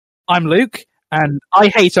I'm Luke, and I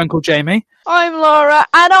hate Uncle Jamie. I'm Laura,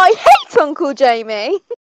 and I hate Uncle Jamie.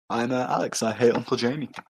 I'm Alex, I hate Uncle Jamie.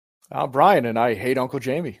 I'm Brian, and I hate Uncle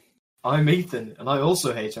Jamie. I'm Ethan, and I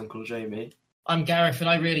also hate Uncle Jamie. I'm Gareth, and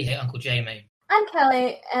I really hate Uncle Jamie. I'm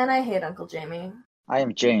Kelly, and I hate Uncle Jamie. I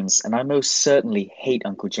am James, and I most certainly hate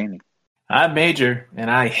Uncle Jamie. I'm Major, and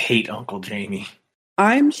I hate Uncle Jamie.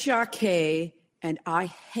 I'm Sharkay, and I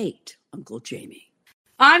hate Uncle Jamie.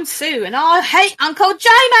 I'm Sue, and I hate Uncle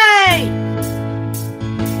Jamie!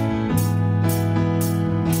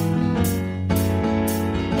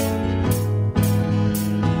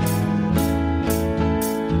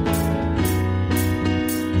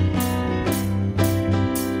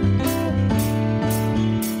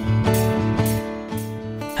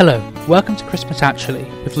 Hello, welcome to Christmas Actually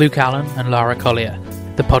with Luke Allen and Lara Collier,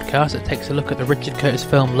 the podcast that takes a look at the Richard Curtis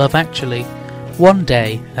film Love Actually, one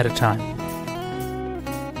day at a time.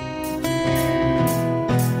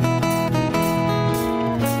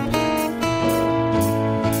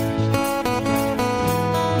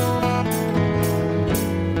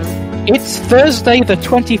 It's Thursday the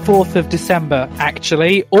 24th of December,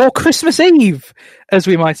 actually, or Christmas Eve, as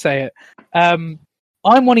we might say it. I'm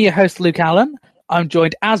one of your hosts, Luke Allen. I'm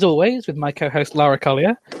joined, as always, with my co-host, Lara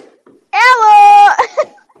Collier. Hello!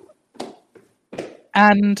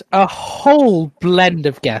 And a whole blend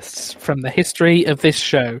of guests from the history of this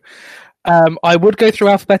show. I would go through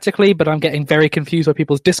alphabetically, but I'm getting very confused by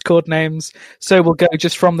people's Discord names. So we'll go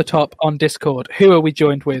just from the top on Discord. Who are we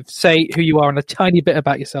joined with? Say who you are and a tiny bit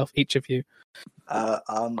about yourself, each of you.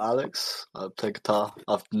 I'm Alex. I play guitar.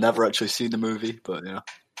 I've never actually seen the movie, but yeah.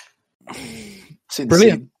 Seen the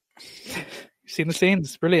Brilliant. scene. Seen the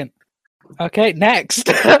scenes. Brilliant. Okay, next.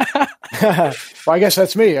 Well, I guess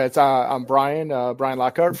that's me. I'm Brian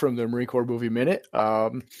Lockhart from the Marine Corps Movie Minute.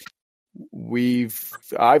 My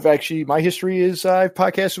history is I've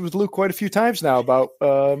podcasted with Luke quite a few times now about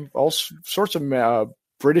all sorts of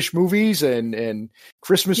British movies and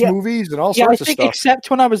Christmas movies and all sorts of stuff. Except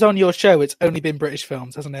when I was on your show, it's only been British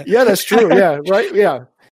films, hasn't it? Yeah, that's true. Yeah, right. Yeah.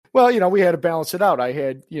 Well, we had to balance it out. I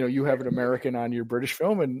had, you have an American on your British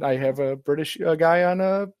film, and I have a British guy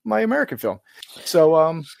on my American film. So,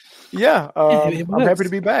 I'm happy to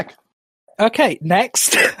be back. Okay,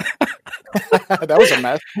 next. That was a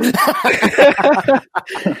mess.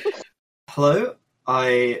 Hello,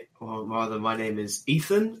 my name is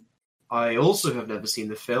Ethan. I also have never seen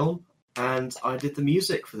the film, and I did the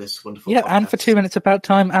music for this wonderful podcast. And for 2 Minutes About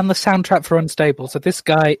Time, and the soundtrack for Unstable. So this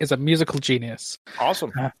guy is a musical genius.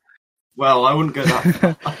 Awesome. Well, I wouldn't go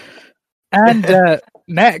that far. And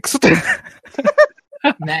next.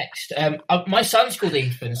 Next. My son's called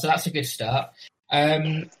Ethan, so that's a good start.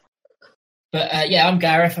 I'm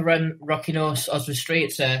Gareth. I run Rocky North Oswald Street.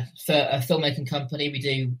 It's a filmmaking company. We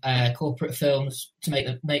do corporate films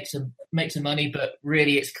to make some money, but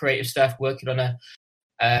really it's creative stuff. Working on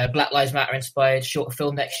a Black Lives Matter inspired short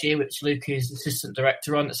film next year, which Luke is assistant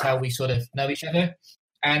director on. That's how we sort of know each other.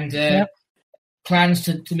 And plans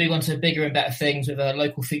to move on to bigger and better things with a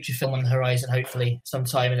local feature film on the horizon, hopefully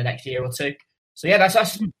sometime in the next year or two. So yeah, that's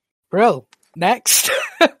us. Bro, next.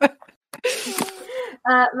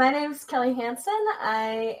 My name's Kelly Hansen.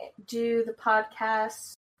 I do the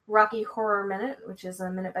podcast Rocky Horror Minute, which is a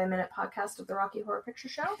minute-by-minute podcast of the Rocky Horror Picture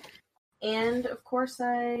Show. And, of course,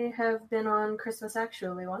 I have been on Christmas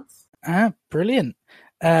Actually once. Brilliant.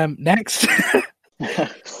 Next.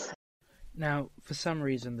 Now, for some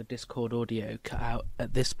reason, the Discord audio cut out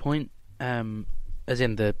at this point. As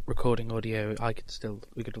in the recording audio, we could still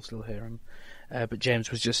hear him. But James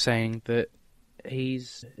was just saying that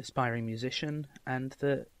he's an aspiring musician and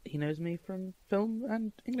that he knows me from film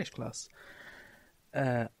and English class.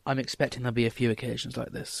 I'm expecting there'll be a few occasions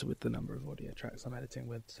like this with the number of audio tracks I'm editing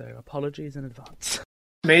with, so apologies in advance.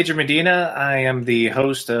 Major Medina, I am the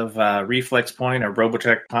host of Reflex Point, a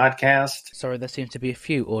Robotech podcast. Sorry, there seems to be a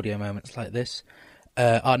few audio moments like this.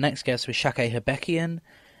 Our next guest was Sharkay Habekian,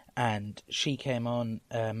 and she came on.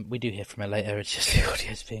 We do hear from her later, it's just the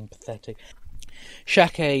audio's being pathetic.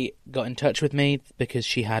 Sharkay got in touch with me because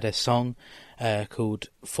she had a song called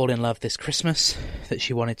Fall in Love This Christmas that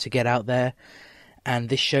she wanted to get out there, and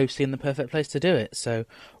this show seemed the perfect place to do it. So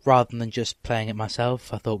rather than just playing it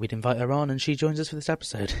myself, I thought we'd invite her on, and she joins us for this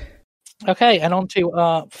episode. Okay, and on to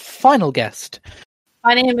our final guest.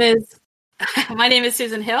 My name is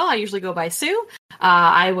Susan Hill. I usually go by Sue.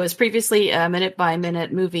 I was previously a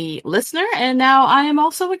minute-by-minute movie listener, and now I am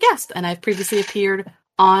also a guest, and I've previously appeared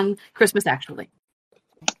on Christmas Actually.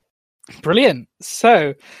 Brilliant.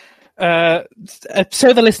 So the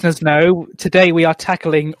listeners know, today we are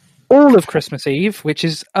tackling all of Christmas Eve, which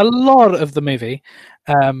is a lot of the movie.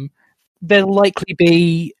 There'll likely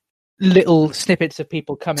be little snippets of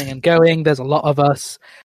people coming and going. There's a lot of us.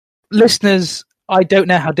 Listeners, I don't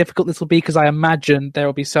know how difficult this will be because I imagine there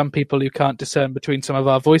will be some people who can't discern between some of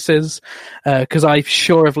our voices because I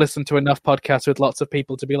sure have listened to enough podcasts with lots of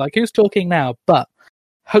people to be like, who's talking now? But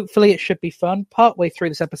hopefully it should be fun. Partway through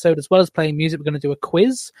this episode, as well as playing music, we're going to do a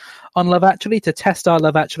quiz on Love Actually to test our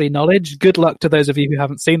Love Actually knowledge. Good luck to those of you who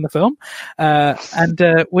haven't seen the film.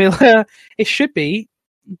 It should be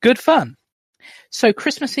good fun. So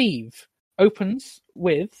Christmas Eve opens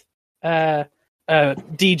with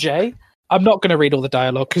DJ. I'm not going to read all the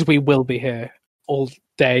dialogue because we will be here all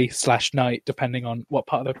day / night, depending on what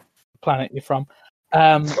part of the planet you're from.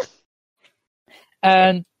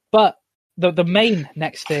 But the main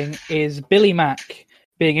next thing is Billy Mack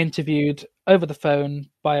being interviewed over the phone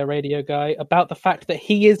by a radio guy about the fact that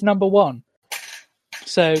he is number one.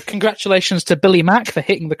 So congratulations to Billy Mack for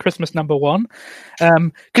hitting the Christmas number one.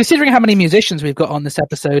 Considering how many musicians we've got on this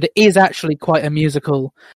episode, it is actually quite a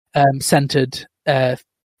musical centered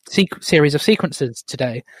series of sequences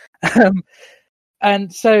today.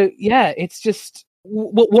 And so, yeah, it's just...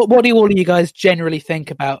 What do all of you guys generally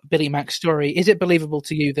think about Billy Mack's story? Is it believable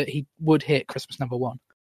to you that he would hit Christmas number one?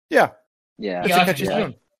 Yeah. Yeah, I think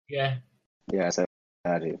so. Yeah. Yeah, so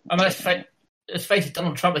I do. I mean, let's face it,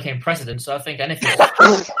 Donald Trump became president, so I think anything...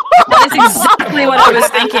 That's exactly what I was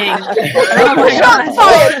thinking. Oh my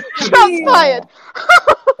God. Shots fired!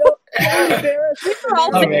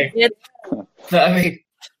 Okay. But I mean,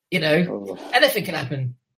 you know, anything can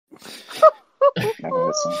happen.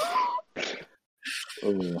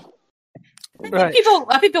 Right.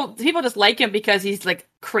 People just like him because he's like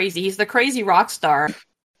crazy. He's the crazy rock star.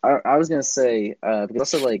 I was gonna say because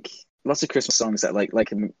also like lots of Christmas songs that like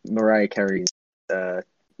Mariah Carey's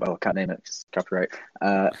well, I can't name it, just copyright.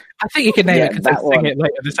 I think you can name it because I'll sing it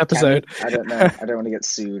later this episode. I don't know. I don't want to get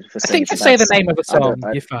sued for saying. I think just say the name of the song.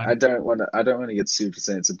 You're fine. I don't want to get sued for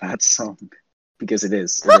saying it's a bad song because it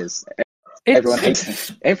is. It is. Everyone hates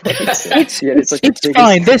it. Everyone hates it. It's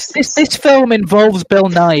fine. This film involves Bill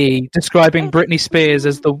Nighy describing Britney Spears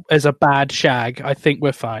as a bad shag. I think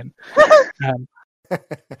we're fine.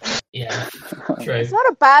 Yeah, true. It's not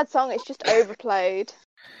a bad song. It's just overplayed.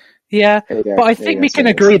 Yeah, but I think we can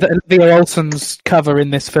agree that Olivia Olsen's cover in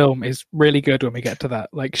this film is really good when we get to that.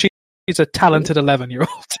 Like, she's a talented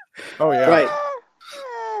 11-year-old. Oh yeah, right.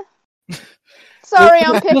 Sorry,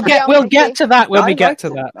 I'm picky. We'll get to that when we get to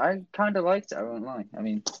that. I kind of liked it. I won't lie. I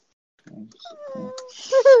mean,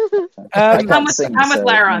 I'm with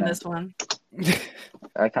Lara on this one.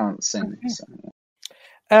 I can't sing. So.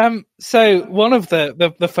 So one of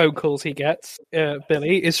the phone calls he gets,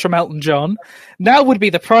 Billy, is from Elton John. Now would be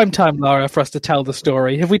the prime time, Lara, for us to tell the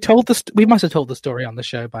story. Have we told we must have told the story on the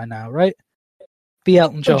show by now, right? The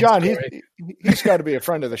Elton John story. He's got to be a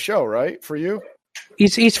friend of the show, right? For you?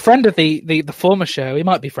 He's friend of the former show. He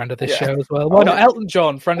might be friend of this show as well. Why not? Elton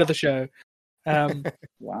John, friend of the show.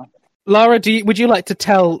 Wow. Lara, would you like to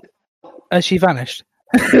tell as she vanished?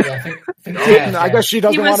 I guess she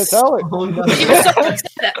doesn't want to tell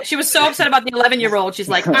it. She was so upset about the 11-year-old. She's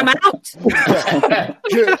like, I'm out.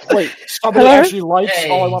 Wait, somebody actually likes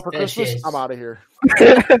All I Want for Christmas? I'm out of here.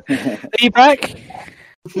 Are you back?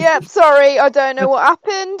 Yep, sorry, I don't know what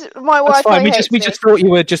happened. My That's Wi-Fi fine. We just thought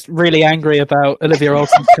you were just really angry about Olivia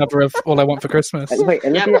Olsen's cover of All I Want for Christmas. Wait,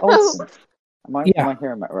 Olivia Olsen? Am I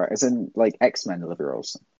hearing that right? As in, like, X-Men Olivia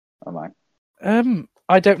Olsen? Am I?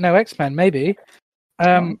 I don't know X-Men, maybe.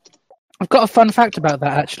 I've got a fun fact about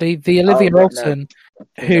that, actually. The Olivia Olsen,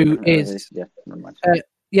 who is... the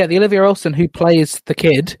Olivia Olsen who plays the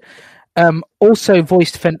kid, also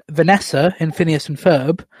voiced Vanessa in Phineas and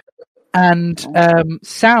Ferb, and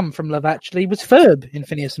Sam from Love Actually was Ferb in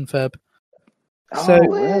Phineas and Ferb. So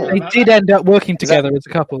they did end up working together as a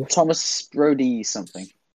couple. Thomas Brody something.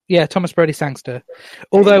 Yeah, Thomas Brody Sangster.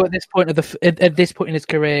 Although at this point at this point in his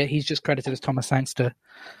career, he's just credited as Thomas Sangster.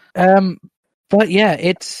 But yeah,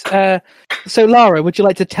 it's so. Lara, would you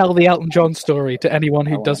like to tell the Elton John story to anyone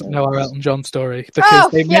who doesn't know our Elton John story?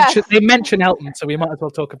 Because they mention Elton, so we might as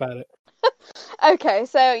well talk about it. Okay,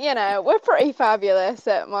 so we're pretty fabulous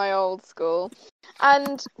at my old school,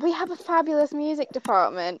 and we have a fabulous music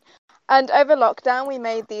department. And over lockdown, we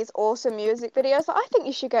made these awesome music videos that I think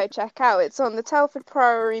you should go check out. It's on the Telford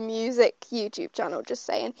Priory Music YouTube channel, just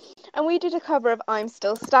saying. And we did a cover of I'm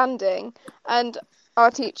Still Standing, and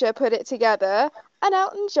our teacher put it together. And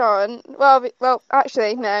Elton John, well,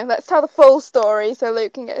 actually, no, let's tell the full story so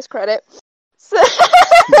Luke can get his credit. So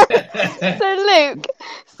Luke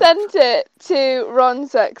sent it to Ron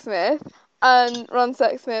Sexsmith, and Ron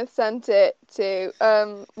Sexsmith sent it to,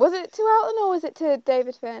 was it to Elton or was it to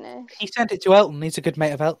David Furnish? He sent it to Elton. He's a good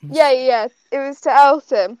mate of Elton's. Yeah, it was to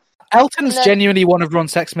Elton. Elton's then- genuinely one of Ron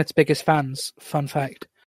Sexsmith's biggest fans. Fun fact.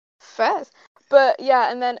 First. But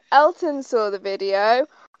yeah, and then Elton saw the video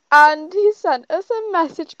and he sent us a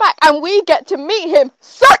message back and we get to meet him.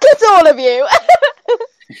 Suck it, all of you!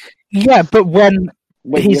 Yeah, but when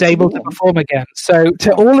Wait, he's yes, able yeah. to perform again. So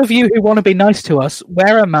to all of you who want to be nice to us,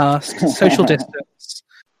 wear a mask, social distance.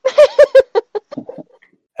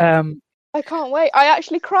 I can't wait. I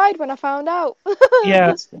actually cried when I found out.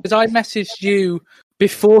 Yeah, because I messaged you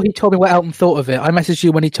before he told me what Elton thought of it. I messaged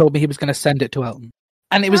you when he told me he was going to send it to Elton.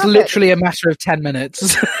 And it was Perfect. literally a matter of 10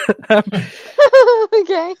 minutes.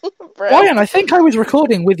 Okay. Brian, I think I was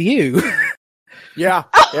recording with you. Yeah.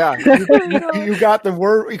 You got the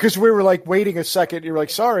word because we were like waiting a second. You were like,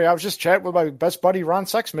 sorry, I was just chatting with my best buddy, Ron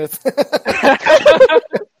Sexsmith.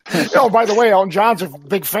 Oh, by the way, Elton John's a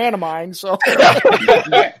big fan of mine. So,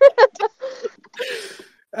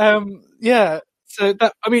 yeah. So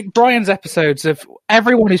that, I mean, Brian's episodes of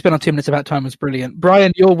everyone who's been on 2 Minutes About Time was brilliant.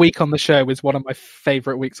 Brian, your week on the show was one of my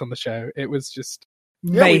favorite weeks on the show. It was just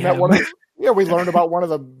mayhem. we learned about one of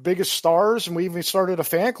the biggest stars, and we even started a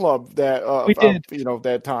fan club that We did.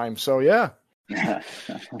 that time. So yeah,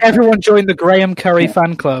 Everyone joined the Graham Curry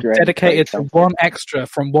fan club, Graham dedicated Curry to fan one extra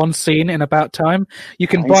from one scene in About Time. You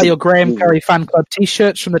can Nice. buy your Graham Curry fan club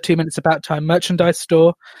T-shirts from the 2 Minutes About Time merchandise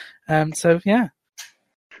store. So yeah,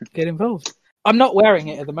 get involved. I'm not wearing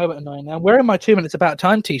it at the moment, annoyingly. I'm wearing my 2 Minutes About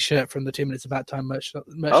Time T-shirt from the 2 Minutes About Time merchandise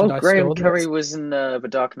Oh, Graham store. Curry was in The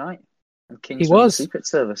Dark Knight. And Kingsman: He was. The Secret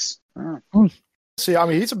Service. Oh. see, I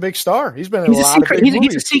mean, he's a big star. He's been in He's a a lot secret. of big He's a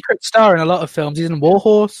movies. secret star in a lot of films. He's in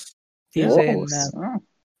Warhorse. He's War in. Horse. Oh.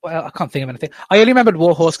 Well, I can't think of anything. I only remembered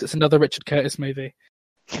Warhorse because it's another Richard Curtis movie.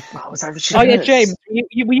 Oh, was that Richard Oh yeah, Curtis? James,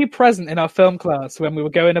 were you present in our film class when we were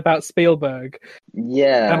going about Spielberg?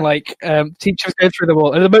 Yeah. And like, teacher was going through the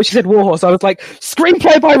wall, and the moment she said Warhorse, I was like,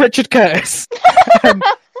 "Screenplay by Richard Curtis."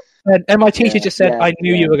 and my teacher just said, "I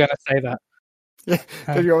knew you were going to say that."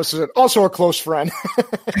 And you also said, also a close friend.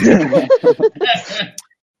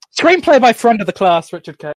 Screenplay by friend of the class,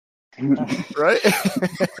 Richard Curtis. Right?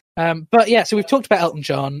 But yeah, so we've talked about Elton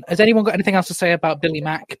John. Has anyone got anything else to say about Billy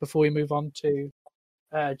Mack before we move on to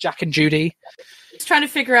Jack and Judy? Just trying to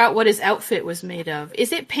figure out what his outfit was made of.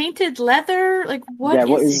 Is it painted leather? Like what? Yeah,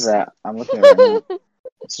 what is that? I'm looking at it now.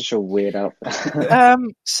 It's such a weird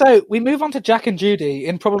outfit. So we move on to Jack and Judy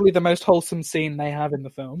in probably the most wholesome scene they have in the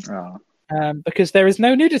film. Oh. Because there is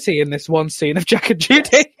no nudity in this one scene of Jack and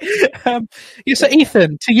Judy. So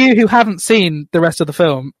Ethan, to you who haven't seen the rest of the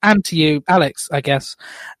film, and to you, Alex, I guess,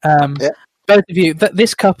 both of you,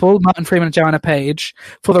 this couple, Martin Freeman and Joanna Page,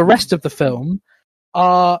 for the rest of the film,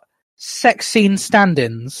 are sex scene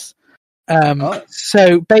stand-ins.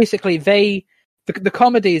 So basically, the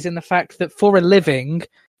comedy is in the fact that for a living,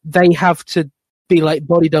 they have to be like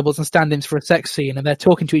body doubles and stand-ins for a sex scene, and they're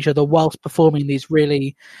talking to each other whilst performing these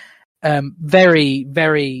really very,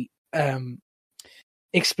 very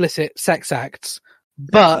explicit sex acts,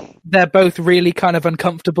 but they're both really kind of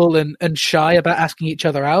uncomfortable and shy about asking each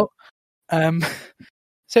other out.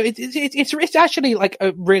 So it's actually like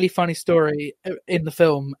a really funny story in the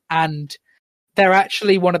film, and they're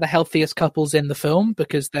actually one of the healthiest couples in the film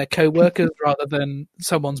because they're co-workers rather than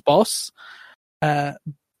someone's boss.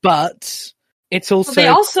 But it's also They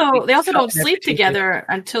also don't sleep together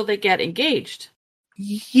until they get engaged.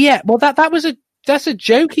 Yeah, well, that's a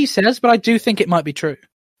joke he says, but I do think it might be true.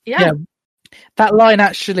 Yeah. That line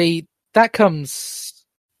actually comes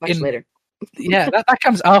Much later. Yeah, that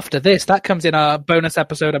comes after this. That comes in our bonus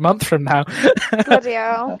episode a month from now. Bloody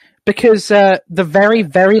hell. Because the very,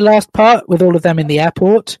 very last part with all of them in the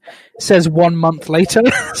airport says 1 month later.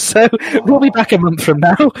 So we'll be back a month from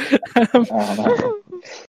now.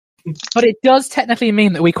 But it does technically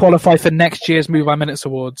mean that we qualify for next year's Move By Minutes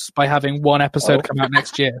Awards by having one episode come out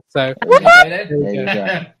next year. So there you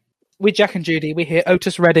go. With Jack and Judy, we hear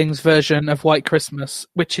Otis Redding's version of White Christmas,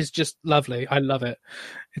 which is just lovely. I love it.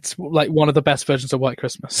 It's like one of the best versions of White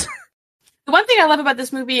Christmas. The one thing I love about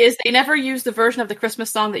this movie is they never use the version of the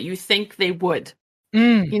Christmas song that you think they would.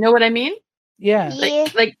 You know what I mean? Yeah.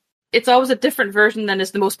 Like it's always a different version than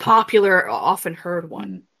is the most popular, often heard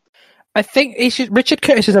one. I think Richard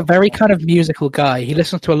Curtis is a very kind of musical guy. He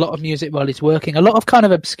listens to a lot of music while he's working, a lot of kind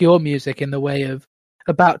of obscure music in the way of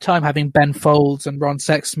About Time having Ben Folds and Ron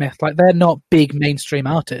Sexsmith. Like, they're not big mainstream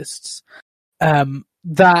artists.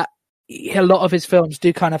 That a lot of his films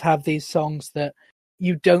do kind of have these songs that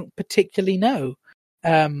you don't particularly know,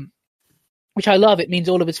 which I love. It means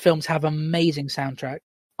all of his films have amazing soundtrack.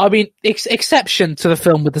 I mean, exception to the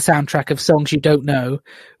film with the soundtrack of songs you don't know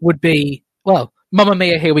would be, well, Mamma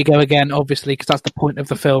Mia, Here We Go Again, obviously, because that's the point of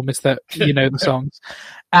the film, is that you know the songs.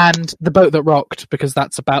 And The Boat That Rocked, because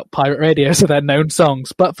that's about pirate radio, so they're known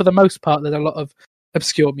songs. But for the most part, there's a lot of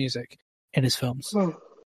obscure music in his films.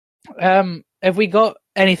 Have we got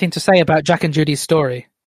anything to say about Jack and Judy's story?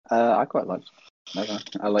 I quite like.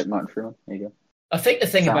 I like Martin Freeman. There you go. I think the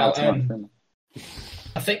thing Shout out about to Martin Freeman.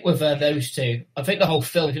 I think with those two, I think the whole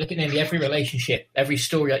film, if you look at nearly every relationship, every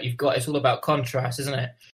story that you've got, it's all about contrast, isn't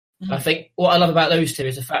it? I think what I love about those two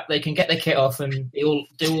is the fact they can get their kit off and they all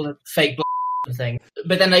do all the fake thing,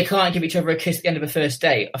 but then they can't give each other a kiss at the end of a first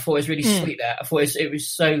date. I thought it was really sweet there. I thought it was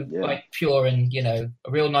so like pure and a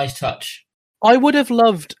real nice touch. I would have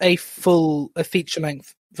loved a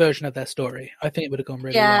feature-length version of their story. I think it would have gone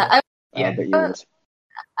really well.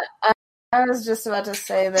 I was just about to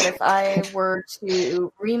say that if I were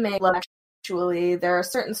to remake Love Actually, there are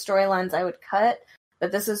certain storylines I would cut,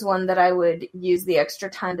 but this is one that I would use the extra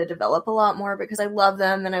time to develop a lot more because I love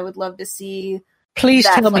them and I would love to see. Please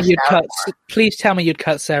tell me you'd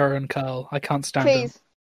cut Sarah and Carl. I can't stand them.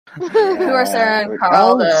 Who are Sarah and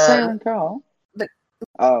Carl? Sarah and Carl.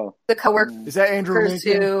 The coworkers. Is that Andrew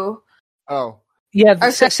Lincoln? Who? Oh, yeah.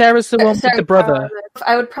 Sarah's the one with the brother.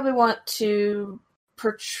 I would probably want to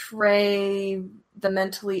portray the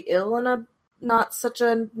mentally ill in a not such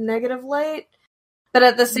a negative light, but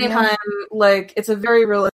at the same time, like, it's a very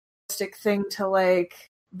realistic thing to like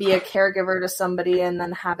be a caregiver to somebody and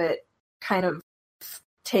then have it kind of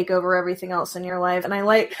take over everything else in your life. And I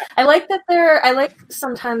like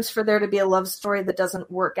sometimes for there to be a love story that doesn't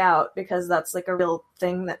work out, because that's like a real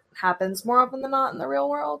thing that happens more often than not in the real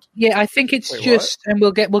world. Yeah, I think it's and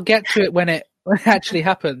we'll get to it when it actually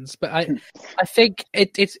happens. But I think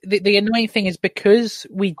it's the annoying thing is because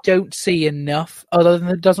we don't see enough other than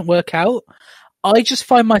it doesn't work out. I just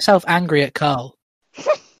find myself angry at Carl.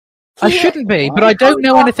 I shouldn't be, but I don't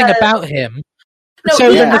know anything about him.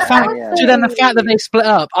 So then the fact that they split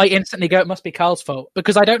up, I instantly go, it must be Carl's fault,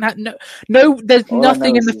 because I don't have there's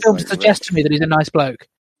nothing in the film to suggest to me that he's a nice bloke.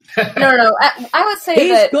 No. I would say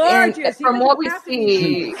that from what we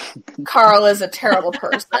see, Carl is a terrible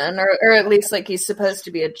person, or at least like he's supposed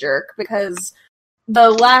to be a jerk, because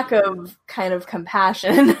the lack of kind of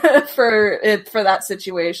compassion for that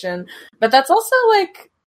situation. But that's also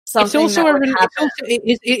like something it's also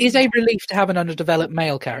it is a relief to have an underdeveloped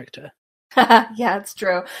male character. Yeah, it's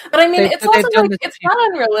true. But I mean, it's also like, it's not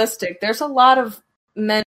unrealistic. There's a lot of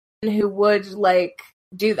men who would like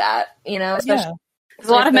do that, especially there's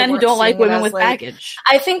a lot of men who don't like women with baggage.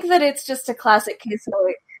 I think that it's just a classic case of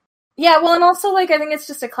like, and also like I think it's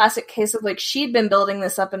just a classic case of like she'd been building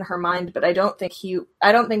this up in her mind, but I don't think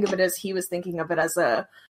of it as he was thinking of it as a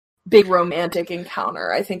big romantic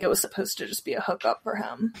encounter. I think it was supposed to just be a hookup for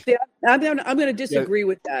him. Yeah, I'm going to disagree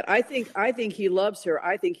with that. I think he loves her.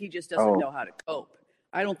 I think he just doesn't know how to cope.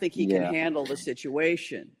 I don't think he can handle the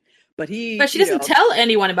situation. But she doesn't tell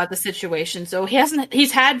anyone about the situation, so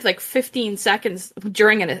he's had like 15 seconds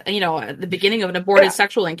during at the beginning of an aborted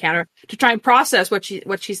sexual encounter to try and process what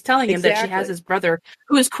she's telling him, that she has his brother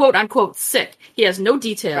who is quote unquote sick. He has no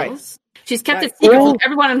details. Right. She's kept it secret from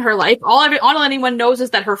everyone in her life. All anyone knows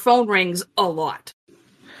is that her phone rings a lot.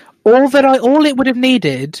 All it would have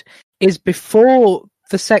needed is, before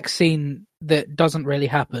the sex scene that doesn't really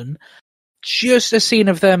happen, just a scene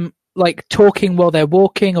of them like talking while they're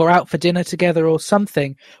walking or out for dinner together or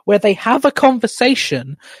something, where they have a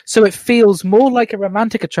conversation so it feels more like a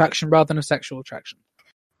romantic attraction rather than a sexual attraction.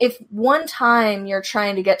 If one time you're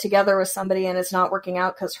trying to get together with somebody and it's not working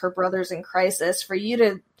out because her brother's in crisis, for you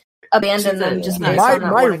to abandon them just based on that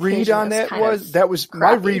my read on that was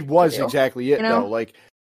exactly it, though. Like,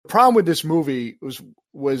 the problem with this movie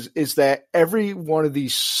is that every one of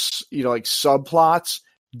these like subplots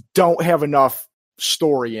don't have enough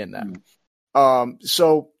story in them.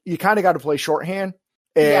 So you kind of got to play shorthand,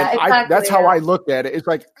 and that's how I looked at it. It's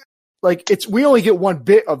like we only get one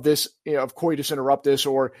bit of this, of coitus interruptus,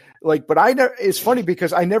 or like. But it's funny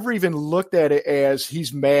because I never even looked at it as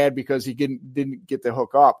he's mad because he didn't get the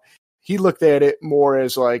hook up. He looked at it more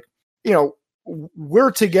as like, we're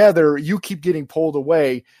together, you keep getting pulled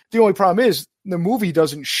away. The only problem is the movie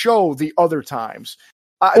doesn't show the other times.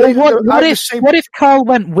 What if Carl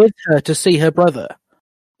went with her to see her brother?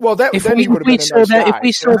 Well, if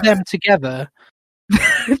we saw them together.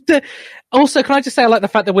 Also, can I just say I like the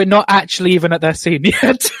fact that we're not actually even at their scene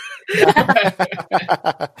yet.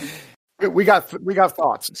 We got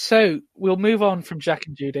thoughts. So we'll move on from Jack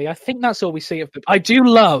and Judy. I think that's all we see of them. I do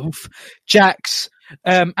love Jack's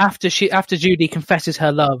after Judy confesses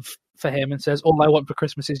her love for him and says, "All I want for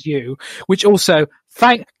Christmas is you," which also,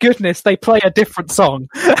 thank goodness, they play a different song.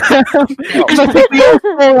 Because I think we all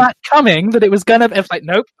saw that coming, that it was going to... It's like,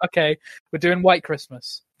 nope, okay, we're doing White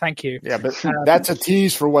Christmas. Thank you. Yeah, but that's a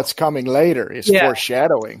tease for what's coming later. It's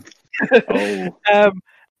foreshadowing.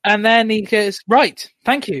 And then he goes, right,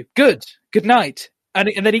 thank you, good night.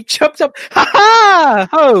 And then he jumps up, ha-ha,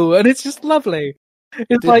 ho, and it's just lovely.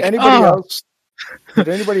 It's Did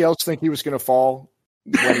anybody else think he was going to fall?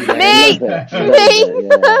 Me!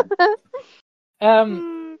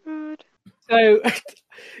 So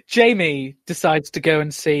Jamie decides to go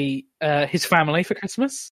and see his family for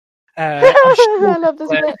Christmas. I love this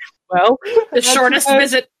bit. Well, the shortest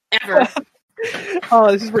visit ever. Oh,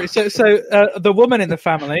 this is brilliant. So the woman in the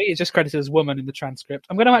family is just credited as woman in the transcript.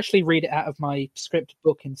 I'm going to actually read it out of my script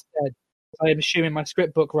book instead. I am assuming my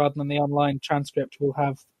script book, rather than the online transcript, will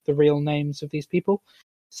have the real names of these people.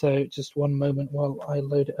 So just one moment while I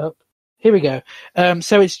load it up. Here we go.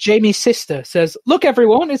 So it's Jamie's sister says, "Look,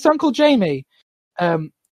 everyone, it's Uncle Jamie."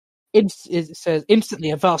 It says,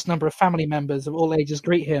 instantly a vast number of family members of all ages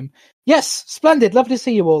greet him. "Yes, splendid, lovely to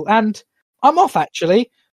see you all. And I'm off, actually.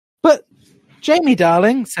 But, Jamie,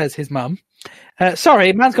 darling," says his mum,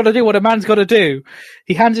 "sorry, man's got to do what a man's got to do."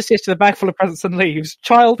 He hands his sister the bag full of presents and leaves.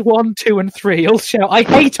 Child 1, 2, and 3 all shout, "I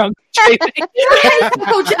hate Uncle Jamie." I hate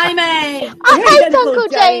Uncle Jamie. I hate Uncle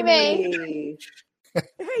Jamie.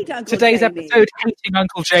 Today's episode, hating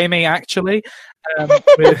Uncle Jamie, actually.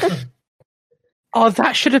 Oh,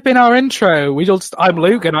 that should have been our intro. I'm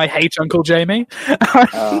Luke and I hate Uncle Jamie. Can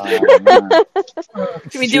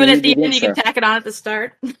we do it at the end? You can tack it on at the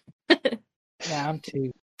start. Yeah, I'm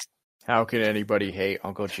too. How can anybody hate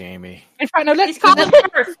Uncle Jamie? In fact, no. Let's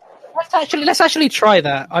actually try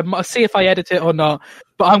that. I'll see if I edit it or not.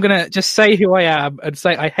 But I'm gonna just say who I am and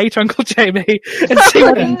say I hate Uncle Jamie, and see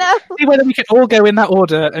whether we can all go in that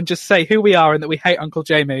order and just say who we are and that we hate Uncle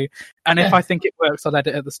Jamie. And if I think it works, I'll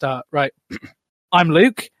edit at the start. Right. I'm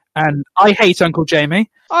Luke, and I hate Uncle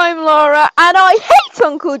Jamie. I'm Laura, and I hate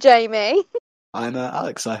Uncle Jamie. I'm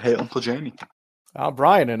Alex, I hate Uncle Jamie. I'm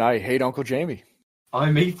Brian, and I hate Uncle Jamie.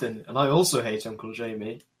 I'm Ethan, and I also hate Uncle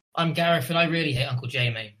Jamie. I'm Gareth, and I really hate Uncle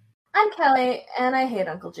Jamie. I'm Kelly, and I hate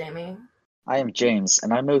Uncle Jamie. I am James,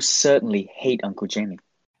 and I most certainly hate Uncle Jamie.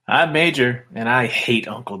 I'm Major, and I hate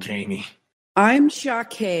Uncle Jamie. I'm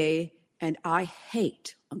Sharkay, and I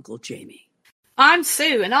hate Uncle Jamie. I'm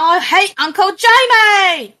Sue, and I hate Uncle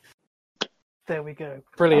Jamie! There we go.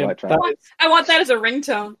 Brilliant. I want that as a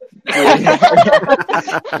ringtone.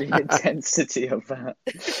 The intensity of that.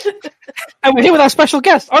 And we're here with our special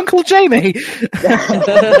guest, Uncle Jamie.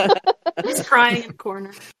 He's crying in the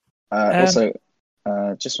corner. Also,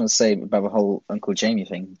 just want to say about the whole Uncle Jamie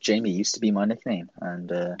thing. Jamie used to be my nickname, and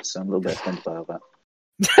so I'm a little bit offended by all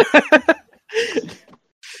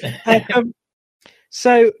that.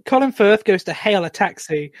 So Colin Firth goes to hail a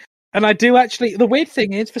taxi, and I do actually... The weird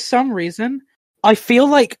thing is, for some reason, I feel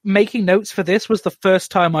like making notes for this was the first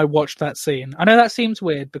time I watched that scene. I know that seems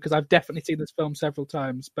weird, because I've definitely seen this film several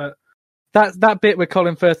times, but that bit with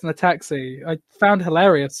Colin Firth in the taxi, I found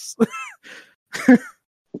hilarious.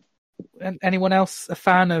 And anyone else a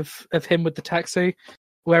fan of him with the taxi,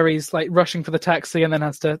 where he's like rushing for the taxi and then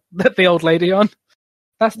has to let the old lady on?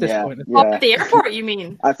 That's disappointing. Yeah. Oh, at the airport, you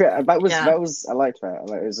mean? I feel that was I liked that.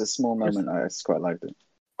 Like, it was a small moment. I just quite liked it.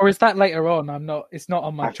 Or is that later on? It's not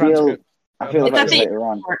on my transcript. I feel that was later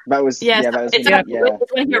on. That was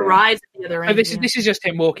when he arrives at the other end. Oh, this is just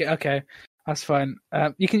him walking. Okay, that's fine.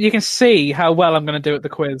 You can see how well I'm going to do at the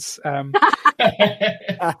quiz.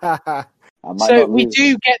 So we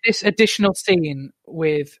do get this additional scene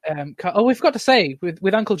with we've got to say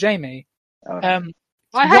with Uncle Jamie. I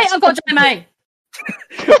hate Uncle Jamie.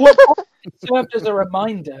 What served as a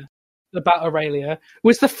reminder about Aurelia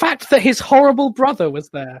was the fact that his horrible brother was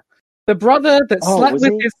there. The brother that slept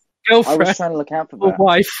with his girlfriend, I was trying to look out for that.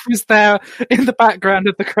 Wife, was there in the background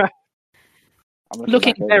of the crowd,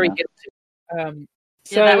 looking very guilty.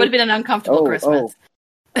 So that would have been an uncomfortable Christmas.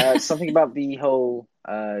 Something about the whole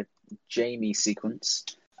Jamie sequence.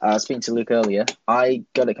 I was speaking to Luke earlier. I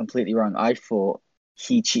got it completely wrong. I thought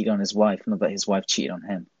he cheated on his wife, not that his wife cheated on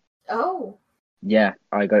him. Oh. Yeah,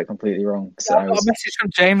 I got it completely wrong. So I got a message from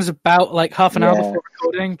James about like half an hour before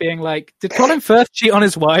recording, being like, "Did Colin Firth cheat on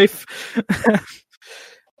his wife?"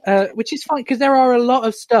 Which is fine, because there are a lot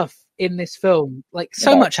of stuff in this film. Like,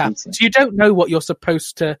 so much happens. You don't know what you're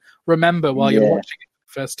supposed to remember while you're watching it for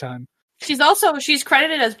the first time. She's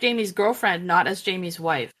credited as Jamie's girlfriend, not as Jamie's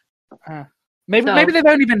wife. Maybe they've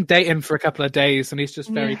only been dating for a couple of days, and he's just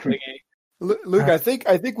very clingy. Luke, I think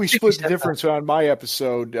we split the difference on my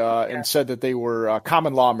episode and said that they were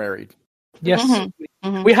common law married. Yes,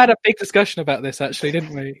 Mhm. We had a big discussion about this, actually,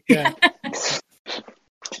 didn't we? Yeah.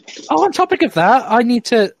 Oh, on topic of that, I need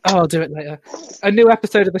to... Oh, I'll do it later. A new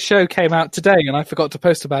episode of the show came out today, and I forgot to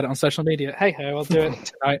post about it on social media. Hey-ho, I'll do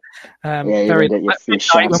it tonight. Yeah, you're going to get your free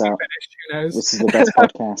shouts out. Who knows? This is the best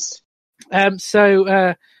podcast. So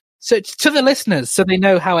to the listeners, so they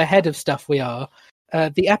know how ahead of stuff we are,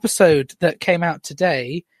 the episode that came out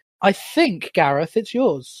today, I think, Gareth, it's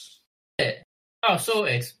yours. Oh,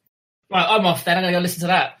 sorted. Right, I'm off then. I'm going to go listen to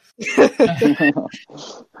that.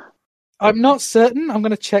 I'm not certain. I'm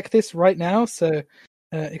going to check this right now. So,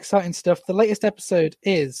 exciting stuff. The latest episode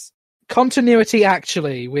is Continuity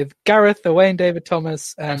Actually with Gareth, Owain David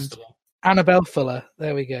Thomas, and Annabelle Fuller.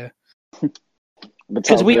 There we go.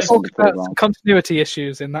 Because we talked about some continuity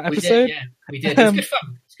issues in that episode. We did. It's good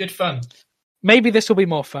fun. It's good fun. Maybe this will be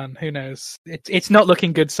more fun. Who knows? It's not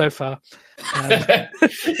looking good so far.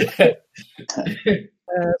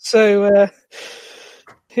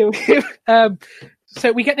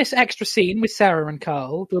 So we get this extra scene with Sarah and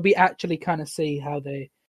Carl. We'll be actually kind of see how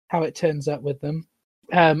it turns up with them.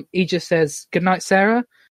 He just says, "Good night, Sarah.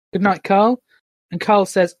 Good night, Carl." And Carl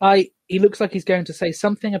says, he looks like he's going to say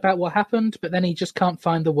something about what happened, but then he just can't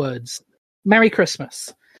find the words. "Merry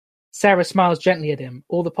Christmas." Sarah smiles gently at him.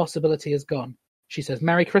 All the possibility is gone. She says,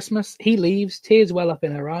 "Merry Christmas." He leaves. Tears well up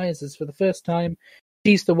in her eyes as for the first time,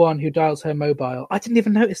 she's the one who dials her mobile. I didn't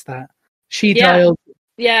even notice that. She dialed...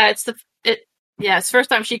 Yeah, it's the first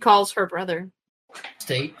time she calls her brother.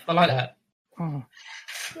 Steve, I like that. Oh.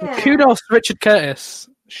 Kudos to Richard Curtis.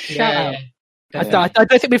 Shout out. I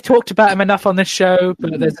don't think we've talked about him enough on this show,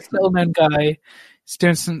 but there's this little known guy. He's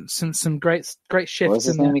doing some great shifts. What was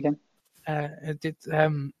his name again?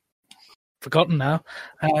 Forgotten now.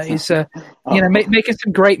 He's making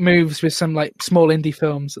some great moves with some like small indie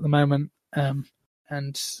films at the moment, and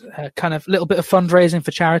kind of a little bit of fundraising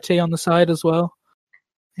for charity on the side as well.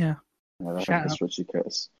 Yeah. That's Richard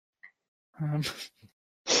Curtis. I'm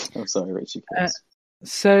sorry, Richard Curtis.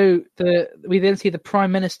 So we then see the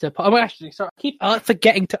Prime Minister. Actually, sorry, I keep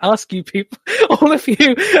forgetting to ask you people, all of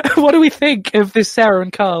you, what do we think of this Sarah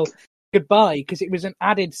and Carl goodbye? Because it was an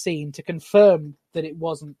added scene to confirm that it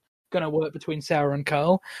wasn't going to work between Sarah and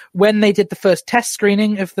Carl. When they did the first test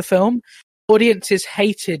screening of the film, audiences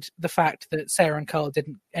hated the fact that Sarah and Carl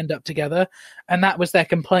didn't end up together, and that was their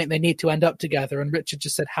complaint. They need to end up together, and Richard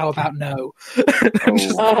just said, "How about no?" I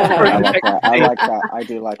like that. I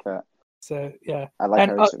do like that. So yeah, I like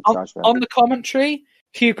and on the commentary,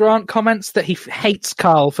 Hugh Grant comments that he hates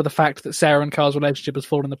Carl for the fact that Sarah and Carl's relationship has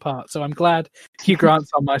fallen apart. So I'm glad Hugh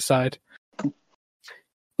Grant's on my side.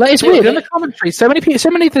 Like, it's weird in the commentary. So many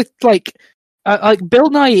people, like Bill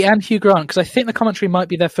Nighy and Hugh Grant, because I think the commentary might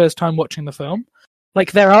be their first time watching the film.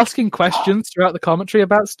 Like, they're asking questions throughout the commentary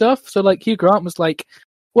about stuff. So like Hugh Grant was like,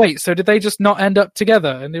 "Wait, so did they just not end up together?"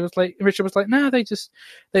 And it was like Richard was like, "No,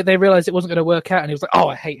 they realized it wasn't going to work out." And he was like, "Oh,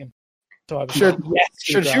 I hate him." So I was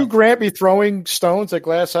should Hugh Grant be throwing stones at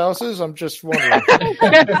glass houses? I'm just wondering.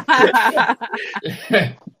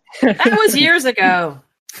 That was years ago.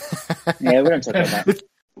 Yeah, we don't talk about that.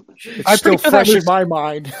 It's still fresh in my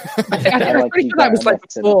mind. I'm pretty sure that was like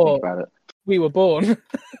before we were born.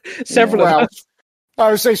 Several of us.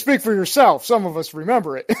 I would say, speak for yourself. Some of us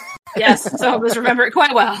remember it. Yes, some of us remember it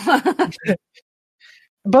quite well.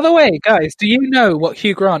 By the way, guys, do you know what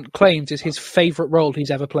Hugh Grant claims is his favourite role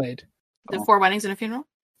he's ever played? The 4 Weddings and a Funeral?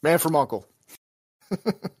 Man from U.N.C.L.E.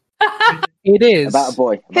 It is. About a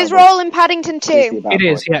boy. His role in Paddington 2. It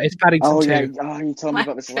is, yeah, it's Paddington 2. Yeah. Oh, you told me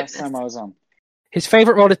about this last time I was on. His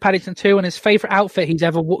favourite role is Paddington 2, and his favourite outfit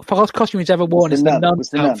costume he's ever worn is the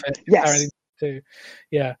nun's outfit. Yes. Paddington 2.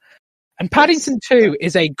 Yeah. And Paddington 2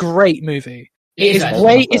 is a great movie.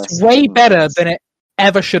 It's way better than it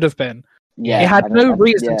ever should have been. Yeah, it had no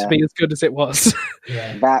reason to be as good as it was.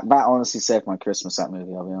 Yeah. That honestly saved my Christmas, that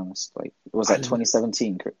movie, I'll be honest. Like, it was like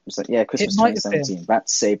 2017. Christmas 2017. That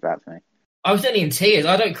saved that for me. I was nearly in tears.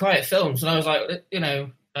 I don't cry at films, and I was like,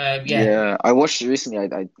 Yeah, I watched it recently.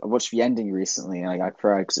 I watched the ending recently, and I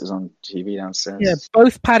cried because it was on TV downstairs. Yeah,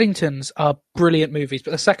 both Paddingtons are brilliant movies,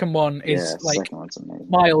 but the second one is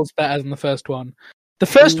miles better than the first one. The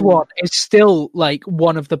first one is still like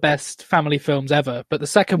one of the best family films ever, but the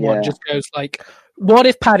second one just goes like, what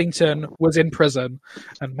if Paddington was in prison?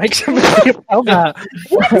 And makes a movie about that.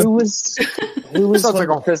 Who was sounds like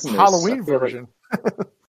a Halloween version.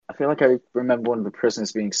 I feel like I remember one of the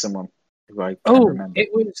prisoners being someone who I remember. It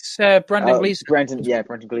was Brendan Gleeson.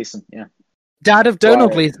 Brendan Gleeson, yeah. Dad of Donal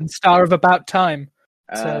Gleeson, star of About Time.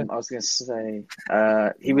 I was going to say,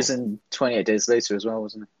 he was in 28 Days Later as well,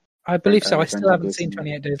 wasn't he? I believe so. I still haven't seen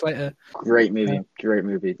 28 Days Later. Great movie.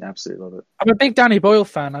 Absolutely love it. I'm a big Danny Boyle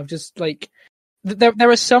fan. I've just there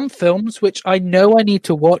are some films which I know I need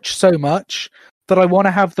to watch so much that I want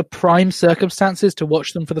to have the prime circumstances to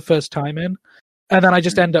watch them for the first time in, and then I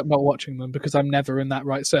just end up not watching them because I'm never in that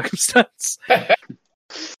right circumstance.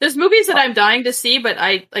 There's movies that I'm dying to see, but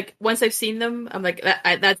I like once I've seen them, I'm like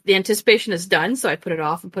that the anticipation is done, so I put it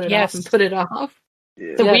off and put it off and put it off.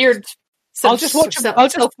 Yeah. The weird. I'll just watch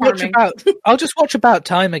About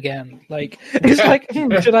Time again. Like it's like,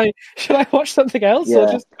 should I watch something else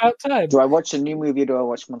or just About Time? Do I watch a new movie or do I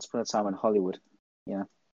watch Once Upon a Time in Hollywood? Yeah.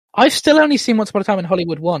 I've still only seen Once Upon a Time in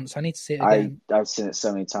Hollywood once. I need to see it again. I've seen it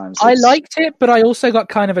so many times. I liked it, but I also got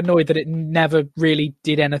kind of annoyed that it never really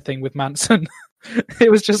did anything with Manson. It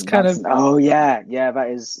was just kind of... Oh, yeah. Yeah,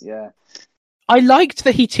 that is... Yeah. I liked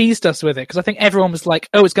that he teased us with it, because I think everyone was like,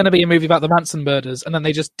 oh, it's going to be a movie about the Manson murders, and then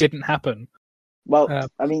they just didn't happen. Well,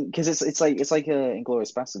 I mean, because it's like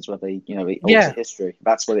Inglourious Basterds, where they, they alter history.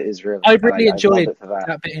 That's what it is, really. I really enjoyed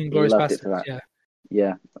that bit in Inglourious Basterds,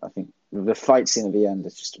 Yeah, I think the fight scene at the end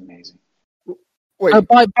is just amazing. Wait.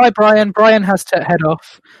 Bye, Brian. Brian has to head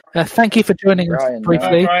off. Thank you for joining us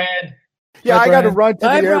briefly. Bye, Brian. Yeah, bye, I got to Brian. run to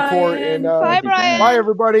Bye, the airport. Brian. And, Bye, Brian. Bye,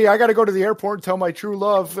 everybody. I got to go to the airport and tell my true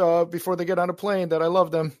love before they get on a plane that I love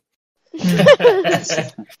them. Well,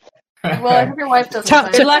 I hope your wife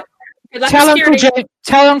doesn't. Good luck.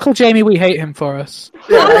 Tell Uncle Jamie we hate him for us.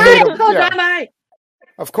 Yeah, I hate him. Uncle Yeah. Jamie!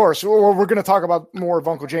 Of course. Well, we're going to talk about more of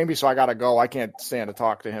Uncle Jamie, so I got to go. I can't stand to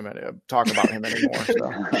talk to him and talk about him anymore.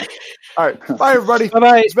 So. All right. Bye, everybody.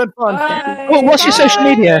 Bye-bye. It's been fun. Bye. Oh, what's your social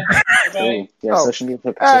media? Yeah, social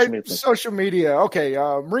media. Social media. Okay.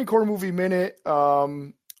 Marine Corps Movie Minute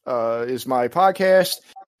is my podcast.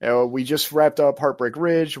 We just wrapped up Heartbreak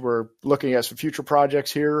Ridge. We're looking at some future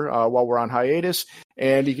projects here while we're on hiatus.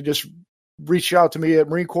 And you can just reach out to me at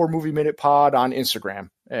Marine Corps Movie Minute Pod on Instagram.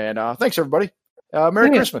 And thanks, everybody. Merry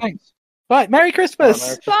Christmas. Thanks. Bye. Merry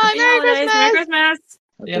Christmas. Bye, Merry Christmas. Merry Christmas.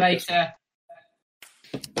 See you later.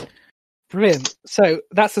 Brilliant. So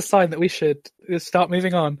that's a sign that we should start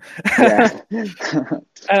moving on. Yeah.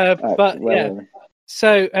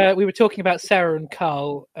 So we were talking about Sarah and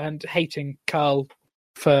Carl and hating Carl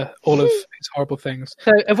for all of his horrible things.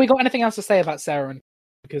 So have we got anything else to say about Sarah and Carl?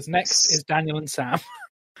 Because next is Daniel and Sam.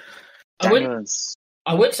 I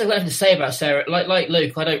wouldn't say what I have to say about Sarah. Like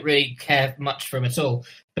Luke, I don't really care much for him at all.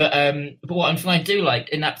 But what I do like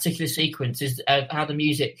in that particular sequence is how the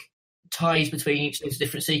music ties between each of those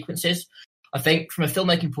different sequences. I think from a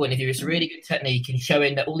filmmaking point of view, it's a really good technique in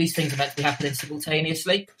showing that all these things are meant to be happening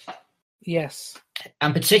simultaneously. Yes.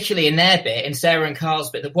 And particularly in their bit, in Sarah and Carl's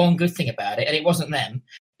bit, the one good thing about it, and it wasn't them,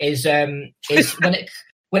 is when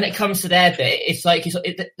it comes to their bit, it's like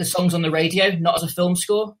the song's on the radio, not as a film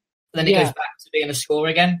score. Then it goes back to being a score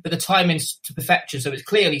again, but the timing's to perfection, so it's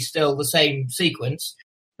clearly still the same sequence.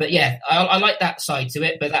 But yeah, I like that side to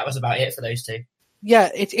it, but that was about it for those two. Yeah,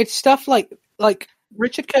 it's stuff like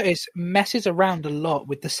Richard Curtis messes around a lot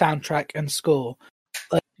with the soundtrack and score.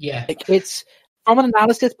 Like it's from an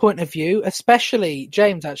analysis point of view, especially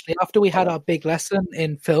James. Actually, after we had our big lesson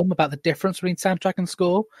in film about the difference between soundtrack and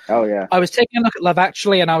score, I was taking a look at Love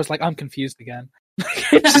Actually, and I was like, I'm confused again.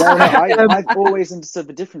 I've always understood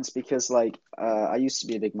the difference because, I used to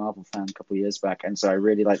be a big Marvel fan a couple of years back, and so I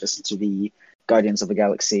really listened to the Guardians of the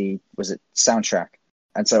Galaxy soundtrack,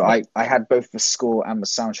 and so I had both the score and the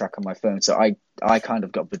soundtrack on my phone, so I kind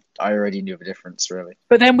of I already knew the difference, really.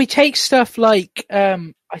 But then we take stuff like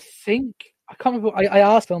I can't remember. I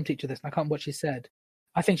asked film teacher this, and I can't remember what she said.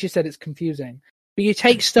 I think she said it's confusing. But you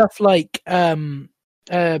take stuff like Bill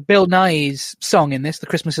Nighy's song in this, "The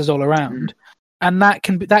Christmas Is All Around." And that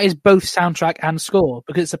is both soundtrack and score,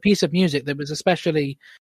 because it's a piece of music that was especially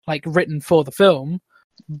written for the film,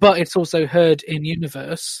 but it's also heard in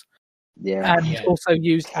universe, also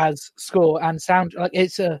used as score and sound.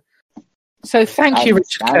 So thank you,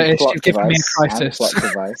 Richard Curtis. You've given me a crisis. And plot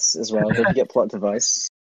device as well. Don't forget plot device.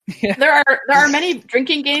 Yeah. There are many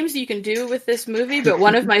drinking games you can do with this movie, but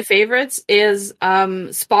one of my favorites is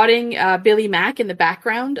spotting Billy Mack in the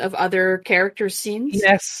background of other characters' scenes.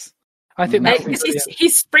 Yes. I think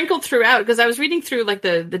he's sprinkled throughout, because I was reading through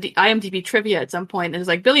the IMDb trivia at some point, and it's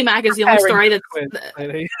like Billy Mack is the only story that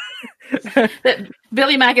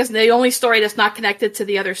Billy Mack is the only story that's not connected to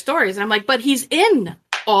the other stories. And I'm like, but he's in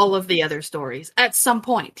all of the other stories at some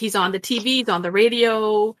point. He's on the TV, he's on the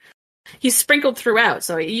radio, he's sprinkled throughout.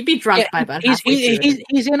 So you'd be drunk by about halfway through.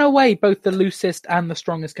 He's in a way both the loosest and the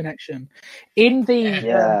strongest connection in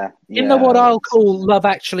the what I'll call Love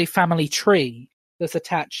Actually family tree that's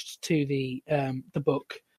attached to the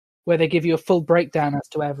book, where they give you a full breakdown as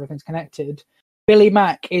to how everything's connected. Billy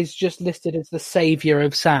Mack is just listed as the savior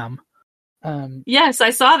of Sam. Yes, I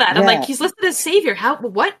saw that. I'm Yeah. like, he's listed as savior. How?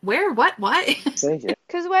 What? Where? What? Why? Savior.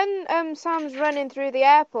 Because when Sam's running through the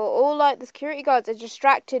airport, all like the security guards are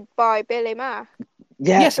distracted by Billy Mack.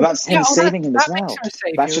 Yeah, Yes, that's him saving him as well.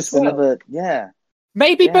 That's just another. Yeah.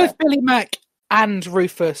 Maybe Yeah. both Billy Mack and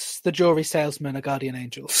Rufus, the jewelry salesman, are guardian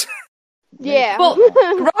angels. Yeah. Well,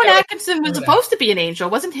 Rowan Atkinson was supposed to be an angel.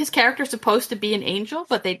 Wasn't his character supposed to be an angel,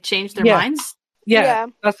 but they changed their minds? Yeah,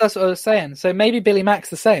 that's what I was saying. So maybe Billy Mack's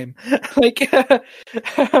the same,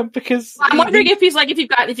 because I'm wondering if you've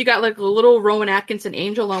got like a little Rowan Atkinson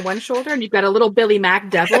angel on one shoulder and you've got a little Billy Mack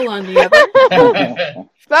devil on the other.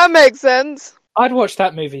 That makes sense. I'd watch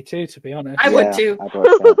that movie too, to be honest. I would too. I'd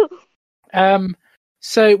watch that.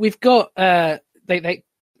 So we've got Carl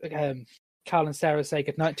and Sarah say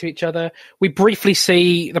goodnight to each other. We briefly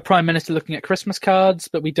see the Prime Minister looking at Christmas cards,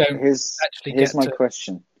 but we don't actually Here's get my to...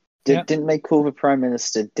 question. Yeah. Didn't they call the Prime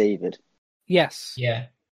Minister David? Yes. Yeah.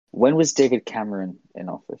 When was David Cameron in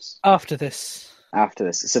office? After this. After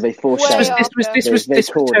this. So they foreshadowed. This was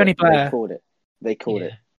Tony Blair. They called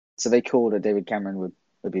it. So they called it David Cameron would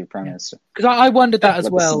be the Prime Minister. Because I wondered that as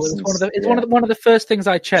Like well. The It was one of the first things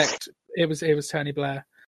I checked. It was Tony Blair.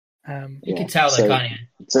 You can tell that, can't you?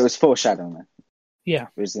 So it was foreshadowing then. Yeah.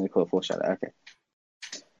 We're just going to call it foreshadow.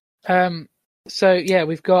 Okay. So yeah,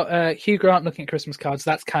 we've got Hugh Grant looking at Christmas cards.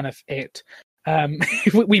 That's kind of it.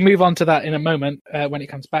 We move on to that in a moment when it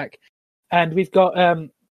comes back. And we've got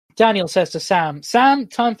Daniel says to Sam,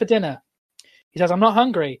 time for dinner. He says, I'm not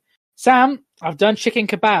hungry. Sam, I've done chicken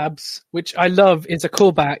kebabs, which I love is a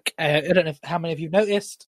callback. I don't know how many of you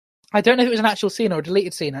noticed. I don't know if it was an actual scene or a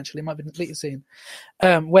deleted scene, actually. It might have been a deleted scene.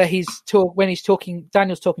 Where Daniel's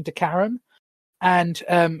talking to Karen,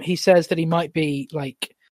 and he says that he might be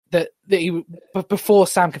like, before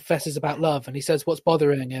Sam confesses about love, and he says what's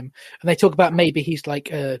bothering him, and they talk about maybe he's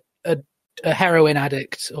like a heroin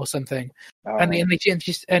addict or something,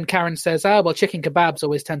 and Karen says, well, chicken kebabs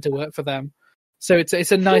always tend to work for them, so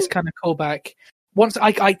it's a nice kind of callback. Once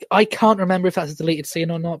I can't remember if that's a deleted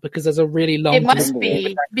scene or not, because there's a really long. It must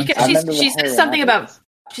be, because she says something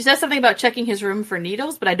about checking his room for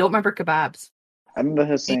needles, but I don't remember kebabs. I remember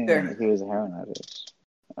her saying that he was a heroin addict.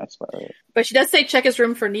 That's about it. But she does say check his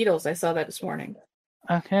room for needles. I saw that this morning.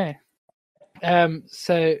 Okay.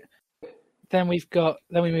 So then we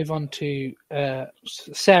move on to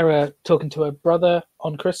Sarah talking to her brother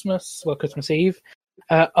on Christmas Eve.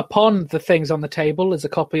 Upon the things on the table is a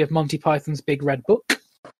copy of Monty Python's Big Red Book,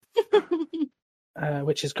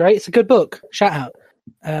 which is great. It's a good book. Shout out.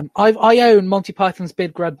 I own Monty Python's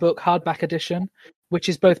Big Red Book hardback edition, which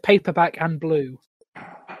is both paperback and blue.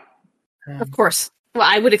 Of course. Well,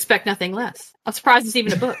 I would expect nothing less. I'm surprised it's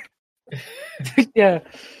even a book. Yeah,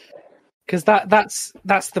 because that's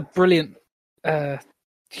the brilliant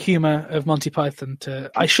humor of Monty Python.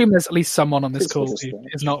 I assume there's at least someone on this call who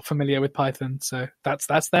is not familiar with Python, so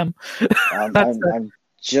that's them. I'm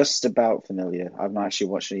just about familiar. I've not actually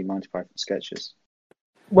watched any Monty Python sketches.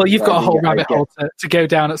 Well, you've got a whole rabbit hole to go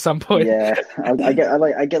down at some point. Yeah, I get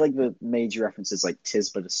like the major references like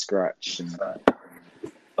 "Tis but a Scratch" and.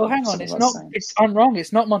 Oh, hang on! I'm wrong.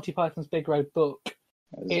 It's not Monty Python's Big Red Book.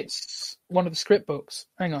 It's one of the script books.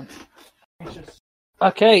 Hang on.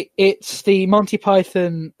 Okay, it's the Monty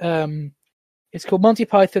Python. It's called Monty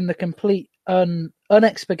Python: The Complete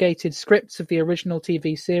Unexpurgated Scripts of the Original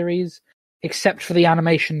TV Series, except for the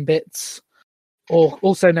animation bits, or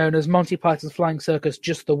also known as Monty Python's Flying Circus: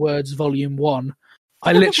 Just the Words, Volume 1.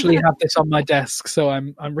 I literally have this on my desk, so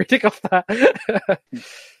I'm reading off that.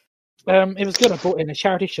 It was good. I bought it in a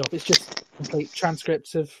charity shop. It's just complete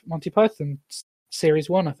transcripts of Monty Python Series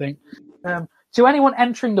 1, I think. To anyone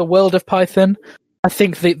entering the world of Python, I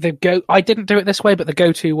think I didn't do it this way, but the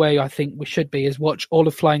go-to way I think we should be is watch all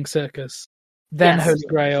of Flying Circus, then Holy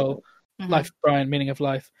Grail, Life of Brian, Meaning of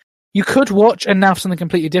Life. You could watch And Now for Something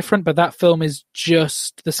Completely Different, but that film is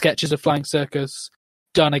just the sketches of Flying Circus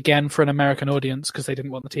done again for an American audience because they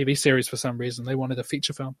didn't want the TV series for some reason. They wanted a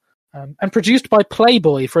feature film. And produced by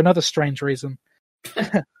Playboy for another strange reason.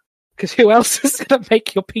 Because who else is going to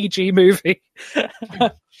make your PG movie?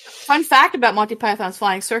 Fun fact about Monty Python's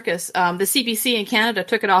Flying Circus, the CBC in Canada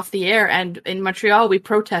took it off the air, and in Montreal we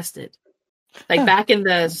protested. Back in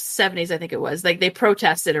the 70s, I think it was. They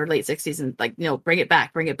protested, or late 60s, and bring it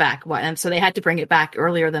back. And so they had to bring it back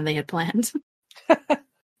earlier than they had planned.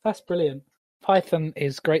 That's brilliant. Python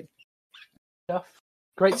is great stuff.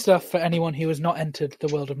 Great stuff for anyone who has not entered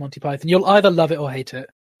the world of Monty Python. You'll either love it or hate it.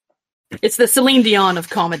 It's the Celine Dion of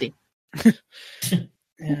comedy.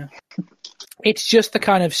 Yeah. It's just the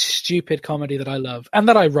kind of stupid comedy that I love and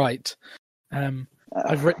that I write.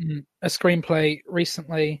 I've written a screenplay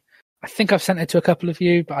recently I think I've sent it to a couple of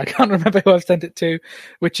you, but I can't remember who I've sent it to,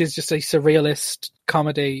 which is just a surrealist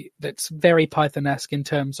comedy that's very Python-esque in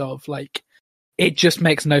terms of, like, it just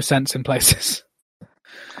makes no sense in places.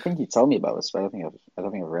 I think you told me about this, but I don't think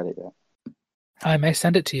I've read it yet. I may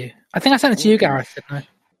send it to you. I think I sent it to you, Gareth, didn't I?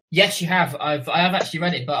 Yes, you have. I have actually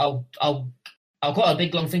read it, but I've got a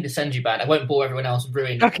big long thing to send you back. I won't bore everyone else and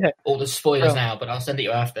ruin all the spoilers now, but I'll send it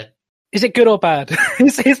you after. Is it good or bad?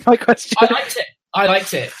 Here's my question. I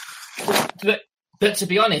liked it. But to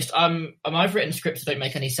be honest, I've written scripts that don't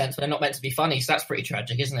make any sense, but they're not meant to be funny, so that's pretty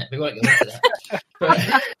tragic, isn't it? We won't go into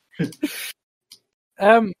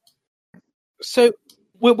that. So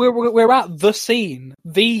we're at the scene,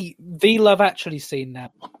 the Love Actually scene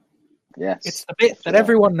now. Yes, it's the bit that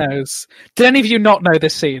everyone knows. Did any of you not know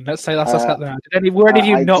this scene? Let's say that's that now. Were any of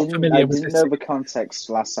you not familiar with this? I didn't know the context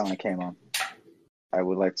last time I came on. I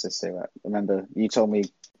would like to say that. Remember, you told me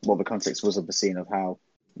what the context was of the scene of how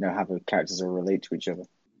the characters will relate to each other.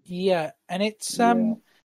 Yeah, and it's I'm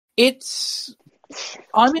in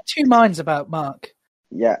two minds about Mark.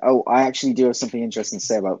 Yeah. Oh, I actually do have something interesting to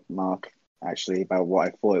say about Mark. Actually, about what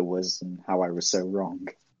I thought it was and how I was so wrong.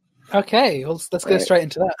 Okay, well, let's go straight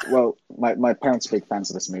into that. Well, my parents are big fans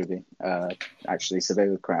of this movie, actually, so they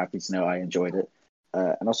were quite happy to know I enjoyed it.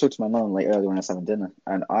 And I was talking to my mum earlier when I was having dinner,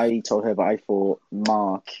 and I told her that I thought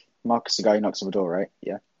Mark is the guy who knocks on the door, right?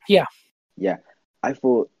 Yeah. Yeah. Yeah. I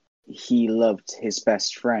thought he loved his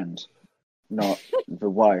best friend, not the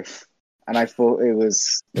wife. And I thought it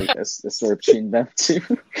was like a story between them two.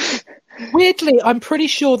 Weirdly, I'm pretty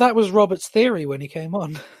sure that was Robert's theory when he came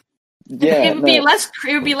on. Yeah, it would be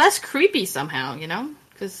less creepy somehow,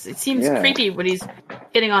 because it seems creepy when he's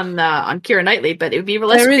hitting on Keira Knightley, but it would be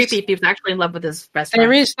less creepy if he was actually in love with his best friend.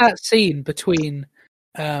 There is that scene between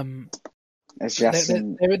there is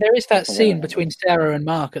that scene between Sarah and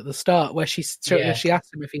Mark at the start where she asks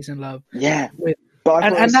him if he's in love. Yeah,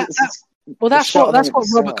 that's what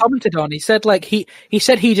Robert commented on. He said he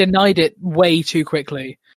said he denied it way too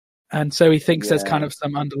quickly, and so he thinks there's kind of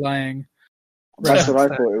some underlying. That's what I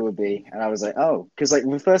thought it would be, and I was like, oh, because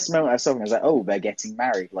the first moment I saw him, I was like, oh, they're getting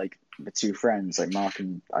married, like the two friends, like Mark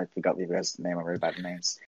and I forgot the other name. I wrote bad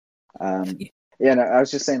names. Yeah, no, I was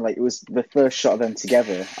just saying, it was the first shot of them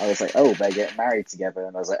together. I was like, oh, they're getting married together,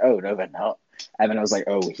 and I was like, oh, no, they're not. And then I was like,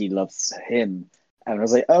 oh, he loves him, and I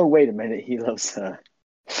was like, oh, wait a minute, he loves her.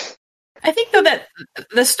 I think though that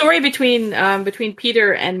the story between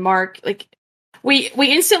Peter and Mark, we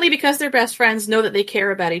instantly, because they're best friends, know that they care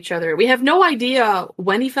about each other. We have no idea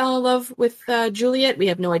when he fell in love with Juliet. We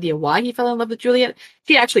have no idea why he fell in love with Juliet.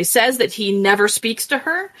 He actually says that he never speaks to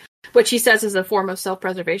her, which he says is a form of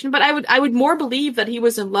self-preservation. But I would more believe that he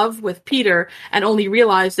was in love with Peter and only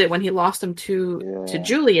realized it when he lost him to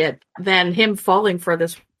Juliet than him falling for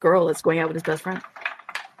this girl that's going out with his best friend.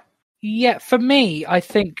 Yeah, for me, I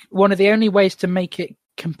think one of the only ways to make it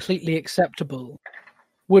completely acceptable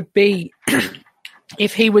would be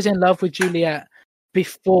if he was in love with Juliet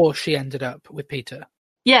before she ended up with Peter.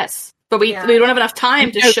 Yes, but we don't have enough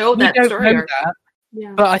time to show that story.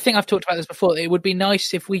 Yeah. But I think I've talked about this before. It would be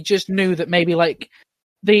nice if we just knew that maybe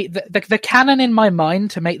the canon in my mind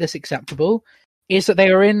to make this acceptable is that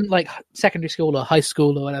they were in secondary school or high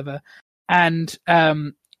school or whatever, and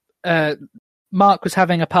Mark was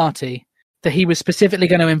having a party that he was specifically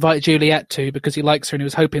going to invite Juliet to because he likes her and he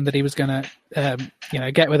was hoping that he was going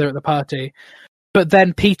to get with her at the party. But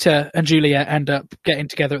then Peter and Juliet end up getting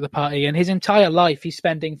together at the party, and his entire life he's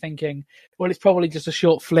spending thinking, well, it's probably just a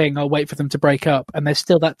short fling, I'll wait for them to break up. And there's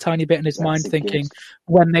still that tiny bit in his mind thinking,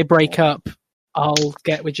 when they break up, I'll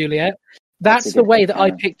get with Juliet. That's the way that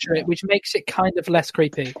I picture it, which makes it kind of less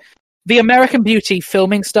creepy. The American Beauty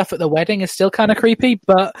filming stuff at the wedding is still kind of creepy,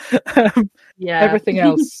 but everything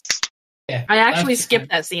else. Yeah, I actually skip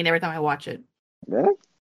that scene every time I watch it. Really?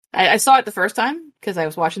 I saw it the first time because I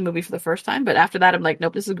was watching the movie for the first time, but after that, I'm like,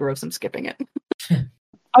 nope, this is gross. I'm skipping it.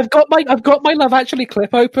 I've got my Love Actually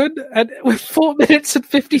clip open, and with 4 minutes and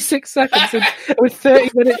 56 seconds, and with 30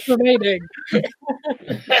 minutes remaining.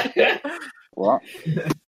 What?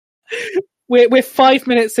 We're 5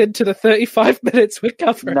 minutes into the 35 minutes we're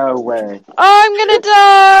covering. No way. Oh, I'm gonna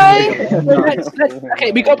die.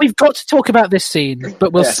 Okay, we've got to talk about this scene,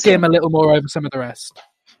 but we'll skim a little more over some of the rest.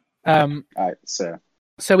 All right,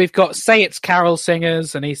 so we've got say it's carol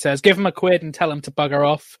singers, and he says, "Give him a quid and tell him to bugger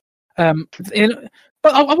off."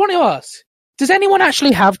 But I want to ask: does anyone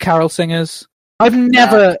actually have carol singers? I've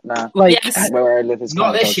never where I live is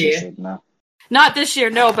not this year. No. Not this year,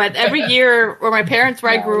 no, but every year where my parents,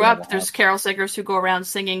 where I grew up, there's carol singers who go around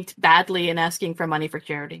singing badly and asking for money for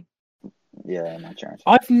charity. Yeah, my charity.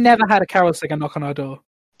 I've never had a carol singer knock on our door.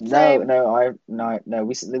 No,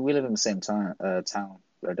 we live in the same town,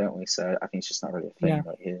 don't we? So I think it's just not really a thing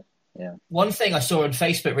right here. Yeah. One thing I saw on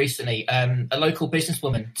Facebook recently, a local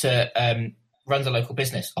businesswoman runs a local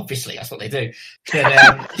business. Obviously, that's what they do.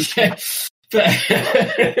 But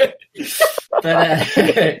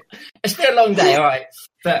it's been a long day, all right.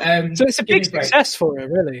 But so it's a big success for her,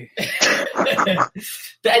 really. But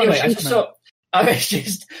anyway, I was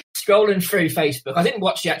just scrolling through Facebook. I didn't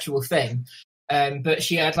watch the actual thing, but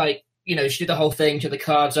she had she did the whole thing, to the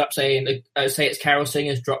cards up saying, say it's Carol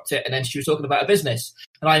Singers, dropped it, and then she was talking about a business.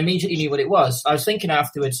 And I immediately knew what it was. I was thinking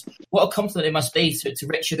afterwards, what a compliment it must be to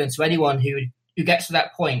Richard and to anyone who gets to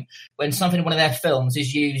that point when something in one of their films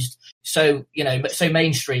is used so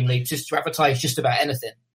mainstreamly just to advertise just about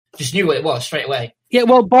anything. Just knew what it was straight away. Yeah,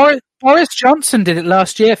 well, Boris Johnson did it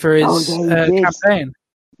last year for his campaign.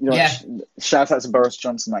 Shout out to Boris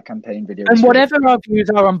Johnson, that campaign video. And whatever our views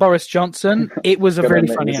are on Boris Johnson, it was a really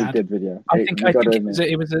funny ad. A good video. I think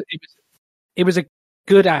it was a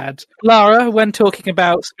good ad. Lara, when talking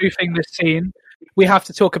about spoofing this scene, we have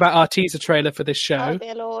to talk about our teaser trailer for this show. Oh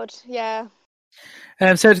dear Lord, yeah.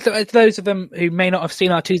 So to those of them who may not have seen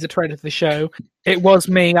our teaser trailer for the show, it was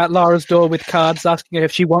me at Lara's door with cards asking her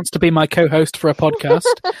if she wants to be my co-host for a podcast.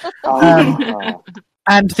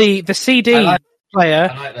 And the CD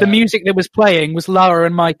player, the music that was playing was Lara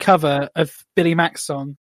and my cover of Billy Mac's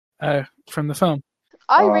song from the film.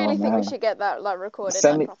 I really think we should get that recorded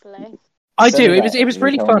properly. I do. It was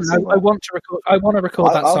really fun. I want to record. I want to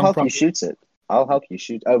record that song. I'll help you shoot it. I'll help you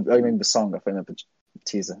shoot. Oh, I mean the song. I think the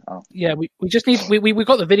teaser. Oh. Yeah, we just need. We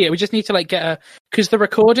got the video. We just need to get because the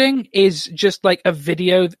recording is just like a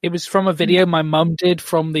video. It was from a video my mum did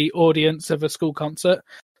from the audience of a school concert.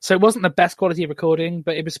 So it wasn't the best quality recording,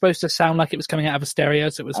 but it was supposed to sound like it was coming out of a stereo,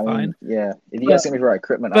 so it was fine. Yeah, if you guys get me the right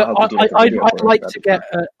equipment, I'd like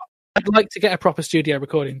to get a proper studio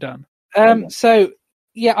recording done. So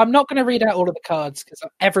yeah, I'm not going to read out all of the cards because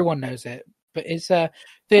everyone knows it. But it's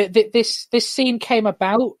this scene came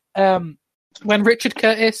about when Richard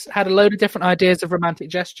Curtis had a load of different ideas of romantic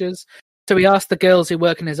gestures. So he asked the girls who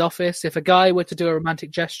work in his office if a guy were to do a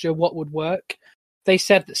romantic gesture, what would work. They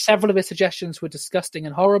said that several of his suggestions were disgusting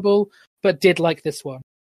and horrible, but did like this one.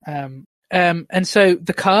 And so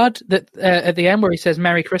the card that at the end where he says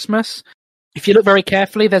Merry Christmas, if you look very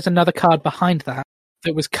carefully, there's another card behind that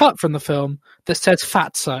was cut from the film that says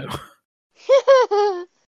Fatso.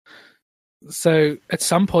 So at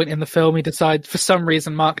some point in the film, he decides, for some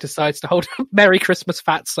reason, Mark decides to hold Merry Christmas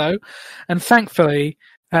Fatso. And thankfully,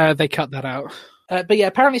 they cut that out. But yeah,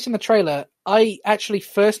 apparently it's in the trailer. I actually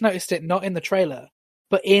first noticed it not in the trailer,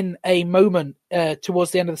 but in a moment towards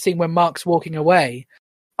the end of the scene when Mark's walking away.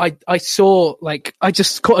 I saw, I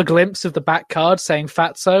just caught a glimpse of the back card saying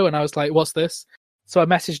Fatso, and I was like, what's this? So I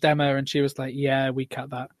messaged Emma, and she was like, yeah, we cut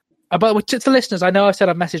that. But to the listeners, I know I said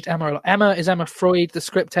I've messaged Emma a lot. Emma is Emma Freud, the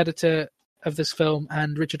script editor of this film,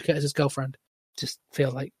 and Richard Curtis's girlfriend. Just feel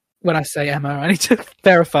like when I say Emma, I need to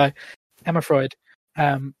verify. Emma Freud,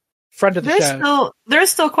 friend of the show. There's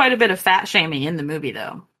still quite a bit of fat shaming in the movie,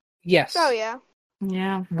 though. Yes. Oh yeah.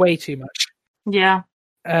 Yeah. Way too much. Yeah.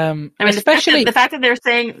 I mean, especially the fact that they're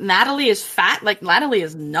saying Natalie is fat. Natalie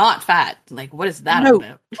is not fat. What is that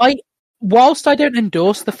about? Whilst I don't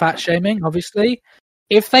endorse the fat shaming, obviously,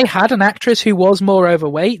 if they had an actress who was more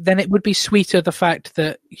overweight, then it would be sweeter the fact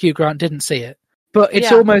that Hugh Grant didn't see it. But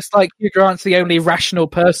it's almost like Hugh Grant's the only rational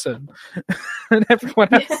person, and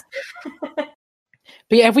everyone else. But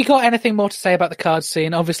yeah, have we got anything more to say about the card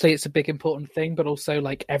scene? Obviously, it's a big important thing, but also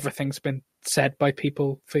everything's been said by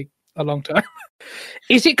people for a long time.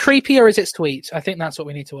 Is it creepy or is it sweet? I think that's what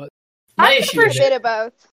we need to work. I prefer a bit of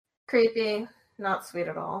both. Creepy, not sweet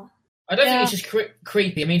at all. I don't think it's just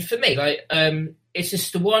creepy. I mean, for me, it's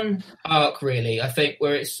just the one arc, really, I think,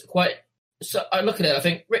 where it's quite... So I look at it, I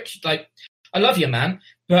think, Rich, I love you, man,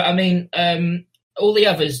 but I mean, all the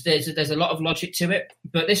others, there's a lot of logic to it,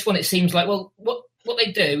 but this one, it seems like, well, what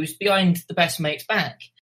they do is behind the best mate's back.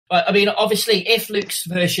 I mean, obviously, if Luke's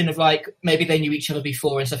version of, maybe they knew each other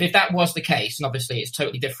before and stuff, if that was the case, and obviously it's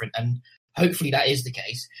totally different, and hopefully that is the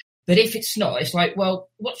case, but if it's not, it's well,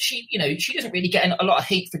 what she doesn't really get a lot of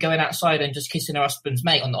heat for going outside and just kissing her husband's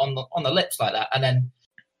mate on the lips like that. And then,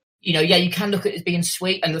 you can look at it as being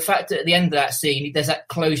sweet. And the fact that at the end of that scene, there's that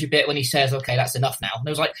closure bit when he says, okay, that's enough now. And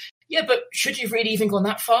I was like, yeah, but should you really even gone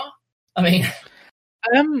that far? I mean...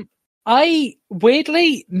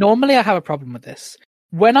 normally I have a problem with this.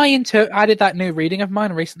 When I added that new reading of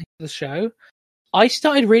mine recently to the show, I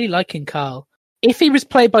started really liking Carl. If he was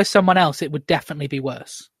played by someone else, it would definitely be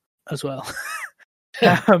worse as well.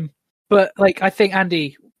 But I think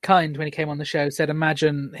Andy Kind, when he came on the show, said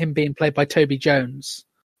imagine him being played by Toby Jones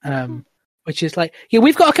which is like,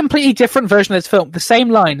 we've got a completely different version of this film, the same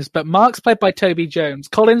lines, but Mark's played by Toby Jones,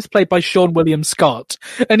 Colin's played by Sean William Scott,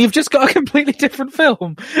 and you've just got a completely different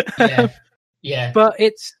film. Yeah. But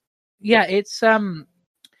it's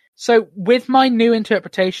so with my new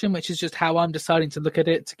interpretation, which is just how I'm deciding to look at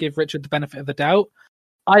it to give Richard the benefit of the doubt,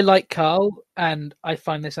 I like Carl, and I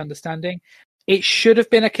find this understanding. It should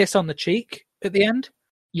have been a kiss on the cheek at the end.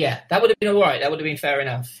 Yeah, that would have been all right. That would have been fair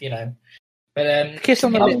enough, But kiss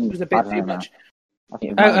on the lip was a bit too much.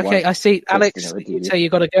 Okay, I see. Alex, so you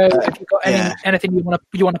got to go. Have you got anything you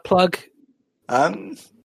want to plug? I've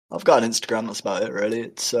got an Instagram. That's about it, really.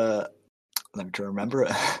 It's let me try to remember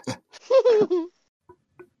it.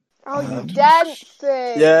 You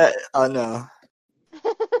dancing? Yeah, I know.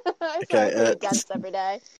 Okay, dance every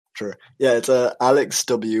day. True. Yeah, it's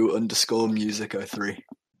 @AlexW_music03.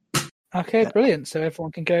 Okay, brilliant. So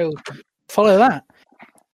everyone can go follow that.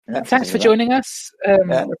 Thanks for joining us.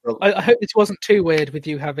 I hope this wasn't too weird with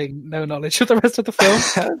you having no knowledge of the rest of the film.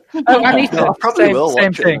 And Ethan, I probably will same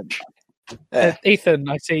watch thing. It. Ethan,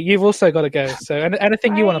 I see you've also got to go. So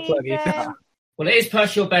anything you want to plug, Ethan? Well, it is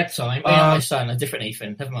past your bedtime. My son, a different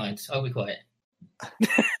Ethan. Never mind. I'll be quiet. I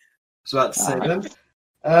was about to say then.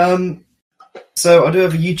 So I do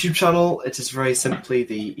have a YouTube channel. It is very simply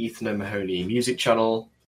the Ethan O'Mahony music channel,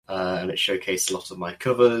 and it showcases a lot of my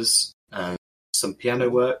covers and some piano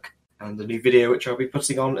work and a new video which I'll be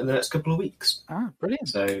putting on in the next couple of weeks. Brilliant.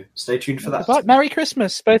 So stay tuned for that. Right, Merry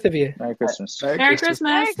Christmas, both of you. Merry Christmas. Merry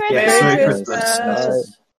Christmas. Yes, Merry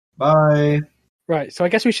Christmas. Bye. Right, so I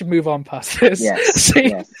guess we should move on past this. Yes.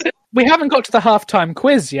 We haven't got to the halftime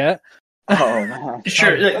quiz yet. Oh, man.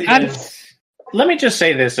 Sure. Let me just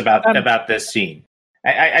say this about this scene.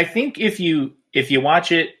 I think if you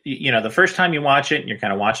watch it, the first time you watch it and you're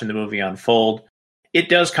kind of watching the movie unfold, it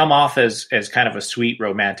does come off as kind of a sweet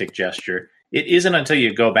romantic gesture. It isn't until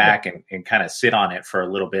you go back and kind of sit on it for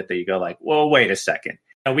a little bit that you go like, well, wait a second.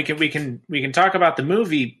 We can talk about the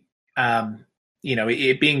movie,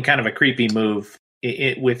 it being kind of a creepy move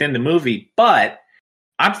within the movie, but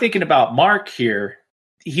I'm thinking about Mark here.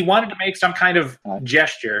 He wanted to make some kind of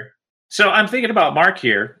gesture. So I'm thinking about Mark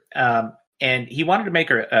here, and he wanted to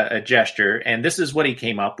make a gesture, and this is what he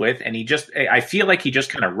came up with. And I feel like he just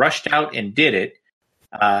kind of rushed out and did it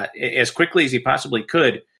as quickly as he possibly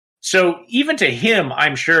could. So even to him,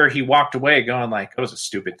 I'm sure he walked away going like, that was a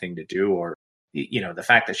stupid thing to do. Or, the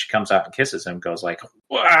fact that she comes out and kisses him goes like,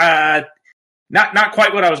 what? Not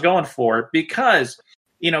quite what I was going for, because,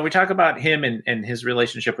 we talk about him and his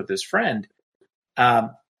relationship with his friend.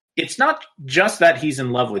 It's not just that he's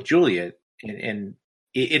in love with Juliet, and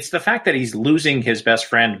it's the fact that he's losing his best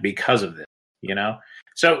friend because of this,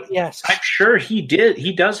 So yes, I'm sure he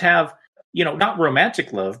does have, not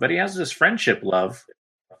romantic love, but he has this friendship love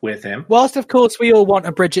with him. Whilst, of course, we all want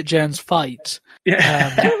a Bridget Jones fight. It's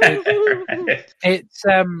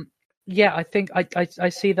I think I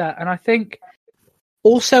see that. And I think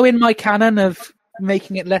also in my canon of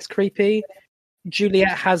making it less creepy,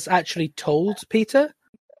 Juliet has actually told Peter,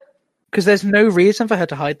 because there's no reason for her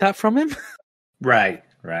to hide that from him. Right.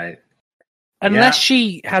 Unless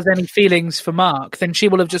she has any feelings for Mark, then she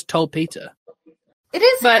will have just told Peter. It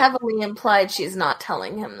is heavily implied she's not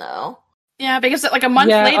telling him, though. Yeah, because like a month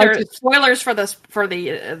later, spoilers for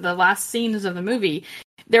the last scenes of the movie,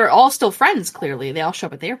 they're all still friends. Clearly, they all show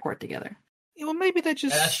up at the airport together. Well, maybe they're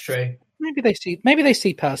just. That's true. Maybe they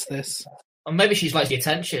see past this. Or maybe she likes the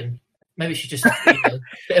attention. Maybe she's just a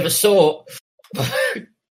bit of a sort.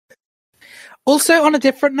 Also, on a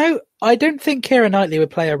different note, I don't think Keira Knightley would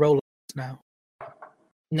play a role now.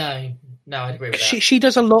 No, I'd agree with that. She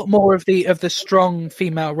does a lot more of the strong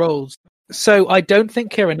female roles. So I don't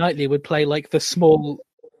think Keira Knightley would play like the small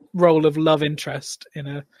role of love interest in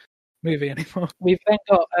a movie anymore. We've then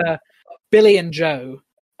got Billy and Joe.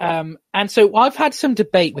 And so I've had some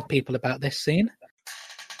debate with people about this scene.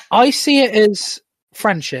 I see it as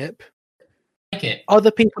friendship. Like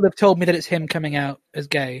Other people have told me that it's him coming out as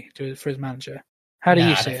gay for his manager. How do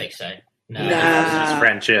you see it? I don't think so. No, it's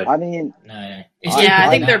friendship. I mean, no. I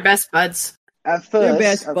think they're best buds. At first, they're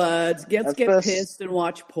best buds. Get pissed and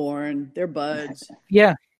watch porn. They're buds.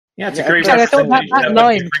 Yeah, it's a great. I thought that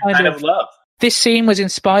line kind of love. This scene was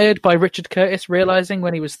inspired by Richard Curtis realizing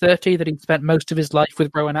when he was 30 that he'd spent most of his life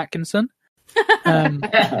with Rowan Atkinson.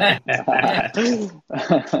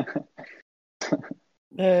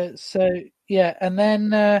 So yeah, and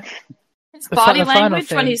then his body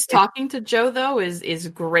language when he's talking to Joe though is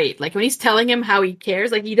great. Like when he's telling him how he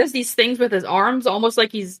cares, like he does these things with his arms, almost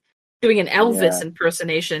like he's doing an Elvis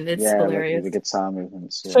impersonation. It's hilarious. Like the guitar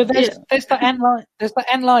movements. So there's the end line. There's the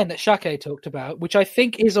end line that Shake talked about, which I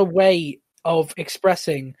think is a way of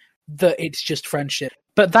expressing that it's just friendship.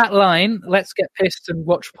 But that line, let's get pissed and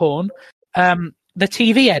watch porn, the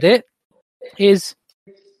TV edit is,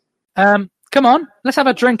 come on, let's have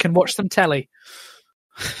a drink and watch some telly.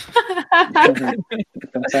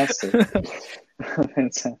 Fantastic.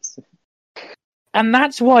 Fantastic. And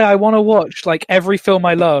that's why I want to watch like every film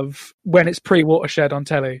I love when it's pre-Watershed on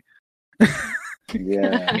telly.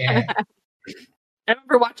 Yeah. I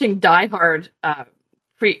remember watching Die Hard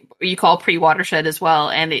pre-Watershed as well,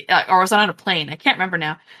 and or was it on a plane? I can't remember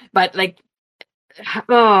now. But like,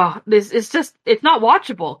 it's not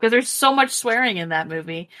watchable because there's so much swearing in that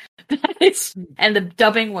movie. And the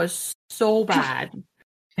dubbing was so bad.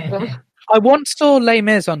 I once saw Les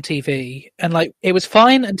Mis on TV, and like it was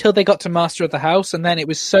fine until they got to Master of the House, and then it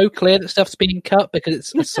was so clear that stuff's being cut because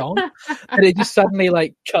it's a song, and it just suddenly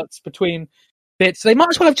like cuts between bits. They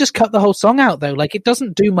might as well have just cut the whole song out, though. Like it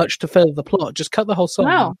doesn't do much to further the plot. Just cut the whole song.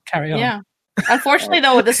 No. And carry on. Yeah. Unfortunately,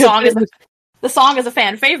 though, the song is a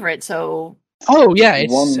fan favorite. So. Oh yeah,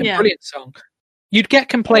 it's a brilliant song. You'd get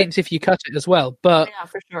complaints if you cut it as well, but yeah,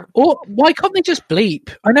 for sure. Or why can't they just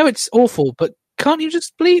bleep? I know it's awful, but can't you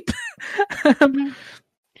just bleep? Because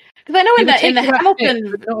I know in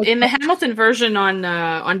the Hamilton version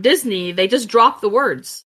on Disney, they just drop the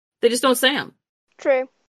words. They just don't say them. True.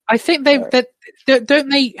 I think don't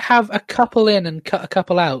they have a couple in and cut a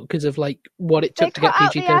couple out because of like what it took to get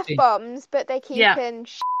PG-13. They cut out the F-bombs, but they keep in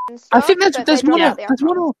and stuff. I think there's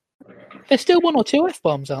still one or two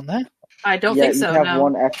F-bombs, aren't there? I don't think so. You have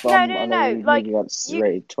one F-bomb. No. Like that's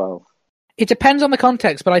rated 12. It depends on the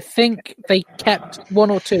context, but I think they kept one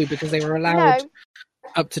or two because they were allowed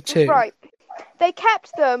up to 2. Right. They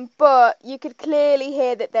kept them, but you could clearly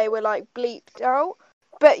hear that they were like bleeped out,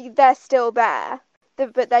 but they're still there.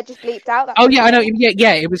 But they're just bleeped out. Oh yeah, I know.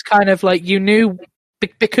 Yeah, it was kind of like you knew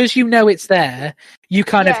because you know it's there. You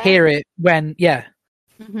kind of hear it when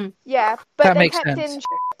Mm-hmm. Yeah, but that they makes kept sense. in,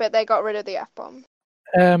 but they got rid of the F-bomb.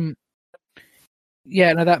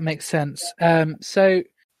 Yeah, no, that makes sense. So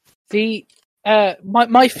the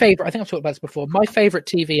my favorite, I think I've talked about this before. My favorite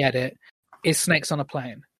TV edit is Snakes on a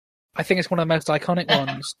Plane. I think it's one of the most iconic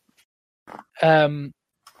ones.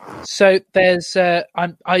 So there's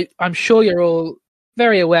I'm sure you're all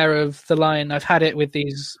very aware of the line, "I've had it with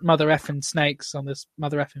these mother effing snakes on this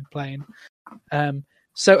mother effing plane."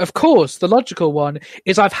 So of course the logical one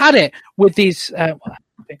is I've had it with these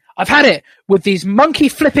monkey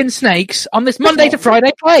flipping snakes on this Monday to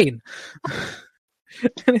Friday plane.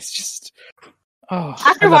 And it's just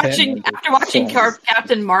after watching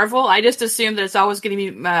Captain Marvel, I just assumed that it's always going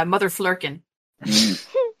to be Mother Flurkin.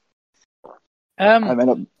 I may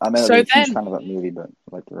not be a huge fan of that movie, but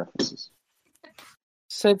I like the references.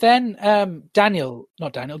 So then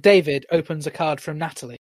David opens a card from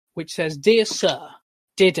Natalie, which says, "Dear Sir,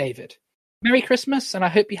 dear David, Merry Christmas, and I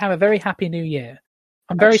hope you have a very happy New Year.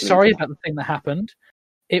 I'm very sorry about the thing that happened.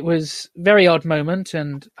 It was a very odd moment,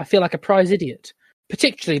 and I feel like a prize idiot,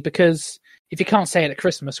 particularly because if you can't say it at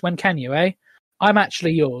Christmas, when can you, eh? I'm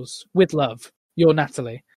actually yours, with love, your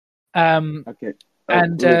Natalie." Okay.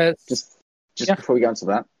 And just before we go on to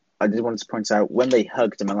that, I just wanted to point out when they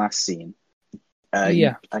hugged in the last scene. I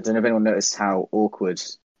don't know if anyone noticed how awkward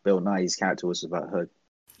Bill Nighy's character was about hug.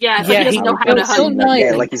 Yeah, he doesn't know how to hug.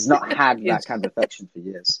 Yeah, like he's not had that kind of affection for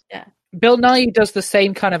years. Yeah. Bill Nighy does the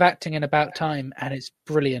same kind of acting in About Time, and it's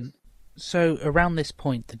brilliant. So around this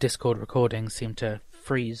point, the Discord recordings seemed to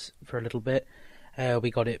freeze for a little bit.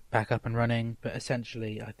 We got it back up and running, but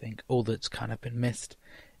essentially I think all that's kind of been missed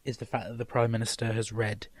is the fact that the Prime Minister has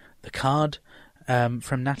read the card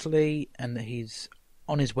from Natalie and that he's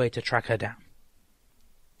on his way to track her down.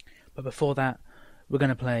 But before that, we're going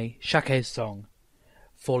to play Shake's song,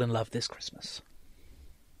 Fall in Love This Christmas.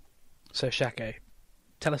 So Shake,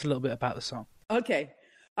 tell us a little bit about the song. Okay.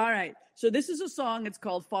 All right. So this is a song. It's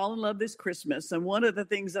called Fall in Love This Christmas. And one of the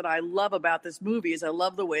things that I love about this movie is I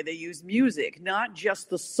love the way they use music, not just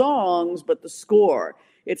the songs, but the score.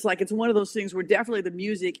 It's like it's one of those things where definitely the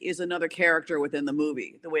music is another character within the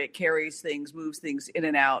movie, the way it carries things, moves things in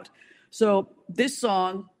and out. So this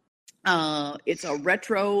song, it's a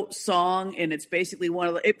retro song, and it's basically one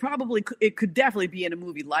of the, it could definitely be in a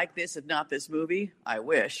movie like this, if not this movie. I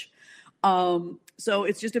wish. So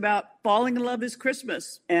it's just about falling in love this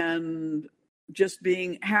Christmas and just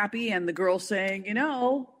being happy, and the girl saying, you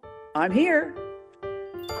know, I'm here.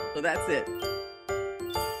 So that's it.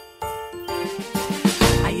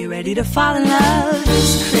 Are you ready to fall in love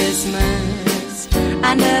this Christmas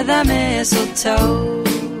under the mistletoe?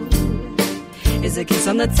 Is a kiss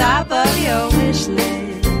on the top of your wish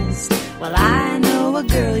list? Well, I know a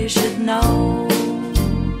girl you should know.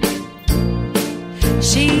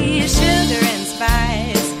 She is sugar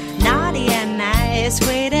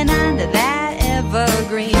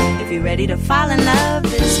ready to fall in love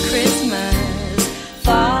this Christmas,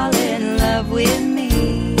 fall in love with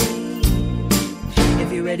me.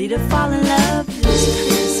 If you're ready to fall in love this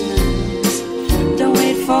Christmas, don't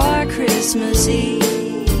wait for Christmas Eve.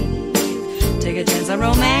 Take a chance on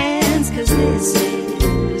romance, 'cause this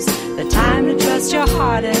is the time to trust your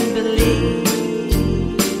heart and believe.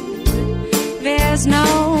 There's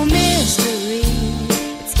no mystery,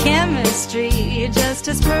 it's chemistry, just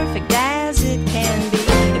as perfect as it can be.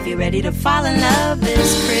 If you're ready to fall in love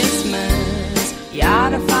this Christmas, you ought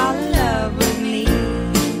to fall in love with me.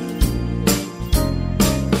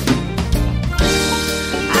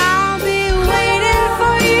 I'll be waiting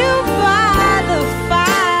for you by the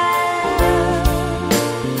fire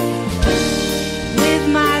with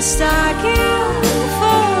my stocking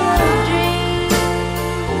full of dreams.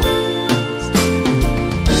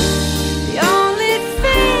 The only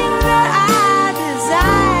thing that I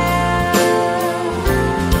desire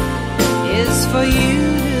is for you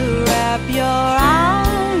to wrap your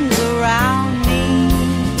arms around me.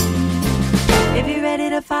 If you're ready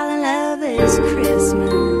to fall in love this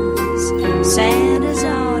Christmas, Santa's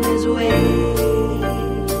on his way.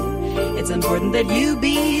 It's important that you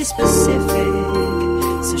be specific,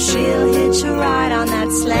 so she'll hitch a ride on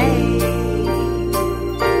that sleigh.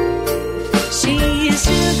 She's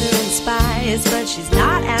sugar and spice, but she's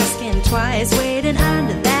not asking twice, waiting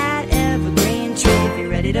under that evergreen tree. If you're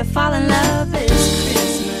ready to fall in love this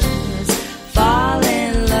Christmas, fall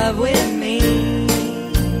in love with me.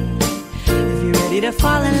 If you're ready to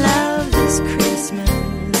fall in love this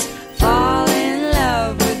Christmas, fall in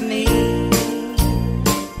love with me.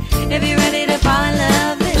 If you're ready to fall in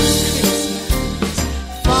love this Christmas,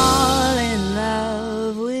 fall in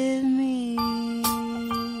love with me.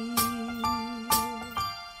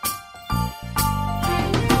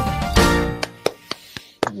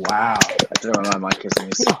 Wow. I don't know my mic is in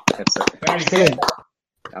his headset. Very good.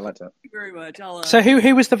 I like that. Thank you very much. I'll, So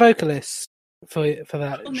who was the vocalist for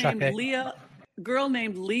that? girl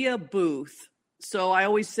named Leah Booth. So I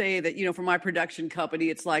always say that, for my production company,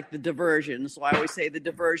 it's like The Diversion. So I always say The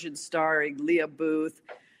Diversion starring Leah Booth.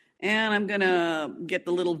 And I'm going to get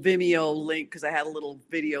the little Vimeo link because I had a little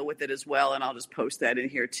video with it as well. And I'll just post that in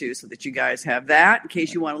here too so that you guys have that in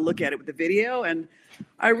case you want to look at it with the video. And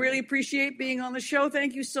I really appreciate being on the show.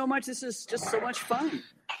 Thank you so much. This is just so much fun.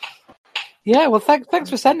 Yeah, well, thanks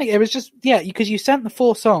for sending it. It was just, because you sent the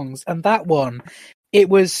 4 songs, and that one, it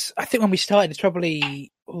was, I think when we started, it's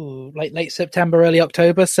probably late September, early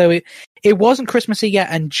October, so it wasn't Christmassy yet,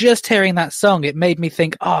 and just hearing that song, it made me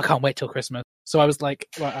think, I can't wait till Christmas. So I was like,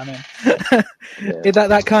 right, I'm in.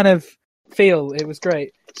 that kind of feel, it was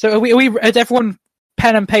great. So are we is everyone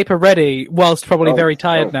pen and paper ready, whilst probably very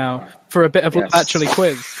tired now, for a bit of Love Actually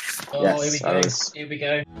quiz? Here we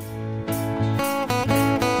go.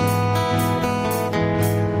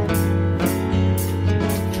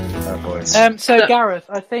 So Gareth,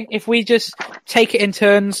 I think if we just take it in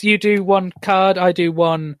turns, you do one card, I do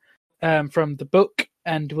one from the book,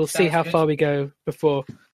 and we'll see how far we go before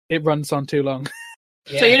it runs on too long.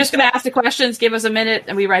 Yeah. So you're just going to ask the questions, give us a minute,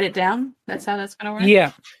 and we write it down? That's how that's going to work?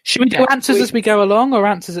 Yeah. Should we do answers as we go along, or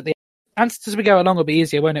answers at the end? Answers as we go along will be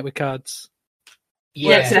easier, won't it, with cards?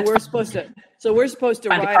 Yeah. So we're supposed to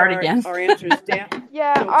Find write a card again. our answers down.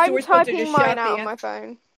 Yeah, So I'm we're supposed to typing just mine shout out the on my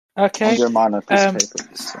phone. Okay. I'll do mine on a piece of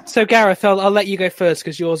paper. So Gareth, I'll let you go first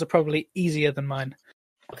because yours are probably easier than mine.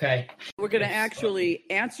 Okay. We're going to actually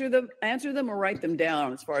answer them or write them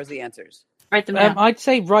down as far as the answers. Write them down. I'd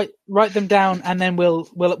say write them down, and then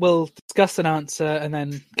we'll discuss an answer, and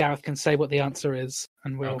then Gareth can say what the answer is,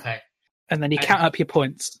 and and then you count up your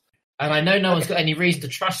points. And I know no one's got any reason to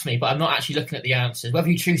trust me, but I'm not actually looking at the answers. Whether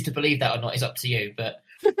you choose to believe that or not is up to you. But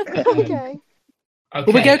Okay.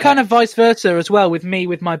 But we go kind of vice versa as well with me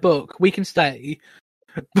with my book. We can stay,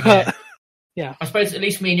 but yeah. I suppose at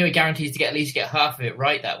least me and you are guaranteed to at least get half of it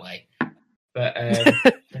right that way. But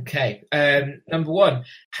okay. Number 1,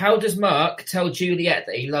 how does Mark tell Juliet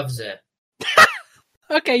that he loves her?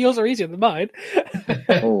 Okay, yours are easier than mine.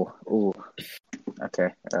 Oh. Okay,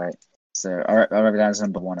 all right. So I'll write it down as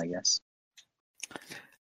number 1, I guess.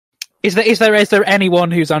 Is there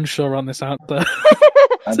anyone who's unsure on this answer?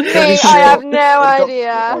 I'm Me, pretty sure I have no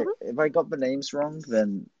idea. if I got the names wrong,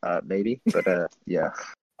 then maybe. But yeah.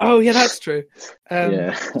 Oh yeah, that's true.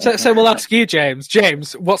 Yeah. So we'll ask you, James.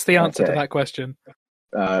 James, what's the answer to that question?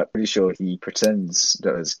 Pretty sure he pretends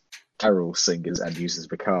that there's carol singers and uses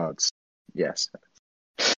the cards. Yes.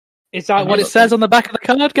 Is that what it says on the back of the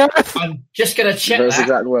card, Gareth? I'm just going to check Those that.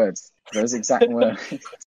 exact words. Those exact words.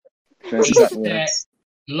 Those exact words.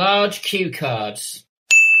 Large cue cards.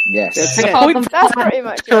 Yes. I call them, That's pretty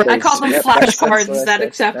much it. I call them Yep, flashcards. what Is I that said.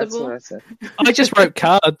 acceptable? That's what I said. I just wrote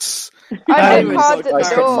cards. I Um, did cards at I the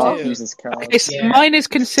said door. Mark uses cards. Okay, mine is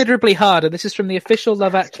considerably harder. This is from the official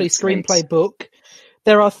Love Actually Snakes. screenplay book.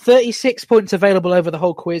 There are 36 points available over the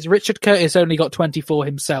whole quiz. Richard Curtis only got 24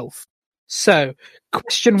 himself. So,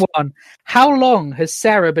 question 1. How long has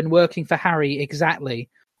Sarah been working for Harry exactly?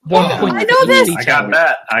 1 Oh, point I for know each this. detail. I got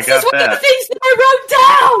that. I This is got one of the that. things that I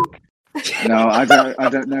wrote down. No, I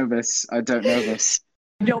don't know this. I don't know this.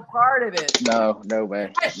 No part of it. No, no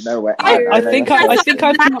way. No way. I think know I this. think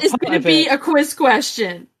I'm that not is part going to of be it. a quiz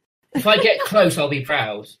question. If I get close, I'll be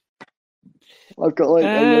proud. I've got like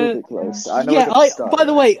a little bit close. I know. Yeah, I got by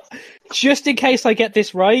the way, just in case I get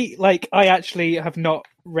this right, like I actually have not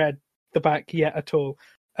read the back yet at all.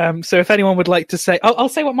 So if anyone would like to say, I'll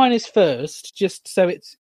say what mine is first, just so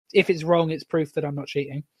if it's wrong, it's proof that I'm not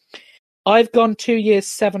cheating. I've gone 2 years,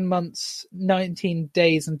 7 months, 19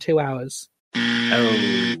 days, and 2 hours.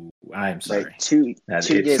 Oh, I'm sorry. Wait, two That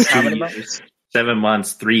two is years. How 2 many years, months? 7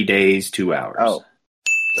 months, 3 days, 2 hours. Oh.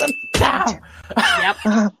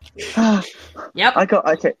 Yep. Yep.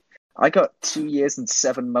 I got 2 years and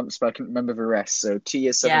 7 months, but I couldn't remember the rest. So 2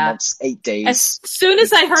 years, 7 Yeah. months, 8 days. As soon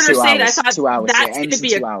as I heard her 2 say it, I hours, thought 2 hours. that's It going ends to in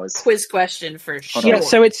be a 2 hours. quiz question for Hold sure. on. Yeah,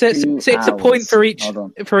 so it's a 2 it's a point for each Hold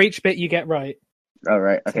on. bit you get right. All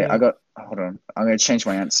right. Okay. So- Hold on. I'm going to change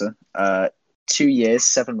my answer. 2 years,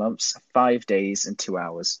 7 months, 5 days, and 2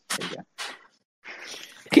 hours. There you go.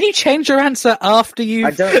 Can you change your answer after you?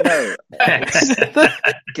 I don't know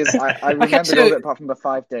because I remembered so- all of it apart from the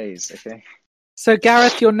 5 days. Okay. So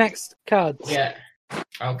Gareth, your next card. Yeah.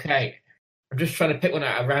 Okay. I'm just trying to pick one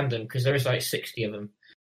out at random because there is like 60 of them.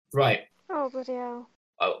 Right. Oh, bloody hell.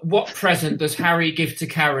 What present does Harry give to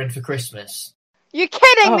Karen for Christmas? You're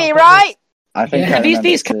kidding Oh, me, God. right? I think Yeah, I These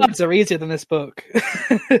remember too. cards are easier than this book.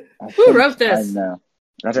 Who wrote this? I know.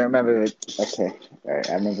 I don't remember it. Okay. All right.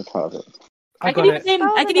 I remember part of it. I got can even it. name.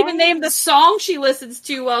 I can even name the song she listens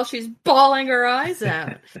to while she's bawling her eyes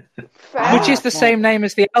out. Which is the same name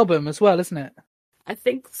as the album as well, isn't it? I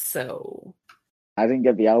think so. I didn't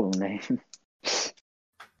get the album name.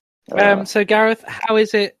 So Gareth, how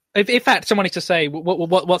is it? In fact, someone needs to say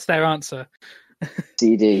what's their answer.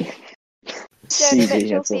 CD. Joni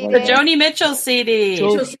Mitchell that's all I CD. The know. Joni Mitchell CD.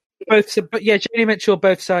 But yeah, Joni Mitchell,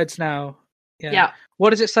 both sides now. Yeah.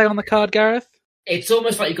 What does it say on the card, Gareth? It's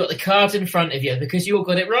almost like you've got the cards in front of you because you all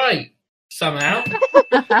got it right somehow.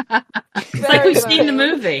 It's like we've seen the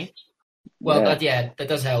movie. Well, Yeah. that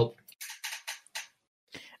does help.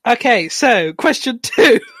 Okay, so question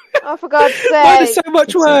 2. Oh, for God's Mine is sake. so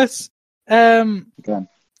much worse. Go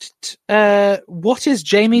on. What is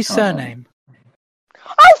Jamie's surname?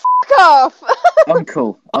 Oh, fuck off!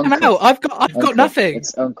 Uncle. Uncle. No, I've got Uncle. nothing.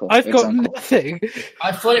 It's Uncle. I've It's got Uncle. nothing.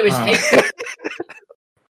 I thought it was Oh. April.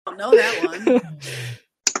 I don't know that one.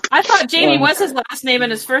 I thought Jamie was his last name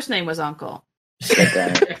and his first name was Uncle.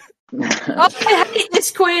 Damn it. Oh, I hate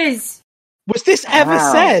this quiz. Was this ever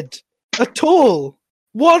Wow. said at all?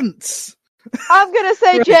 Once? I'm gonna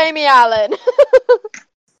say Jamie Allen.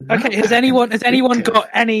 Okay, has anyone got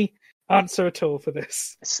any answer at all for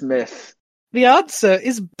this? Smith. The answer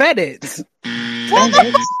is Bennett.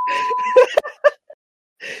 Bennett.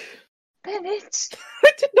 Bennett.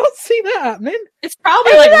 I did not see that happening. It's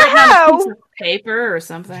probably Who like the written on a hell? piece of paper or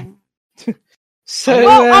something. So,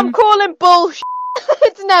 Well, I'm calling bullshit.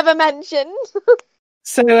 It's never mentioned.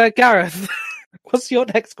 Gareth, what's your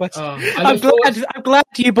next question? Oh, I'm glad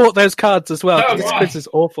you bought those cards as well. 'cause Oh, this right. quiz is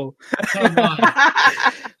awful.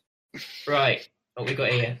 Right, what we got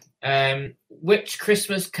here? Which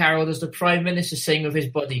Christmas carol does the Prime Minister sing with his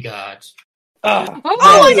bodyguards? Ah, Oh,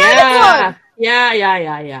 I know this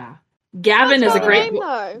Yeah. Gavin is a That's great. my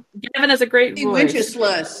name, though. Gavin has a great King voice.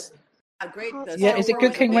 Wenceslas. Great. Oh, Yeah, is it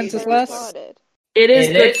Good King Wenceslas? Retarded. It is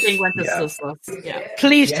It good is? King Wenceslas. Yeah.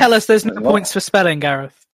 Please Yes. tell us there's no What? points for spelling,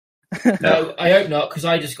 Gareth. No, I hope not, because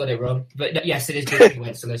I just got it wrong. But yes, it is Good King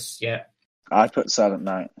Wenceslas, yeah. I put Silent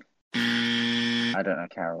Night. I don't know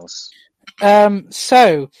carols.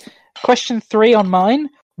 So, question 3 on mine.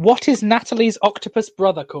 What is Natalie's octopus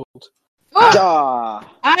brother called? Ah,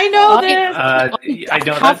 I know I- this. I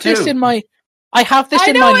know have that this too. in my. I have this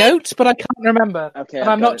I in know my it. notes, but I can't remember. okay. And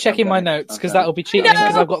I've I'm got not it, checking I've my got it, notes I've because got that will it. be cheating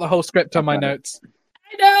because know. I've got the whole script on my I've got it. notes.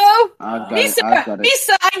 I know. I've got Lisa, it. I've got it.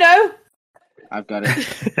 Lisa, I know. I've got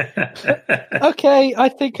it. Okay, I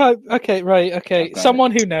think I. Okay, right. Okay, I've got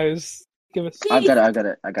someone who knows. Give us. I've got it. I got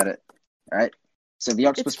it. I got it. All right. So the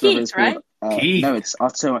octopus It's brothers. Keith, right? Keith. No, it's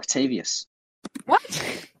Otto Octavius. What?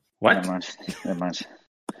 What? Never mind. Never mind.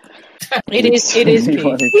 It is. It is.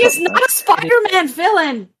 Keith. He is not a Spider-Man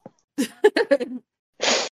villain.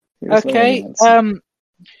 Okay.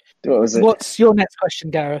 What was it? What's your next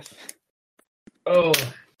question, Gareth? Oh,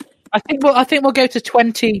 I think we'll go to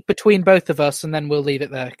 20 between both of us, and then we'll leave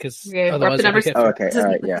it there because Okay, we're up otherwise to number it'll be Oh, different. okay, all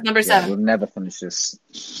right, yeah. Number Yeah, 7. we'll never finish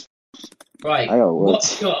this. right. I got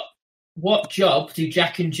words. What job do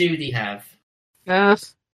Jack and Judy have?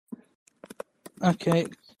 Okay,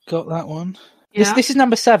 got that one. Yeah. This is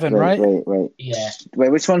number 7, right? Wait. Yeah.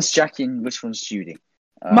 Wait, which one's Jackie and which one's Judy?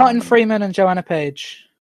 Martin Freeman and Joanna Page.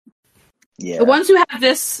 Yeah. The ones who have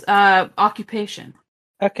this occupation.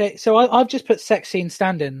 Okay, so I've just put sex scene